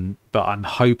 But I'm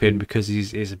hoping, because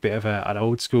he's a bit of an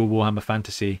old school Warhammer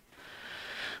Fantasy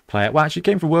player. Well, actually,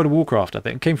 came from World of Warcraft. I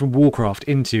think came from Warcraft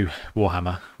into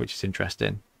Warhammer, which is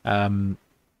interesting.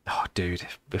 Oh, dude,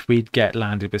 if we'd get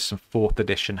landed with some 4th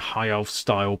edition High Elf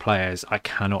style players, I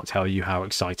cannot tell you how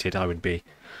excited I would be.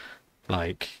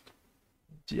 Like,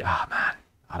 yeah, man,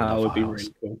 That would be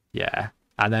really cool. Yeah,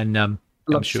 and then we'll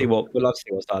love to see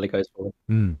what style he goes for.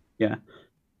 Yeah,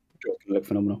 it's going to look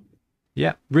phenomenal.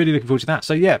 Yeah, really looking forward to that.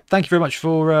 So yeah, thank you very much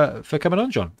for coming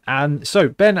on, John. And so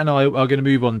Ben and I are going to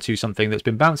move on to something that's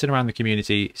been bouncing around the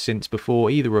community since before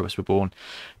either of us were born,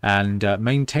 and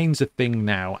maintains a thing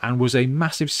now, and was a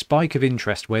massive spike of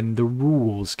interest when the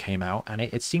rules came out, and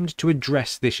it seemed to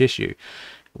address this issue.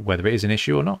 Whether it is an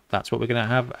issue or not, that's what we're going to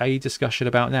have a discussion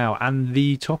about now. And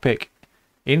the topic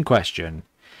in question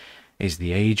is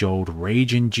the age-old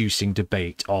rage-inducing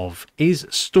debate of, is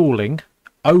stalling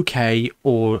okay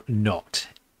or not?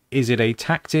 Is it a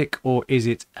tactic or is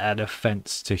it an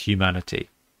offense to humanity?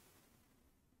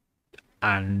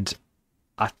 And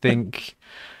I think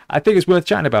it's worth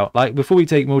chatting about. Like, before we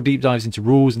take more deep dives into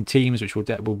rules and teams, which we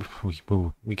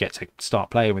get to start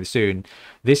playing with soon,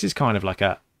 this is kind of like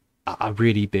a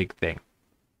really big thing.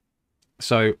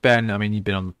 So, Ben, I mean, you've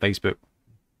been on Facebook,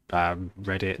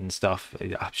 Reddit and stuff.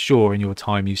 I'm sure in your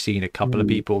time you've seen a couple of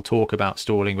people talk about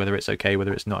stalling, whether it's okay,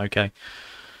 whether it's not okay.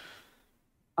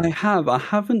 I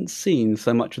haven't seen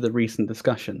so much of the recent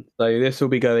discussion. So this will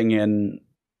be going in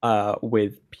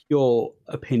with pure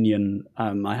opinion.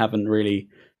 I haven't really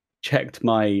checked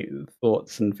my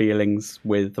thoughts and feelings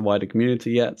with the wider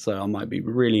community yet, so I might be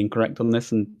really incorrect on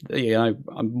this. And yeah,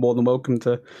 I'm more than welcome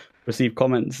to receive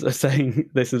comments saying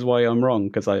this is why I'm wrong,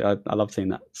 because I love seeing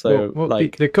that. So well,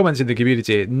 like the comments in the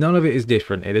community, none of it is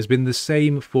different. It has been the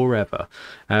same forever.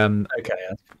 okay,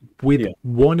 with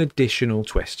one additional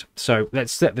twist. So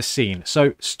let's set the scene.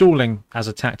 So stalling as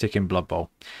a tactic in Blood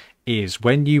Bowl is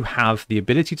when you have the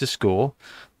ability to score,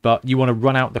 but you want to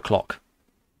run out the clock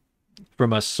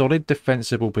from a solid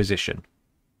defensible position.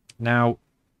 Now,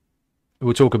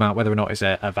 we'll talk about whether or not it's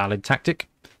a valid tactic.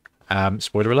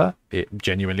 Spoiler alert, it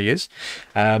genuinely is.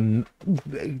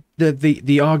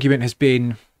 The argument has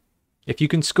been, if you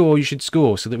can score, you should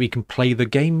score so that we can play the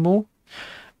game more.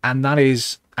 And that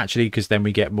is actually because then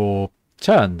we get more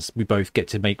turns. We both get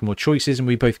to make more choices and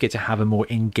we both get to have a more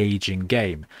engaging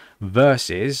game.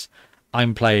 Versus,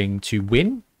 I'm playing to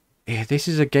win. This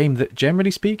is a game that,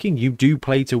 generally speaking, you do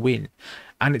play to win.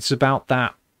 And it's about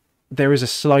that. There is a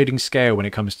sliding scale when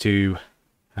it comes to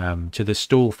the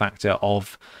stall factor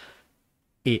of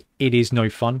it is no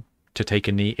fun to take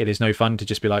a knee. It is no fun to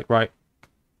just be like, right,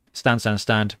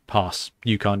 stand, pass.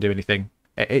 You can't do anything.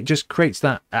 It just creates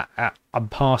that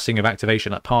passing of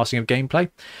activation, that passing of gameplay.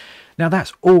 Now,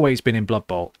 that's always been in Blood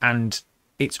Bowl, and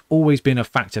it's always been a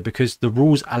factor because the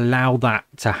rules allow that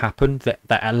to happen, that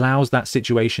allows that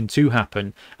situation to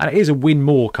happen. And it is a win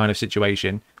more kind of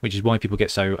situation, which is why people get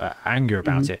so angry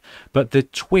about it. But the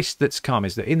twist that's come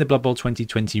is that in the Blood Bowl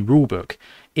 2020 rulebook,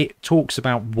 it talks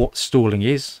about what stalling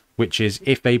is, which is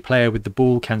if a player with the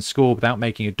ball can score without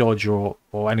making a dodge or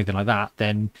anything like that,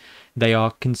 then they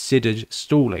are considered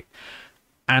stalling.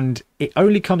 And it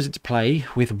only comes into play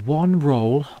with one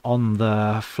roll on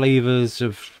the Flavors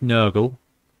of Nurgle.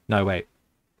 No, wait.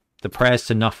 The Prayers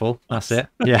to Nuffle. That's it.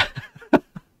 Yeah.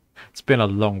 It's been a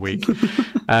long week.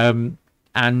 And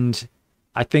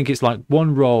I think it's like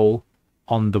one roll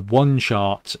on the one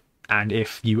chart. And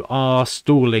if you are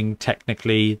stalling,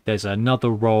 technically, there's another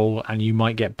roll and you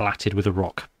might get blatted with a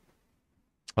rock.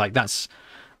 Like,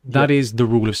 that is the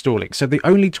rule of stalling. So the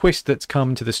only twist that's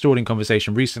come to the stalling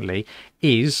conversation recently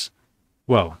is,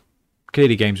 well,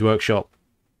 clearly Games Workshop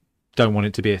don't want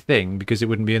it to be a thing because it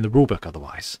wouldn't be in the rulebook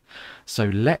otherwise. So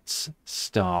let's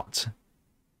start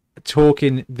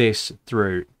talking this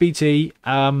through. BT,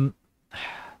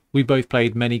 we both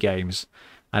played many games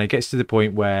and it gets to the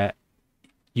point where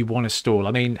you want to stall.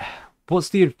 I mean, what's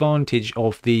the advantage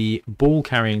of the ball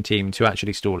carrying team to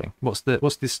actually stalling? What's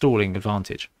the stalling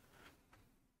advantage?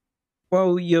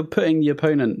 Well, you're putting the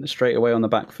opponent straight away on the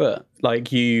back foot.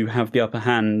 Like, you have the upper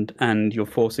hand and you're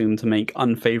forcing them to make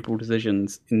unfavorable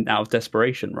decisions out of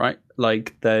desperation, right?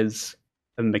 Like, there's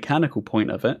a mechanical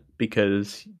point of it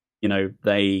because, you know,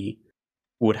 they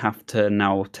would have to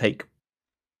now take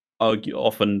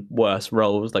often worse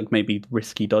roles, like maybe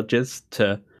risky dodges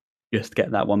to just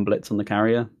get that one blitz on the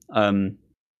carrier.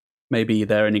 Maybe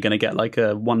they're only going to get like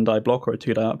a 1-die block or a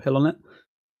 2-die uphill on it.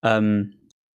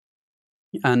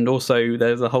 And also,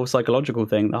 there's a whole psychological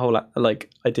thing, the whole like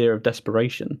idea of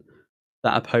desperation.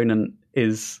 That opponent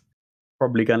is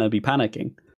probably going to be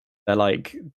panicking. They're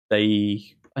like,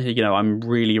 I'm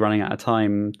really running out of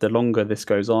time. The longer this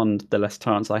goes on, the less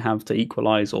chance I have to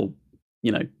equalize or,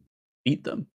 beat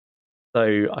them.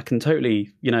 So I can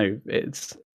totally,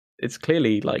 it's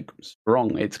clearly like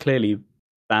strong. It's clearly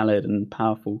valid and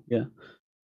powerful. Yeah.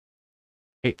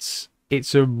 It's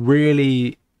a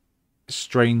really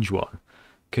strange one.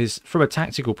 Because from a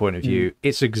tactical point of view,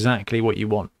 it's exactly what you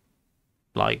want.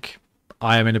 Like,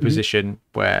 I am in a position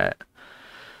where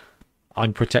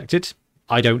I'm protected.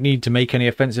 I don't need to make any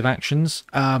offensive actions.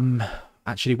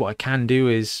 Actually, what I can do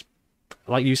is,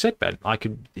 like you said, Ben, I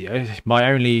could. My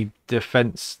only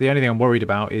defense, the only thing I'm worried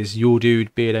about is your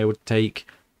dude being able to take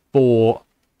 4,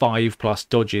 5+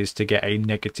 dodges to get a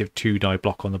negative 2-die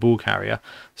block on the ball carrier.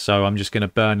 So I'm just going to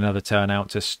burn another turn out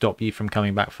to stop you from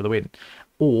coming back for the win.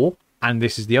 Or, and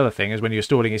this is the other thing, is when you're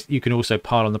stalling, is you can also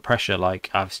pile on the pressure. Like,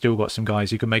 I've still got some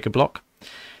guys who can make a block.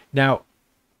 Now,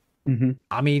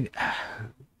 I mean,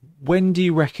 when do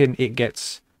you reckon it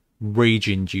gets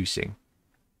rage-inducing?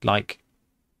 Like,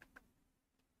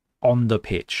 on the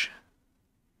pitch?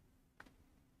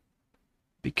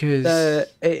 Because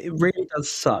It really does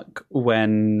suck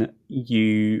when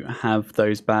you have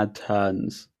those bad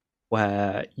turns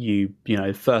where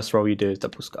first roll you do is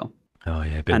double skull, oh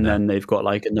yeah, been and there. then they've got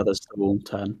like another stall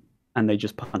turn, and they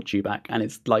just punch you back, and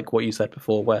it's like what you said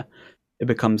before, where it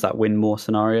becomes that win more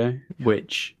scenario,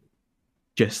 which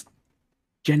just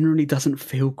generally doesn't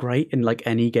feel great in like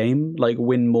any game. Like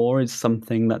win more is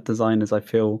something that designers, I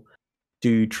feel,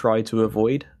 do try to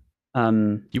avoid.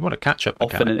 You want a catch up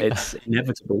Often mechanic. it's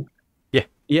inevitable. Yeah.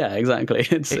 Yeah, exactly.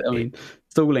 I mean,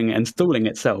 stalling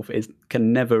itself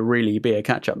can never really be a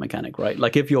catch up mechanic, right?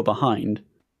 Like if you're behind,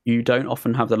 you don't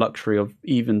often have the luxury of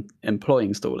even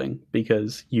employing stalling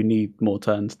because you need more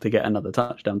turns to get another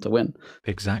touchdown to win.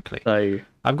 Exactly. So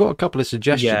I've got a couple of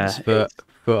suggestions yeah,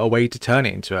 for a way to turn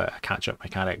it into a catch up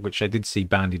mechanic, which I did see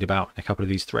bandied about in a couple of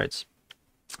these threads.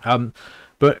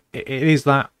 But it's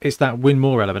that win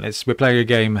more element. We're playing a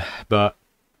game, but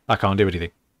I can't do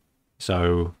anything,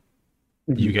 so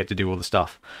you get to do all the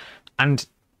stuff. And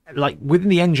like within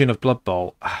the engine of Blood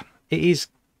Bowl, it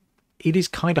is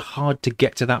kind of hard to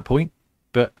get to that point.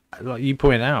 But like you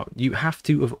pointed out, you have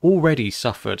to have already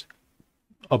suffered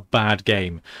a bad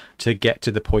game to get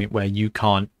to the point where you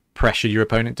can't pressure your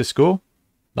opponent to score.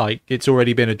 Like it's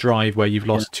already been a drive where you've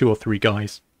lost 2 or 3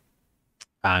 guys,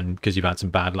 and because you've had some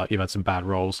bad luck, you've had some bad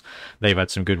rolls, they've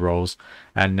had some good rolls,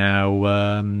 and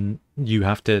now you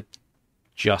have to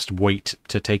just wait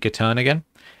to take a turn again.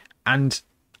 And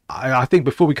I think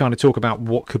before we kind of talk about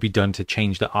what could be done to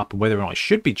change that up and whether or not it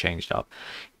should be changed up,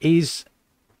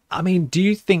 I mean, do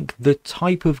you think the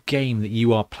type of game that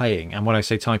you are playing, and when I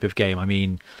say type of game, I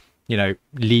mean,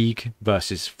 league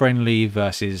versus friendly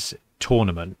versus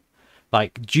tournament,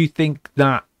 like, do you think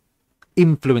that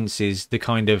influences the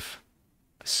kind of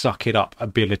suck it up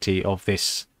ability of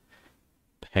this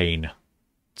pain,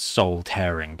 soul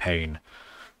tearing pain?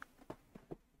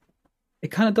 it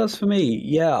kind of does for me.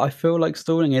 Yeah, I feel like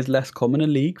stalling is less common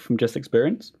in League from just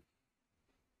experience.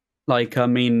 Like, I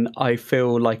mean, I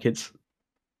feel like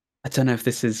I don't know if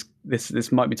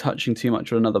this might be touching too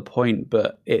much on another point,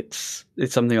 but it's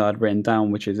something I'd written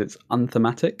down, which is it's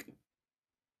unthematic.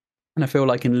 And I feel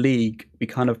like in League we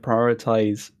kind of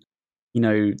prioritize,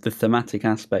 the thematic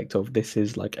aspect of this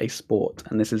is like a sport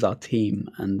and this is our team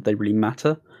and they really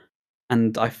matter.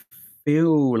 And I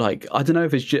feel like I don't know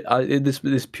if it's just,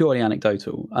 this purely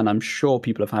anecdotal, and I'm sure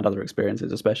people have had other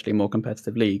experiences, especially more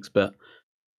competitive leagues, but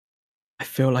I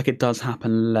feel like it does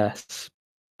happen less.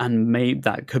 And maybe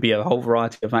that could be a whole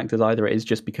variety of factors. Either it is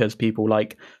just because people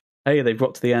like, hey, they've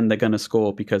got to the end, they're going to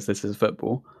score because this is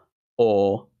football,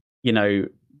 or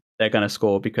they're going to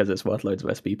score because it's worth loads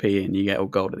of SPP and you get all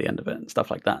gold at the end of it and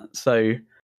stuff like that. So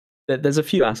there's a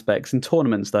few aspects in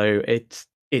tournaments, though. It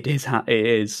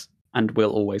is and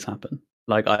will always happen.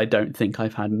 Like I don't think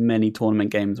I've had many tournament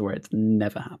games where it's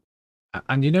never happened.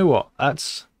 And you know what?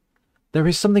 There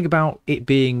is something about it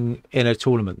being in a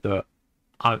tournament that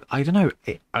I don't know.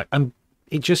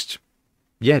 It just,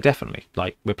 yeah, definitely.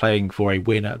 Like we're playing for a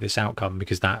win at this outcome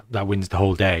because that wins the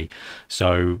whole day.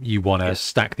 So you want to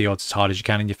stack the odds as hard as you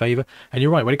can in your favour. And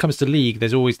you're right. When it comes to League,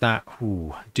 there's always that.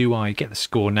 Ooh, do I get the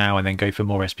score now and then go for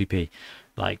more SPP?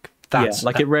 Like that's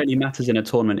it rarely matters in a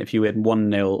tournament if you win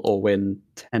 1-0 or win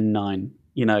 10-9.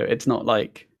 It's not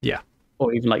like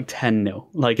or even like 10-0.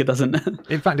 Like it doesn't.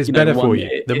 In fact, it's better for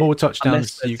you. The more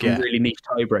touchdowns you get, really niche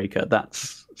tiebreaker.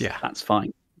 That's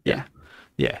fine.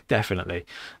 Yeah, definitely.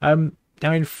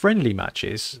 Now in friendly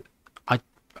matches,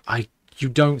 you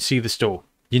don't see the stall.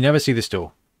 You never see the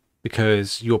stall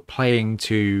because you're playing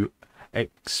to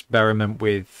experiment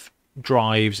with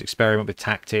drives, experiment with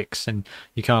tactics, and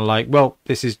you kind of like, well,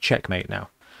 this is checkmate now.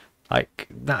 Like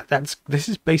this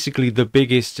is basically the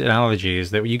biggest analogy,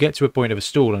 is that you get to a point of a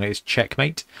stall and it's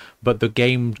checkmate, but the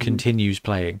game continues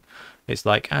playing. It's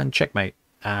like, and checkmate,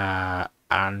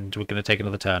 and we're going to take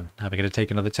another turn. We're going to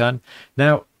take another turn.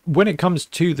 Now, when it comes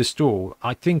to the stall,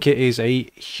 I think it is a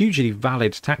hugely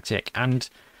valid tactic, and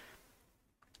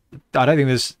I don't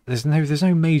think there's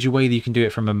no major way that you can do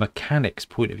it from a mechanics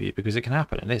point of view, because it can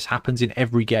happen, and this happens in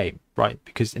every game, right?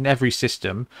 Because in every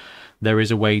system there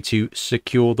is a way to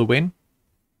secure the win.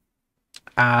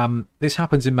 This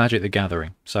happens in Magic the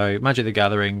Gathering. So Magic the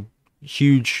Gathering,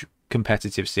 huge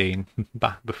competitive scene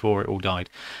back before it all died,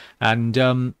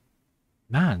 and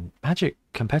man, Magic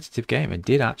competitive gaming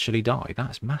did actually die.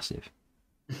 That's massive.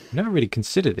 Never really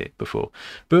considered it before,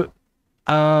 but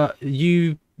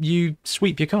you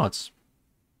sweep your cards.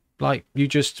 Like you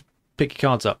just pick your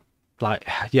cards up. Like,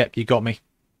 yep, you got me.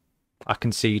 I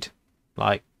concede.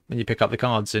 Like and you pick up the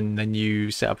cards, and then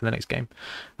you set up for the next game.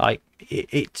 Like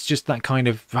it's just that kind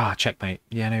of checkmate.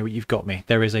 Yeah, no, you've got me.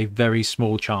 There is a very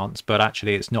small chance, but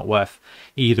actually, it's not worth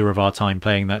either of our time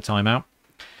playing that time out.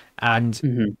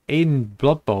 And in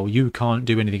Blood Bowl, you can't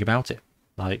do anything about it.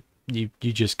 Like you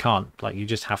just can't. Like you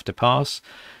just have to pass.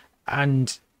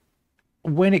 And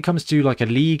when it comes to like a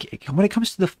league, when it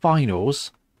comes to the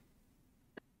finals,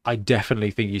 I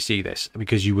definitely think you see this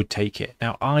because you would take it.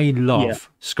 Now, I love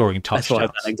scoring touchdowns.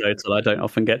 That's why I'm anecdotal. I don't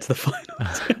often get to the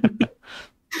finals.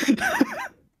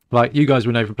 Like you guys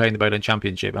will know from playing the Bonehead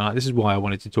Championship, and this is why I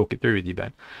wanted to talk it through with you,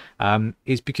 Ben.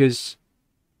 Is because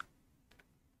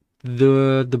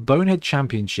the Bonehead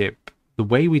Championship, the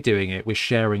way we're doing it, we're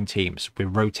sharing teams, we're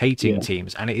rotating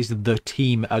teams, and it is the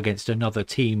team against another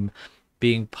team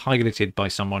being piloted by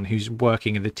someone who's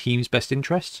working in the team's best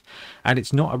interests. And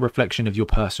it's not a reflection of your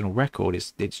personal record,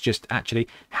 it's just actually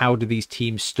how do these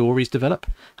teams' stories develop.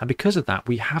 And because of that,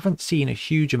 we haven't seen a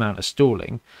huge amount of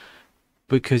stalling,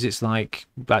 because it's like,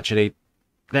 actually,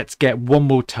 let's get one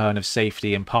more turn of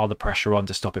safety and pile the pressure on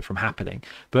to stop it from happening.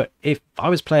 But if I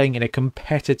was playing in a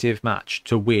competitive match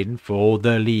to win for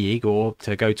the league or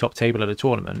to go top table at a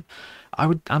tournament, I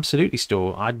would absolutely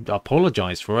stall. I'd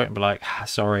apologise for it and be like,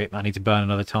 sorry, I need to burn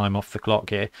another time off the clock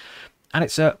here. And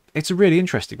it's a really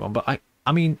interesting one. But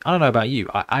I mean, I don't know about you.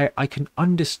 I can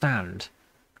understand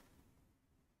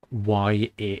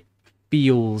why it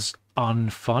feels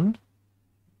unfun.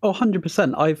 Oh,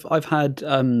 100%. I've had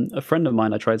a friend of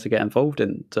mine I tried to get involved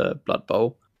into Blood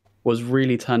Bowl was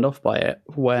really turned off by it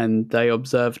when they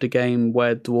observed a game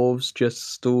where dwarves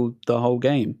just stalled the whole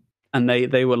game. And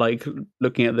they were like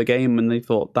looking at the game and they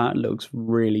thought that looks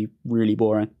really, really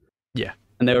boring. Yeah.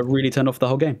 And they were really turned off the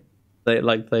whole game. They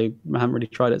haven't really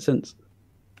tried it since.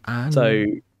 So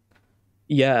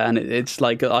yeah, and it's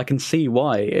like I can see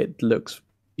why it looks,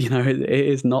 it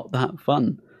is not that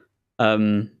fun.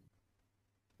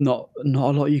 Not a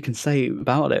lot you can say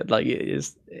about it. Like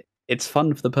it's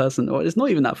fun for the person, or it's not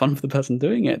even that fun for the person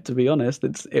doing it, to be honest.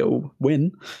 It'll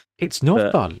win. It's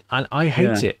not fun, and I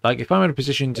hate it. Like if I'm in a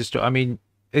position to start, I mean,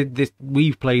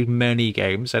 we've played many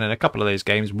games, and in a couple of those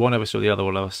games, one of us or the other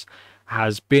one of us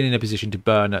has been in a position to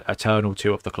burn a turn or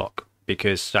two off the clock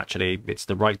because actually it's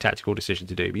the right tactical decision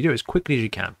to do. But you do it as quickly as you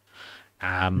can,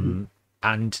 and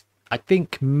I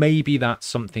think maybe that's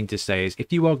something to say is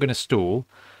if you are going to stall,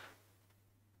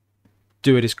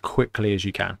 do it as quickly as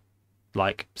you can.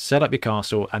 Like set up your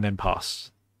castle and then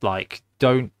pass. Like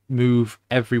don't move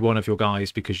every one of your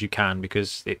guys because you can,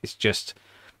 because it's just,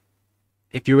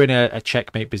 if you're in a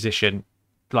checkmate position,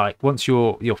 like once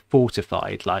you're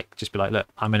fortified, like just be like, look,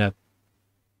 I'm gonna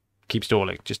keep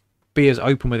stalling. Just be as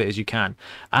open with it as you can.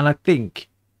 And I think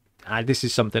this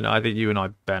is something I think you and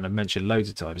I, Ben, have mentioned loads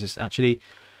of times. It's actually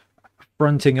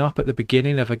fronting up at the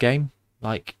beginning of a game.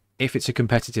 Like if it's a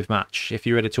competitive match, if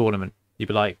you're at a tournament, you'd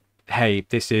be like, hey,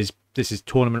 this is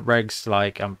tournament regs,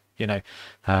 like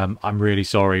I'm really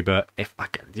sorry, but if I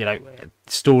can,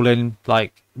 stalling,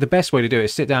 like the best way to do it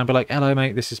is sit down and be like, hello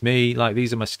mate, this is me, like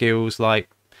these are my skills, like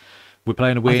we're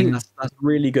playing a win. I think that's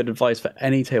really good advice for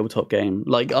any tabletop game.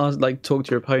 Like talk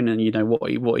to your opponent,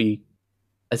 what he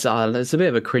it's a bit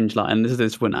of a cringe line, and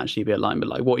this wouldn't actually be a line, but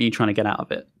like what are you trying to get out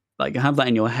of it? Like have that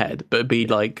in your head, but be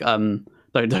like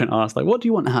don't ask like, what do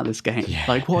you want out of this game? Yeah.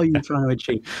 Like what are you trying to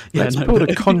achieve? Yeah, let's build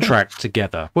a contract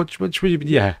together. Which really,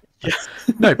 yeah.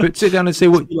 No, but sit down and say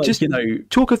what. Like, just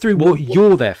talk her through what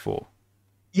you're there for.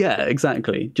 Yeah,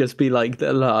 exactly. Just be like,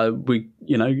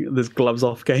 this gloves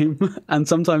off game, and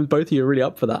sometimes both of you are really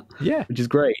up for that. Yeah, which is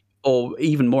great. Or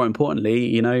even more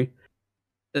importantly,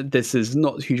 this is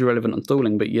not hugely relevant on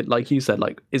stalling, but like you said,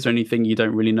 like, is there anything you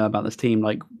don't really know about this team?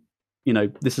 Like,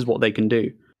 this is what they can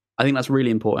do. I think that's really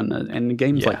important. And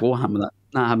games like Warhammer,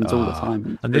 that happens all the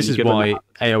time. And this is why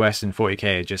AOS and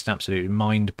 40k are just absolutely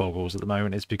mind boggles at the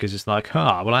moment. It's because it's like,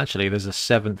 well, actually, there's a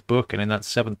 7th book, and in that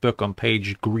 7th book on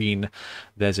page green,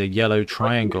 there's a yellow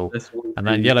triangle. And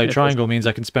that yellow triangle means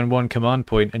I can spend 1 command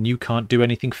point and you can't do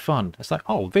anything fun. It's like,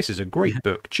 oh, this is a great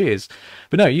book. Cheers.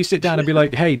 But no, you sit down and be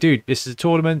like, hey, dude, this is a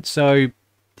tournament, so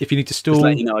if you need to stall, just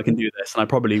let you know I can do this, and I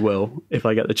probably will if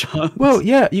I get the chance. Well,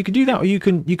 yeah, you can do that, or you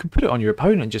can put it on your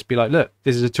opponent and just be like, look,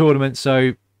 this is a tournament,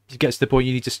 so it gets to the point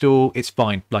you need to stall, it's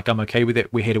fine. Like, I'm okay with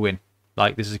it. We're here to win.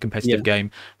 Like, this is a competitive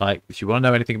game. Like, if you want to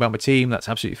know anything about my team, that's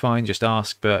absolutely fine. Just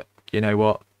ask. But you know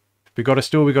what? If we got to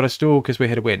stall, because we're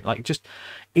here to win. Like, just,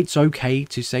 it's okay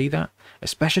to say that,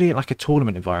 especially in like a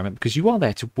tournament environment, because you are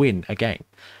there to win a game.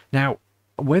 Now,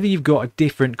 whether you've got a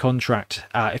different contract,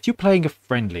 if you're playing a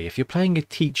friendly, if you're playing a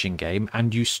teaching game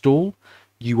and you stall,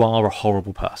 you are a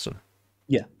horrible person.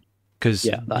 Yeah. because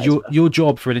Yeah, that is your fair. your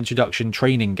job for an introduction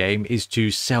training game is to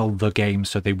sell the game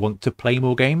so they want to play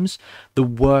more games. The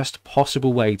worst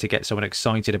possible way to get someone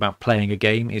excited about playing a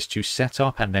game is to set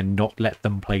up and then not let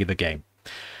them play the game.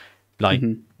 Like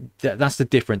that's the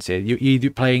difference here. You're either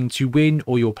playing to win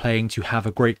or you're playing to have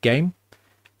a great game,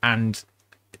 and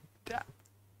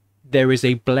there is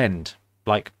a blend.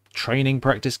 Like training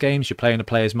practice games, you're playing to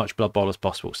play as much Blood Bowl as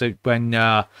possible. So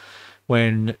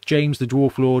when James the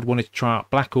Dwarf Lord wanted to try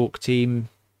out Black Orc team,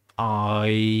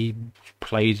 I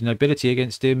played Nobility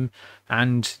against him,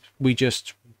 and we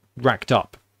just racked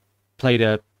up, played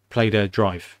a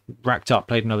drive, racked up,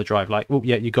 played another drive. Like, oh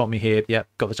yeah, you got me here. Yeah,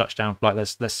 got the touchdown. Like,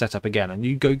 let's set up again, and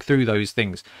you go through those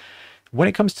things. When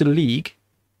it comes to League,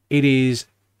 it is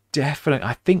definitely,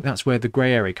 I think that's where the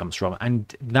grey area comes from,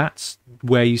 and that's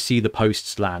where you see the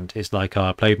posts land. It's like,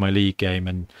 I played my League game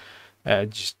and they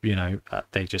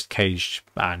just caged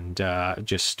and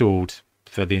just stalled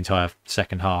for the entire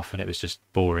second half, and it was just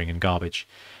boring and garbage.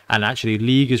 And actually,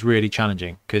 League is really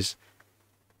challenging, because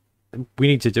we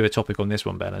need to do a topic on this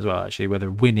one, Ben, as well, actually, whether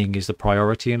winning is the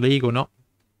priority in League or not.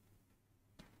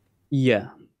 Yeah,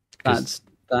 that's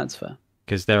fair.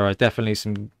 Because there are definitely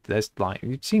there's like,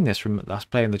 you've seen this from us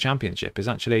playing the championship, is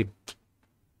actually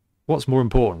what's more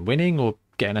important, winning or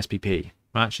getting SPP?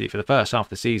 Well, actually, for the first half of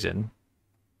the season,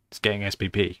 it's getting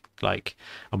SPP. Like,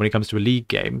 and when it comes to a League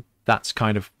game, that's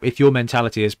kind of, if your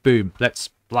mentality is boom, let's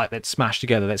smash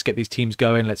together, let's get these teams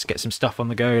going, let's get some stuff on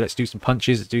the go, let's do some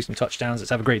punches, let's do some touchdowns,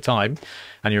 let's have a great time,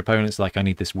 and your opponent's like, I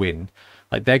need this win,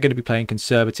 like, they're going to be playing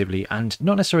conservatively and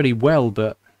not necessarily well,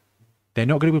 but they're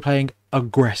not going to be playing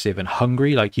aggressive and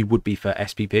hungry like you would be for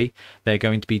SPP. They're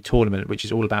going to be tournament, which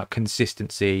is all about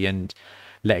consistency and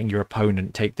letting your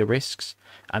opponent take the risks.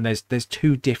 And there's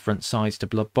two different sides to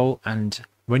Blood Bowl, and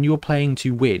when you're playing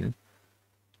to win,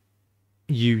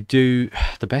 the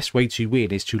best way to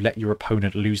win is to let your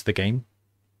opponent lose the game.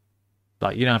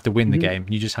 Like, you don't have to win the game,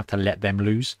 you just have to let them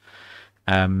lose.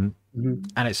 And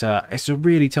it's a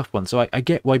really tough one. So I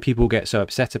get why people get so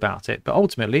upset about it, but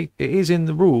ultimately it is in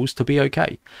the rules to be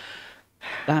okay.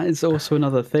 That is also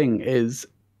another thing, is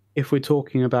if we're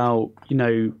talking about,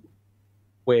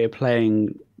 we're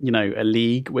playing, a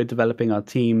league, we're developing our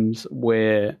teams,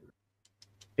 we're,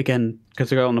 again, because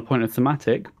to go on the point of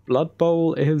thematic, Blood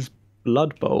Bowl is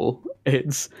Blood Bowl.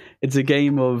 It's a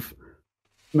game of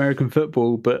American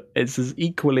football, but it's as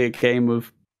equally a game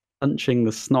of punching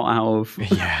the snot out of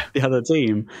the other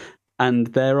team. And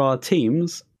there are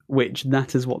teams which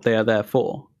that is what they are there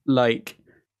for. Like,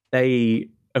 they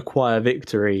acquire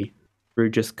victory through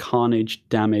just carnage,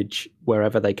 damage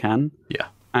wherever they can. Yeah.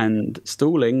 And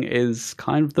stalling is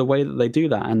kind of the way that they do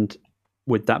that. And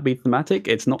would that be thematic?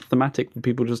 It's not thematic for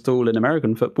people to stall in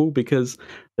American football, because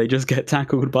they just get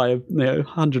tackled by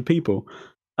 100 people.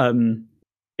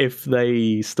 If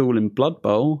they stall in Blood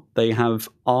Bowl, they have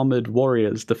armored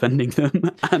warriors defending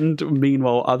them, and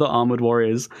meanwhile other armored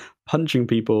warriors punching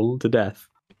people to death.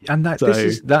 And that's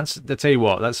I tell you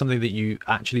what, that's something that you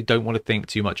actually don't want to think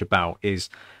too much about, is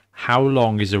how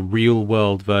long is a real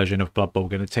world version of Blood Bowl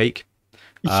going to take?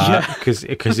 Because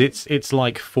it's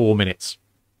like 4 minutes.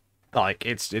 Like,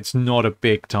 it's not a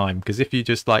big time, because if you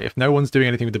just, like, if no one's doing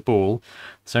anything with the ball,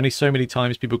 there's only so many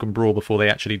times people can brawl before they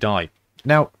actually die.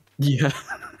 Now,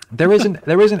 there is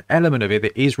an element of it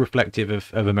that is reflective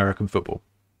of American football.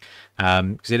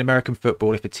 Because in American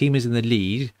football, if a team is in the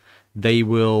lead, they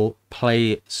will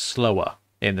play slower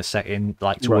in the second,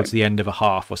 like towards the end of a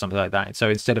half or something like that. So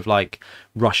instead of like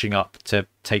rushing up to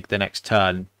take the next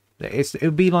turn, it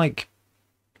would be like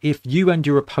if you and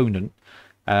your opponent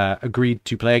agreed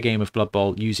to play a game of Blood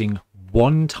Bowl using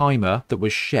one timer that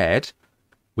was shared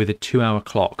with a 2-hour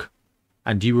clock,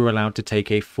 and you were allowed to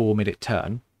take a 4-minute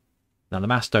turn. Now, the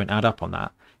maths don't add up on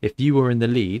that. If you were in the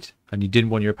lead and you didn't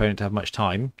want your opponent to have much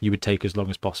time, you would take as long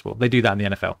as possible. They do that in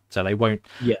the NFL, so they won't.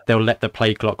 Yeah. They'll let the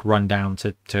play clock run down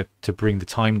to bring the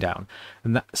time down,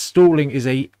 and that stalling is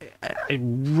a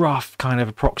rough kind of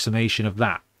approximation of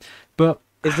that. But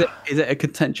is it a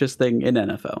contentious thing in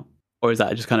NFL? Or is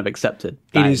that just kind of accepted?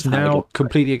 It is now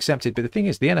completely accepted. But the thing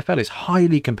is, the NFL is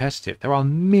highly competitive. There are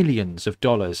millions of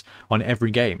dollars on every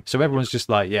game. So everyone's just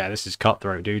like, yeah, this is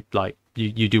cutthroat, dude. Like,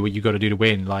 you do what you got to do to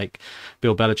win. Like,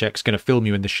 Bill Belichick's going to film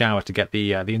you in the shower to get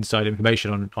the inside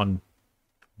information on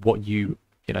what you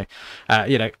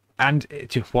and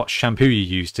to what shampoo you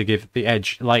use to give the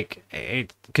edge. Like,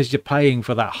 because you're playing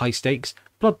for that high stakes.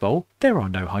 Blood Bowl, there are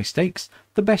no high stakes.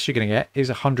 The best you're going to get is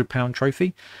a £100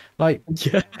 trophy. Like,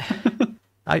 yeah,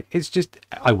 it's just,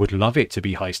 I would love it to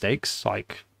be high stakes.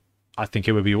 Like, I think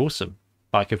it would be awesome.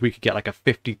 Like, if we could get like a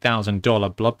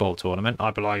 $50,000 Blood Bowl tournament,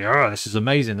 I'd be like, oh, this is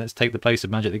amazing. Let's take the place of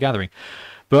Magic the Gathering.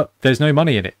 But there's no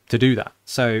money in it to do that.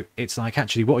 So it's like,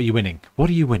 actually, what are you winning? What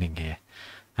are you winning here?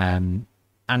 And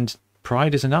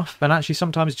pride is enough. And actually,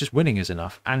 sometimes just winning is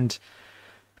enough. And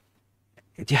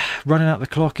yeah, running out the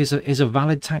clock is a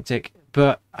valid tactic.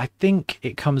 But I think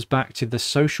it comes back to the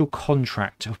social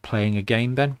contract of playing a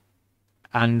game, Ben.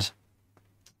 And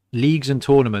leagues and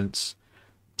tournaments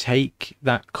take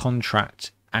that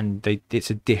contract, and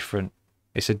it's a different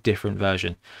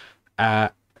version.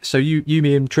 So you,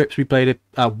 me, and Trips, we played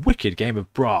a wicked game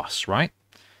of Brass, right?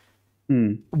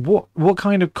 What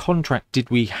kind of contract did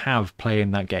we have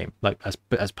playing that game, like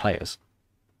as players?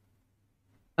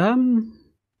 To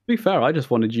be fair, I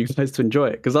just wanted you guys to enjoy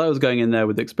it because I was going in there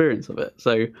with the experience of it.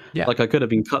 So, yeah, like, I could have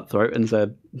been cutthroat and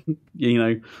said,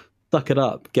 suck it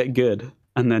up, get good,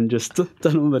 and then just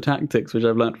done all the tactics which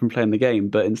I've learned from playing the game.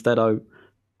 But instead, I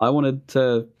wanted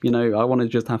to, I wanted to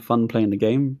just have fun playing the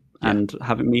game, and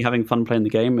having fun playing the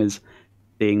game is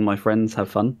seeing my friends have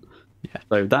fun. Yeah.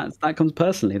 So that comes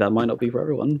personally. That might not be for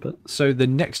everyone, but so the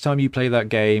next time you play that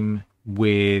game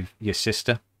with your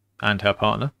sister and her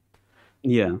partner,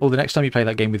 yeah, or the next time you play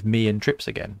that game with me and Trips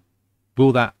again,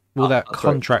 will that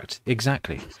contract right.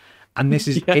 Exactly? And this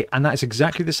is it, and that's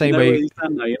exactly the same way. You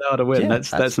know how to win.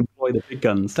 Let's employ the big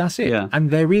guns. That's it. Yeah.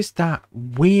 And there is that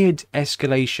weird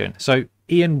escalation. So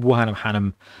Ian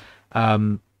Warham,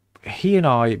 he and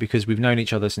I, because we've known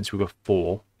each other since we were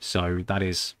 4, so that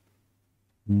is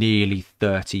nearly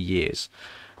 30 years.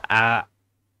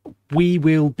 We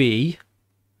will be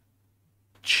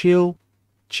chill.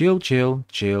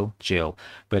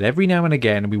 But every now and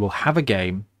again, we will have a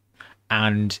game,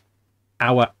 and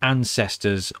our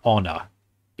ancestors' honor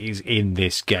is in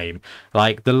this game.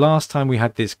 Like the last time we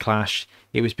had this clash,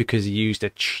 it was because he used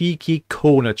a cheeky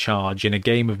corner charge in a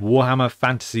game of Warhammer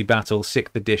Fantasy Battle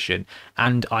 6th edition,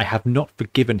 and I have not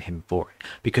forgiven him for it,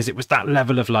 because it was that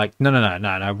level of like, no,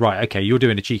 right, okay, you're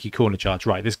doing a cheeky corner charge,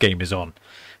 right, this game is on.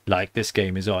 Like, this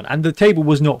game is on. And the table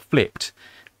was not flipped,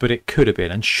 but it could have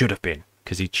been and should have been,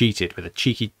 because he cheated with a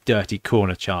cheeky, dirty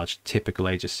corner charge. Typical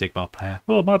Age of Sigmar player.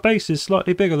 Well, my base is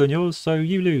slightly bigger than yours, so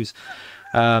you lose.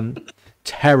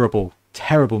 Terrible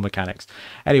mechanics.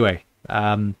 Anyway,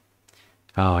 Age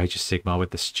of Sigmar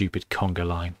with the stupid conga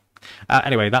line.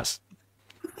 Anyway, that's...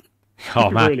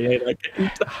 Oh, man. Really hate that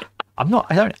game.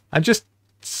 I'm just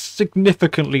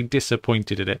significantly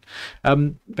disappointed in it.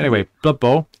 But anyway, Blood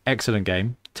Bowl, excellent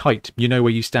game. Tight. You know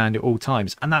where you stand at all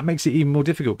times. And that makes it even more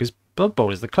difficult, because Blood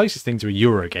Bowl is the closest thing to a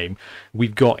Euro game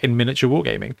we've got in miniature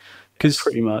wargaming.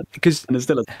 Pretty much. And it's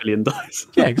still a billion dice.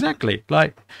 Yeah, exactly.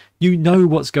 Like, you know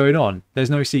what's going on. There's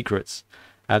no secrets.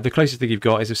 The closest thing you've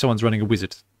got is if someone's running a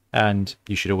wizard. And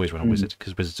you should always run a wizard,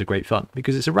 because wizards are great fun,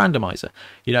 because it's a randomizer,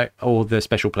 or the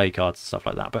special play cards and stuff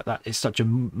like that. But that is such a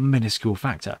minuscule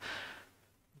factor.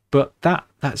 But that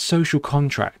social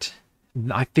contract,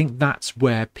 I think that's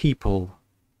where people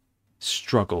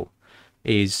struggle.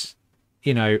 Is,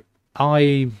 we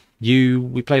played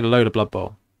a load of Blood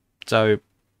Bowl, so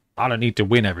I don't need to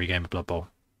win every game of Blood Bowl.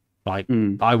 Like,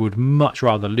 I would much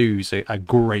rather lose a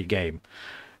great game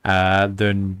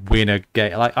than win a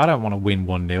game. Like, I don't want to win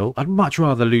 1-0. I'd much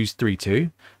rather lose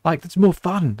 3-2. Like, that's more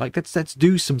fun. Like, let's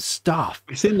do some stuff.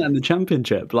 We've seen that in the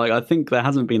championship. Like, I think there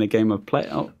hasn't been a game of play.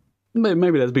 Oh,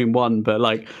 maybe there's been one, but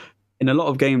like in a lot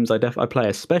of games I play,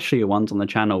 especially ones on the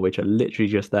channel which are literally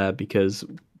just there because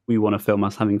we want to film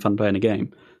us having fun playing a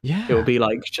game. Yeah, it will be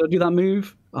like, should I do that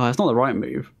move? Oh, it's not the right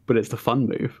move, but it's the fun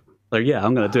move. So yeah,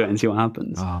 I'm going to do it and see what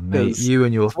happens. Oh mate, you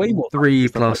and your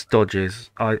 3+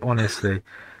 dodges, I honestly,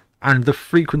 and the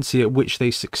frequency at which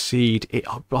they succeed, it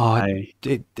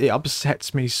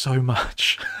upsets me so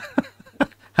much.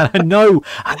 And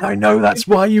I know that's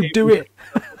why you do it.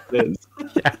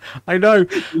 Yeah, I know.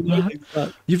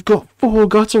 You've got 4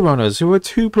 gutter runners who are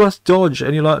 2+ dodge,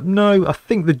 and you're like, no, I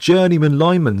think the journeyman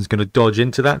lineman's going to dodge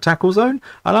into that tackle zone,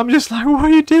 and I'm just like, what are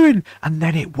you doing? And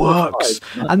then it works,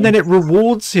 and then it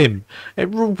rewards him.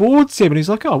 And he's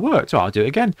like, oh, it worked. Oh, I'll do it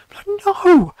again. I'm like,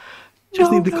 no.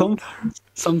 Just need the confidence.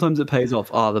 Sometimes it pays off.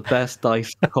 The best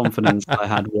dice confidence I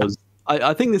had was,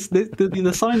 I think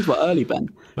the signs were early, Ben.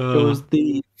 It was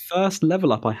the first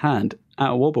level up I had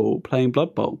at a wobble playing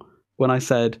Blood Bowl when I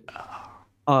said,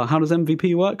 how does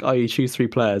MVP work? You choose 3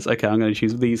 players. Okay, I'm going to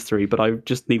choose these 3, but I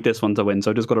just need this one to win,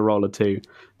 so I've just got to roll a 2.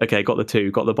 Okay, got the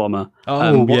 2, got the bomber.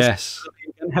 Yes.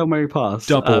 Hail Mary pass.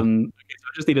 Double. Okay, so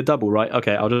I just need a double, right?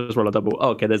 Okay, I'll just roll a double.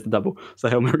 Oh, okay, there's the double. So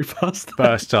Hail Mary pass.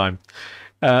 First time.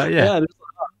 Yeah,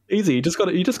 easy. You just got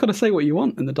to say what you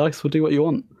want, and the dice will do what you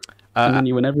want. And then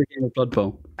you win every game of Blood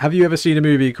Bowl. Have you ever seen a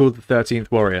movie called The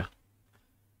 13th Warrior?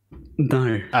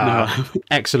 No, no.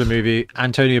 Excellent movie.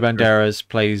 Antonio Banderas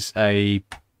plays a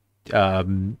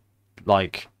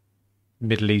like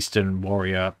Middle Eastern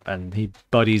warrior, and he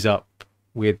buddies up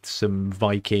with some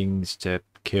Vikings to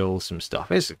kill some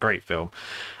stuff. It's a great film.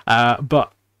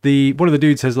 But one of the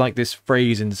dudes has like this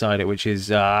phrase inside it, which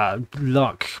is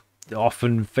luck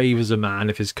often favors a man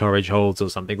if his courage holds, or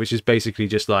something, which is basically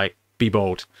just like, be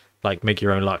bold, like make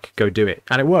your own luck, go do it.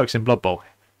 And it works in Blood Bowl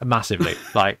massively.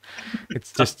 Like,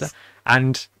 it's just,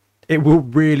 and it will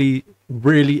really,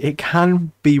 it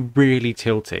can be really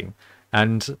tilting.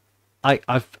 And I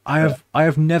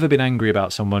have never been angry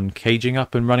about someone caging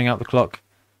up and running out the clock,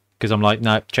 because I'm like,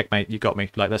 no, checkmate, you got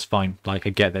me. Like, that's fine. Like, I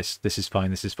get this. This is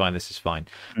fine. This is fine. This is fine.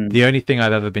 The only thing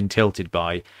I've ever been tilted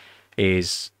by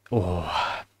is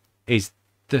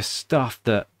the stuff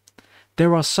that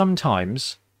there are some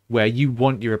times where you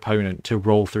want your opponent to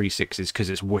roll 3 6s because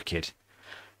it's wicked,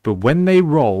 but when they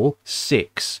roll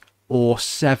 6 or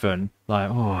 7, like,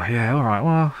 oh yeah, all right,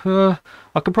 well,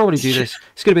 I could probably do this.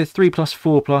 It's going to be a 3 plus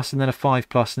 4 plus, and then a 5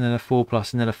 plus, and then a 4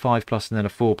 plus, and then a 5 plus, and then a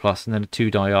 4 plus, and then a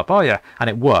 2 die up. Oh yeah, and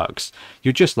it works.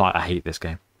 You're just like, I hate this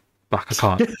game. Like, I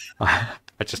can't.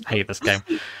 I just hate this game.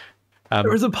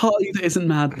 There is a part of you that isn't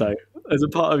mad though. There's a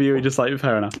part of you who just like,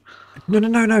 fair enough. No.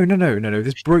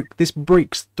 This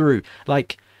breaks through.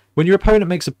 Like, when your opponent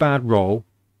makes a bad roll,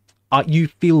 you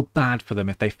feel bad for them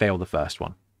if they fail the first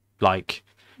one. Like,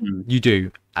 you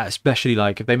do, especially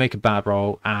like if they make a bad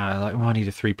roll and like, oh, I need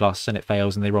a 3 plus, and it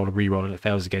fails, and they roll a re-roll and it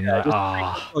fails again. You're like,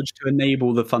 dodge to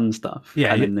enable the fun stuff.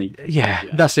 Yeah,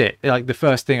 that's it. Like, the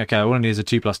first thing, okay, I want to need is a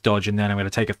 2 plus dodge, and then I'm going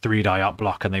to take a 3 die up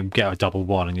block, and they get a double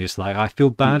 1, and you're just like, I feel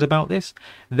bad about this.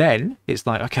 Then it's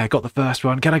like, okay, I got the first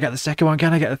one. Can I get the second one?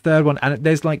 Can I get the third one? And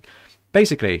there's like,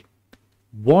 basically,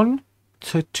 1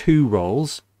 to 2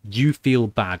 rolls, you feel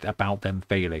bad about them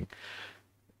failing.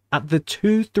 At the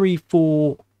 2, 3,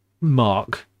 4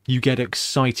 mark, you get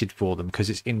excited for them because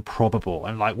it's improbable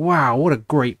and like, wow, what a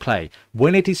great play.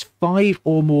 When it is 5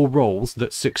 or more rolls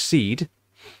that succeed,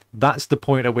 that's the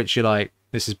point at which you're like,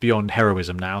 this is beyond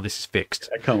heroism now. This is fixed.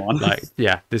 Yeah, come on. Like,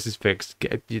 yeah, this is fixed.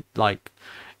 Like,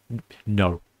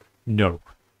 no,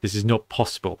 this is not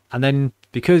possible. And then,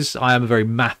 because I am a very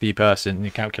mathy person,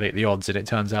 you calculate the odds, and it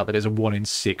turns out that there's a 1 in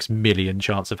 6 million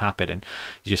chance of happening.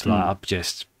 You're just like, I'm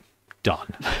just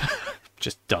done.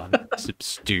 Just done. It's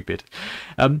stupid.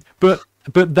 But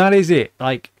that is it.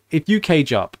 Like, if you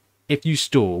cage up, if you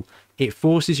stall, it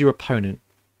forces your opponent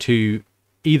to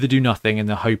either do nothing in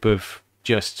the hope of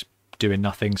just doing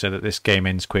nothing so that this game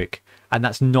ends quick, and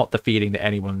that's not the feeling that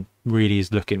anyone really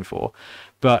is looking for.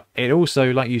 But it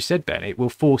also, like you said, Ben, it will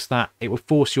force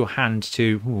your hand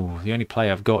to, the only play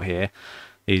I've got here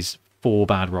is 4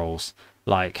 bad rolls.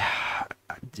 Like,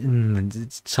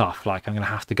 it's tough. Like, I'm going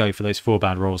to have to go for those 4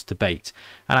 bad rolls to bait,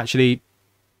 and actually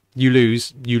you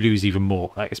lose even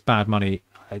more. Like, it's bad money.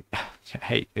 I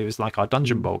hate it. Was like our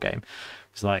Dungeon Bowl game.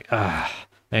 It's like,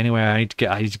 anyway, I need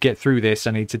to get through this.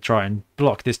 I need to try and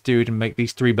block this dude and make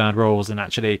these 3 bad rolls, and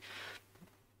actually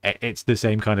it's the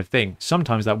same kind of thing.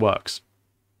 Sometimes that works,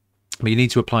 but you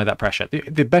need to apply that pressure.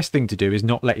 The best thing to do is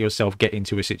not let yourself get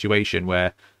into a situation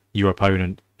where your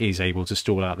opponent is able to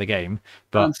stall out the game.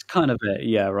 But that's kind of it,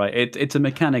 yeah, right. It's a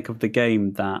mechanic of the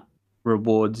game that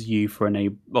rewards you for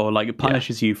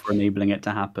punishes you for enabling it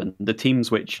to happen. The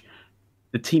teams which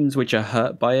are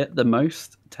hurt by it the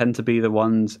most tend to be the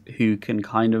ones who can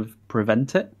kind of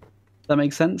prevent it. That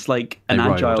makes sense. Like, an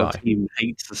agile team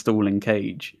hates the stalling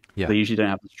cage. Yeah. They usually don't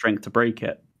have the strength to break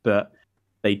it, but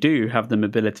they do have the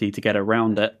mobility to get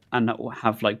around it and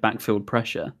have like backfield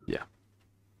pressure. Yeah.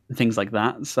 Things like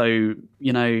that. So,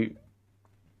 there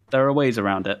are ways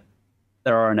around it.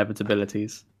 There are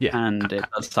inevitabilities. Yeah. And it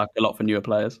does suck a lot for newer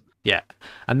players. Yeah.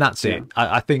 And that's it.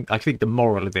 I think the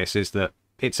moral of this is that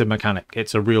it's a mechanic.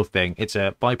 It's a real thing. It's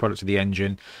a byproduct of the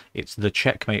engine. It's the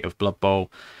checkmate of Blood Bowl.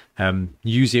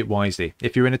 Use it wisely.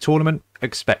 If you're in a tournament,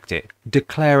 expect it.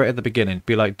 Declare it at the beginning.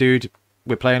 Be like, dude,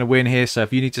 we're playing a win here, so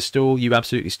if you need to stall, you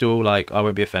absolutely stall. Like, I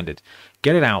won't be offended.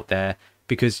 Get it out there,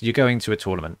 because you're going to a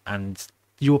tournament and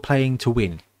you're playing to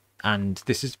win. And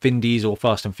this is Vin Diesel,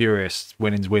 Fast and Furious.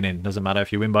 Winning's winning. Doesn't matter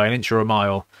if you win by an inch or a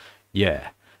mile. Yeah.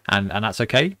 And that's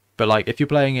okay. But like, if you're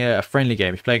playing a friendly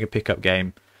game, if you're playing a pickup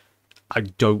game, I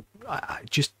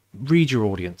just read your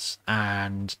audience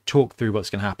and talk through what's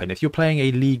going to happen. If you're playing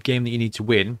a league game that you need to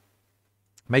win,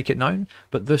 make it known.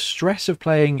 But the stress of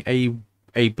playing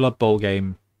a Blood Bowl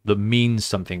game that means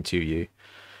something to you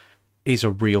is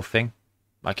a real thing.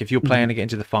 Like, if you're playing to get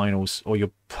into the finals, or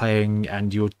you're playing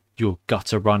and your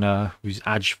gutter runner who's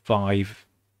Edge 5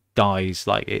 dies,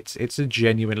 like it's a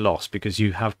genuine loss because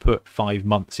you have put 5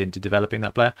 months into developing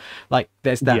that player. Like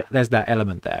there's that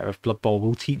element there of Blood Bowl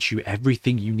will teach you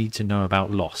everything you need to know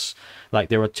about loss. Like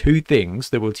there are 2 things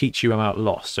that will teach you about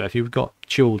loss. So if you've got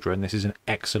children, this is an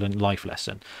excellent life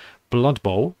lesson. Blood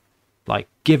Bowl, like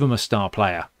give them a star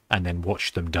player and then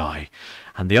watch them die.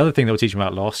 And the other thing that will teach them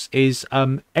about loss is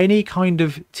any kind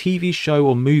of TV show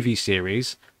or movie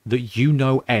series that you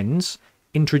know ends,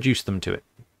 introduce them to it.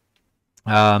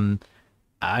 And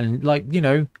like, you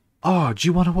know, oh, do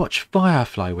you want to watch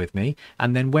Firefly with me?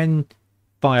 And then when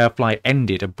Firefly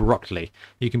ended abruptly,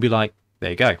 you can be like,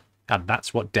 there you go. And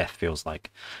that's what death feels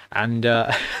like. And like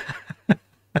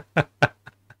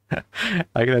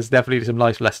there's definitely some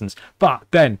life lessons.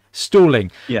 But Ben,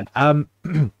 stalling. Yeah.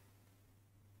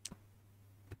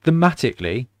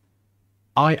 Thematically,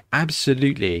 I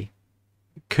absolutely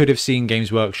could have seen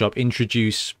Games Workshop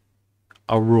introduce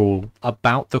a rule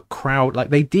about the crowd, like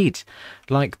they did.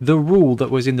 Like the rule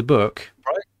that was in the book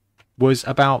was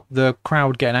about the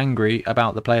crowd getting angry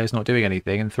about the players not doing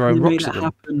anything and throwing rocks at them.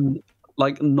 Happen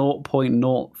like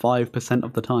 0.05%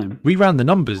 of the time. We ran the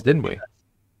numbers, didn't we?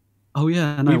 Oh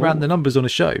yeah, no, we ran the numbers on a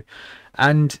show.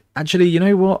 And actually, you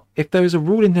know what? If there was a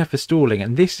rule in there for stalling,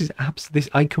 and this is this,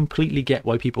 I completely get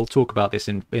why people talk about this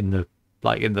in the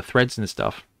threads and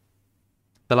stuff.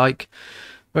 They're like,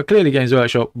 well, clearly Games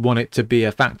Workshop want it to be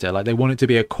a factor. Like they want it to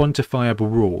be a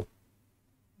quantifiable rule.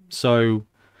 So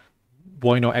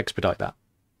why not expedite that?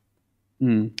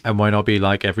 And why not be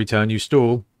like every turn you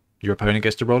stall, your opponent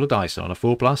gets to roll a dice, and on a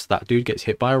 4+, that dude gets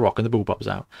hit by a rock and the ball pops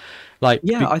out. Like,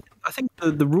 yeah, I think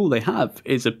the rule they have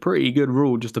is a pretty good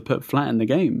rule just to put flat in the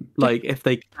game. Like if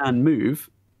they can move,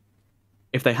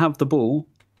 if they have the ball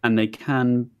and they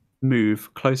can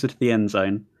move closer to the end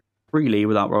zone freely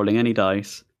without rolling any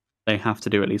dice, they have to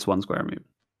do at least 1 square move.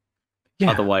 Yeah.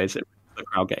 Otherwise, it's the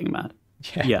crowd getting mad.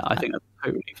 Yeah, I think that's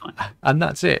totally fine. And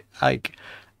that's it. Like,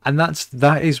 and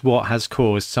that is what has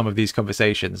caused some of these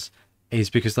conversations. Is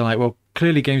because they're like, well,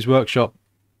 clearly Games Workshop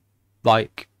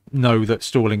like know that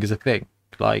stalling is a thing,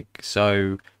 like,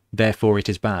 so therefore it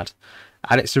is bad.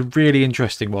 And it's a really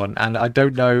interesting one, and I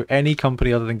don't know any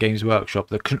company other than Games Workshop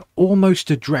that can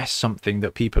almost address something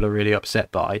that people are really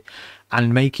upset by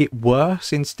and make it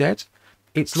worse instead.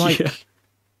 It's like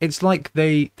it's like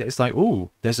oh,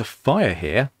 there's a fire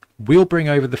here, we'll bring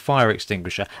over the fire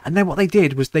extinguisher. And then what they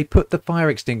did was they put the fire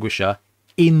extinguisher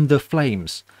in the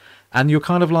flames. And you're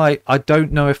kind of like, I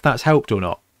don't know if that's helped or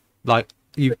not. Like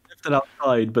you left it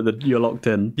outside, but you're locked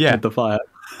in with the fire.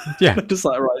 Yeah, just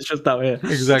like, right, it's just out here.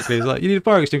 Exactly. It's like, you need a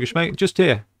fire extinguisher, mate. Just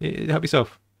here. Help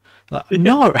yourself. Like,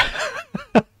 no,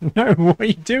 no. What are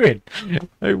you doing?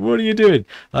 Like, what are you doing?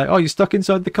 Like, oh, you're stuck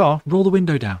inside the car. Roll the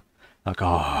window down. Like,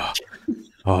 oh,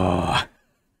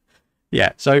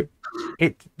 yeah. So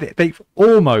they've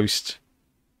almost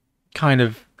kind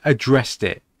of addressed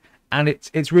it. And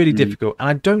it's really difficult. And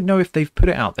I don't know if they've put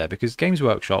it out there because Games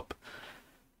Workshop,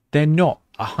 they're not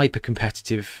a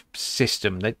hyper-competitive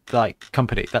system. They like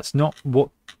company. That's not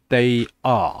what they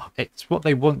are. It's what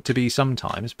they want to be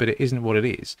sometimes, but it isn't what it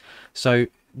is. So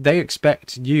they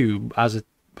expect you as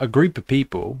a group of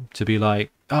people to be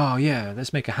like, oh yeah,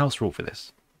 let's make a house rule for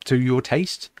this to your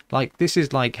taste. Like this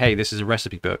is like, hey, this is a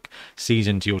recipe book,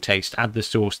 season to your taste. Add the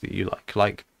sauce that you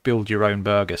like build your own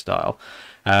burger style.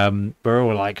 We're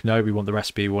all like, no, we want the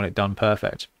recipe, we want it done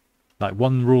perfect. Like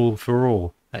one rule for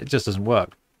all. It just doesn't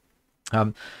work.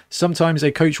 Sometimes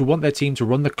a coach will want their team to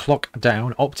run the clock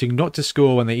down, opting not to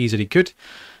score when they easily could.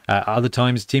 Other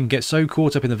times, the team gets so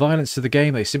caught up in the violence of the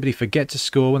game, they simply forget to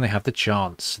score when they have the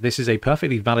chance. This is a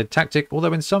perfectly valid tactic,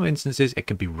 although in some instances it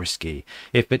can be risky.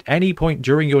 If at any point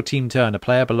during your team turn, a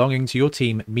player belonging to your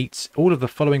team meets all of the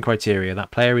following criteria,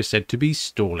 that player is said to be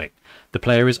stalling. The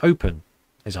player is open,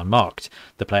 is unmarked.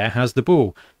 The player has the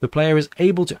ball. The player is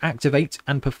able to activate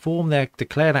and perform their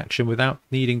declared action without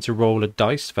needing to roll a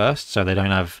dice first. So they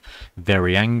don't have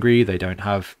very angry. They don't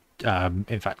have,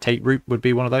 in fact, Tate Root would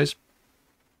be one of those.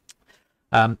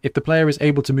 If the player is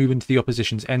able to move into the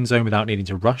opposition's end zone without needing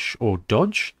to rush or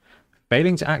dodge.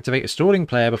 Failing to activate a stalling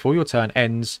player before your turn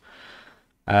ends,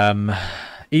 even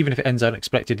if it ends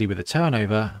unexpectedly with a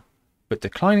turnover, but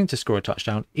declining to score a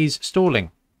touchdown is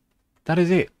stalling. That is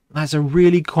it. That's a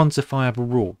really quantifiable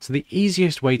rule. So the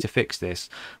easiest way to fix this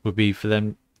would be for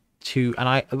them to, and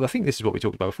I think this is what we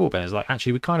talked about before, Ben, is like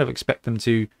actually we kind of expect them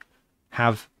to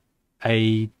have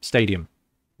a stadium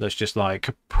that's just like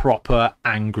proper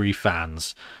angry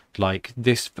fans. Like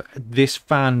this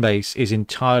fan base is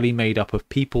entirely made up of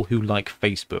people who like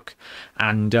Facebook,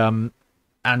 and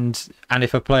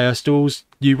if a player stalls,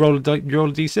 you roll a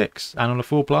d6, and on a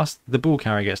 4+, the ball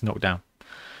carrier gets knocked down.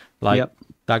 Like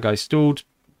that guy stalled.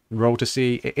 roll to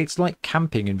see. It's like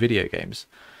camping in video games.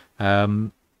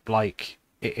 Like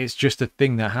it's just a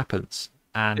thing that happens.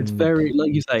 And It's very,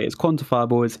 like you say, it's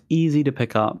quantifiable. It's easy to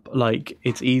pick up. Like,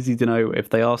 it's easy to know if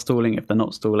they are stalling, if they're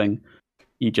not stalling.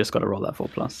 You just got to roll that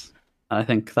 4+. And I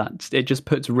think that it just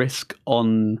puts risk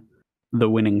on the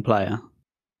winning player.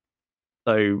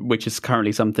 So, which is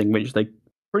currently something which they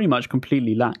pretty much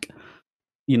completely lack.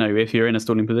 You know, if you're in a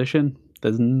stalling position,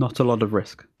 there's not a lot of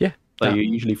risk. yeah, So you're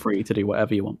usually free to do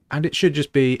whatever you want. and it should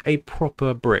just be a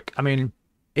proper brick. I mean,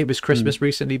 it was Christmas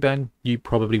recently, Ben. You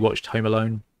probably watched Home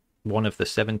Alone, one of the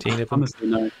 17 of them. Honestly,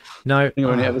 no. No, I think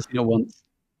I've only ever seen it once.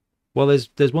 well,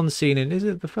 there's one scene in, is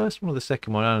it the first one or the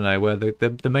second one? I don't know, where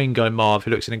the main guy Marv,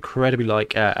 who looks incredibly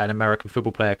like an American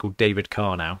football player called David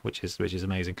Carr now, which is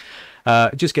amazing,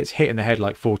 just gets hit in the head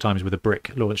like 4 times with a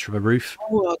brick launched from a roof.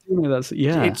 Oh, I do know that's,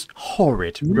 yeah. It's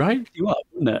horrid, right? You up,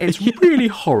 isn't it? It's really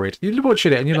horrid. You're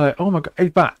watching it and you're like, oh my god,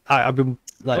 in fact, I've been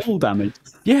like, Full damage.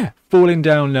 yeah, falling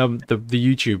down the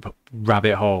YouTube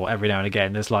rabbit hole every now and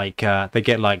again. There's like they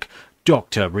get like,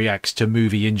 doctor reacts to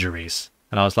movie injuries.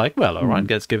 And I was like, well, all right,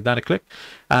 let's give that a click.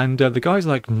 And the guy's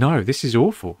like, no, this is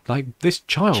awful. Like, this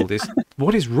child is,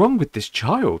 what is wrong with this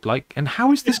child? Like, and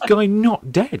how is this guy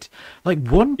not dead? Like,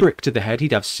 one brick to the head,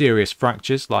 he'd have serious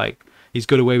fractures. Like, he's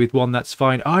got away with one, that's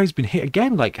fine. Oh, he's been hit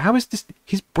again. Like, how is this?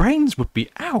 His brains would be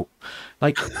out.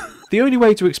 Like, the only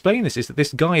way to explain this is that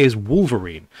this guy is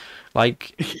Wolverine.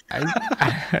 Like,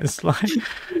 it's like,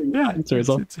 yeah,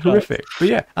 it's horrific. But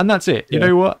yeah, and that's it. You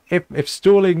know what? If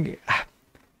stalling,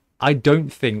 I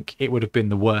don't think it would have been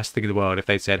the worst thing in the world if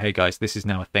they'd said, hey guys, this is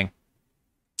now a thing.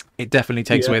 It definitely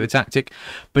takes away the tactic,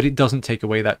 but it doesn't take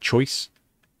away that choice.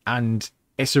 And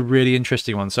it's a really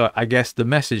interesting one. So I guess the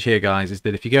message here, guys, is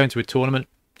that if you go into a tournament,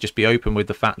 just be open with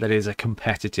the fact that it is a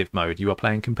competitive mode. You are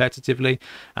playing competitively,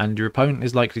 and your opponent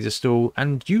is likely to stall,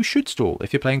 and you should stall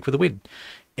if you're playing for the win.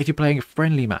 If you're playing a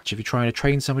friendly match, if you're trying to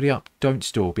train somebody up, don't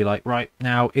stall. Be like, right,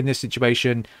 now, in this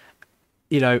situation,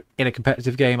 you know, in a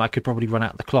competitive game, I could probably run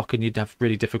out the clock and you'd have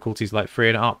really difficulties like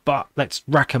freeing it up, but let's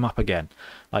rack them up again.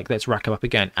 Like, let's rack them up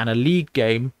again. And a league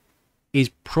game is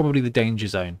probably the danger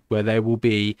zone, where there will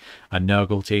be a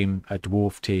Nurgle team, a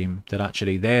Dwarf team, that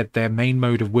actually their main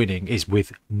mode of winning is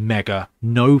with mega,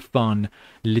 no fun,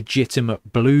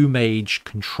 legitimate blue mage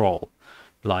control.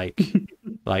 Like,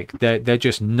 like they're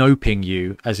just noping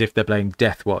you as if they're playing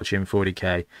Deathwatch in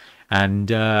 40k. And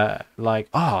like,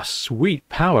 oh, sweet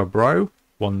power, bro.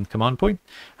 1 command point.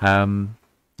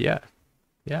 Yeah,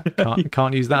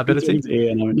 can't use that ability.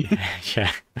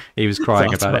 Yeah, he was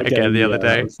crying about it again the other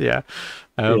day. Yeah,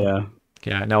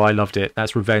 yeah. No, I loved it.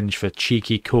 That's revenge for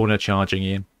cheeky corner charging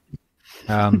Ian.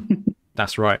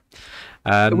 That's right.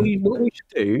 What we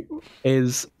should do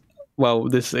is, well,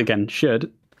 this again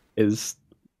is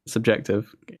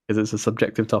subjective because it's a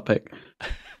subjective topic,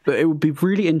 but it would be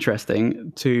really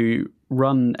interesting to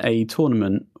run a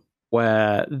tournament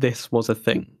where this was a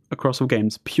thing across all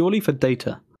games, purely for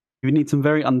data. You need some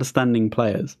very understanding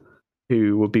players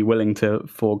who would be willing to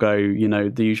forego, you know,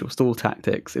 the usual stall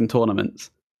tactics in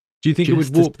tournaments. Do you think it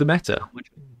would warp the meta?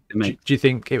 Do you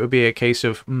think it would be a case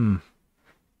of,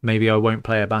 maybe I won't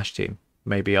play a bash team,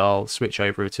 maybe I'll switch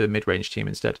over to a mid-range team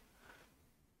instead?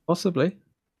 Possibly.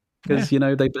 Because, you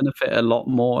know, they benefit a lot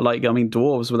more. Like, I mean,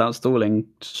 dwarves without stalling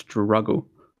struggle.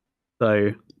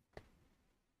 So,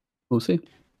 we'll see.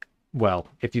 Well,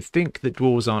 if you think that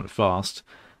dwarves aren't fast,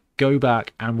 go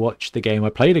back and watch the game I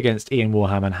played against Ian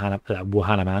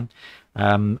Warhanaman.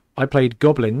 I played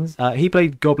goblins. He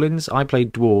played goblins. I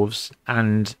played dwarves,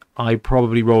 and I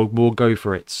probably rolled more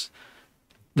go-for-its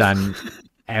than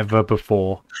ever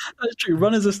before. That's true.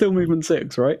 Runners are still movement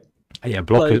 6, right? Yeah,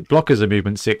 blockers are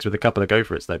movement 6 with a couple of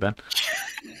go-for-its, though, Ben.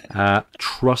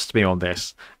 Trust me on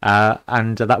this.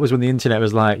 And that was when the internet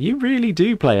was like, you really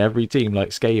do play every team like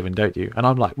Skaven, don't you? And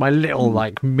I'm like, my little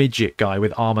like midget guy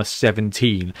with armor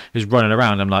 17 is running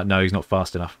around. I'm like, no, he's not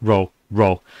fast enough. Roll.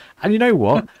 And you know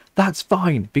what? That's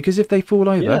fine, because if they fall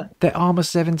over, they're armor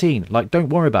 17. Like, don't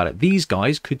worry about it. These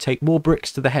guys could take more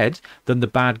bricks to the head than the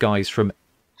bad guys from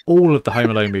all of the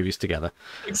Home Alone movies together.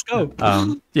 Thick skull.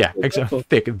 Yeah, exactly.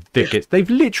 Thick. They've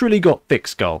literally got thick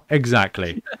skull.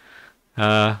 Exactly.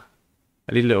 A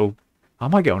little. I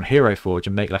might get on Hero Forge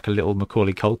and make like a little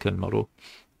Macaulay Culkin model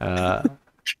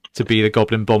to be the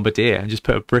Goblin Bombardier and just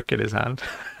put a brick in his hand.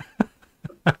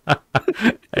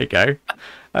 There you go.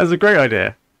 That's a great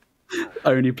idea.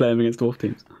 Only play him against dwarf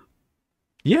teams.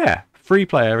 Yeah, free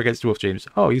player against dwarf teams.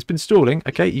 Oh, he's been stalling.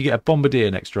 Okay, you get a Bombardier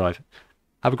next drive.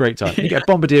 Have a great time. You get a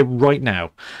Bombardier right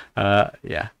now.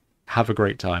 Yeah, have a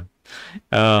great time.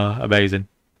 Amazing.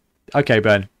 Okay,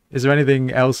 Ben, Is there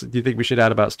anything else do you think we should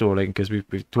add about stalling? Because we've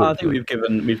talked. I think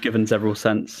we've given several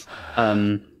cents.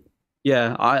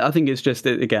 Yeah, I think it's just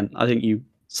again. I think you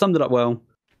summed it up well.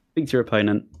 Speak to your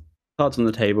opponent. Cards on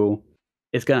the table.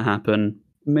 It's going to happen.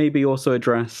 Maybe also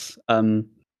address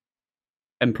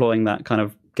employing that kind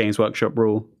of Games Workshop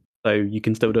rule, so you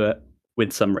can still do it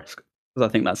with some risk. Because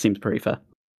I think that seems pretty fair.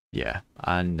 Yeah,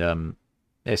 and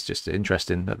it's just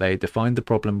interesting that they defined the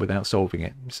problem without solving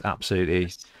it. It's absolutely.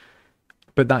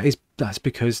 But that's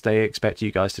because they expect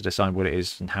you guys to decide what it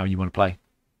is and how you want to play.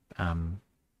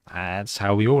 That's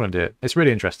how we all want to do it. It's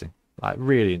really interesting. Like,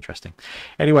 really interesting.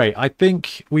 Anyway, I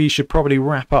think we should probably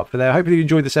wrap up for there. Hopefully you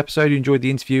enjoyed this episode, you enjoyed the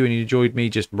interview, and you enjoyed me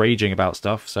just raging about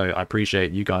stuff. So I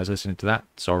appreciate you guys listening to that.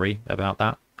 Sorry about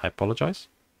that. I apologize.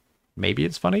 Maybe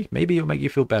it's funny. Maybe it'll make you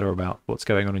feel better about what's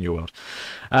going on in your world.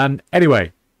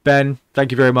 Anyway, Ben,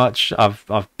 thank you very much. I've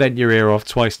bent your ear off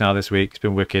twice now this week. It's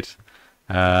been wicked.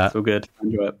 It's all good.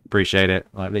 Enjoy it. Appreciate it.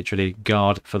 Like, literally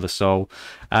guard for the soul.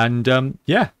 And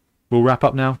yeah, we'll wrap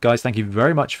up now. Guys, thank you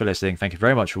very much for listening. Thank you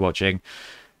very much for watching.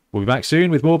 We'll be back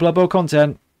soon with more Blood Bowl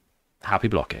content. Happy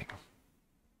blocking.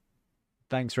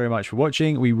 Thanks very much for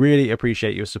watching. We really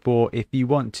appreciate your support. If you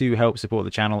want to help support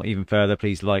the channel even further,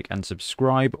 please like and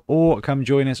subscribe, or come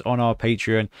join us on our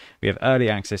Patreon. We have early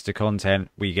access to content.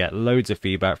 We get loads of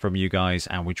feedback from you guys,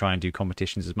 and we try and do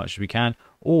competitions as much as we can.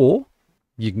 Or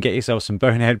you can get yourself some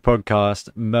Bonehead podcast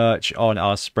merch on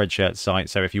our Spreadshirt site.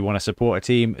 So if you want to support a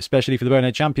team, especially for the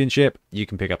Bonehead Championship, you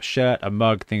can pick up a shirt, a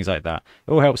mug, things like that.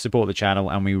 It all helps support the channel,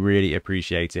 and we really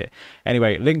appreciate it.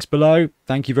 Anyway, links below.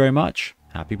 Thank you very much.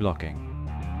 Happy blocking.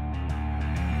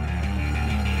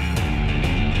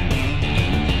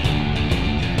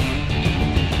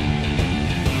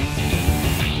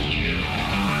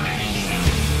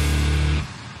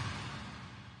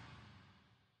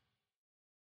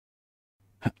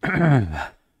 What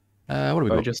have we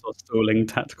got? Just stalling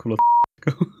tactical.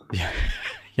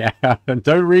 Yeah, and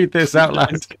don't read this out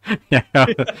loud. Yeah,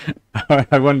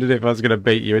 I wondered if I was going to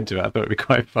bait you into it. I thought it'd be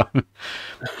quite fun.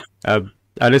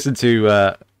 I listened to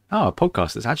a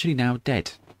podcast that's actually now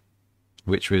dead,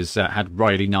 which was had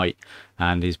Riley Knight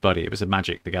and his buddy. It was a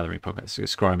Magic the Gathering podcast.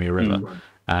 It's Scry Me a River,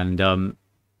 and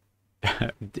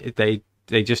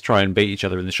they just try and beat each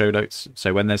other in the show notes.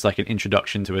 So when there's like an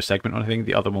introduction to a segment or anything,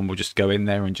 the other one will just go in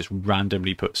there and just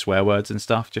randomly put swear words and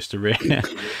stuff just to really,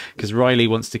 because Riley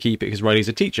wants to keep it, because Riley's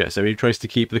a teacher, so he tries to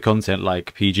keep the content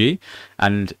like PG,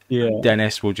 and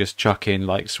Dennis will just chuck in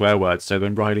like swear words. So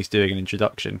when Riley's doing an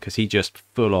introduction, because he just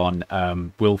full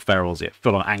on Will Ferrell's it,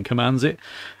 full on Anchorman's it.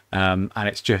 And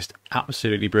it's just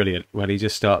absolutely brilliant when he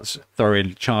just starts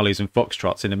throwing Charlies and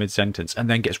Foxtrots in a mid-sentence and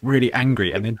then gets really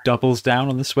angry and then doubles down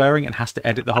on the swearing and has to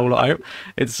edit the whole lot out.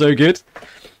 It's so good.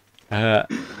 So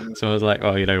I was like,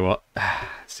 oh, you know what?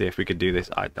 See if we could do this.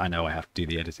 I know I have to do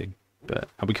the editing, but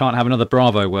we can't have another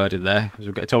Bravo word in there because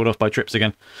we'll get told off by Trips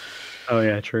again. Oh,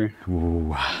 yeah, true.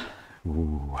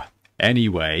 Ooh.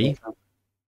 Anyway,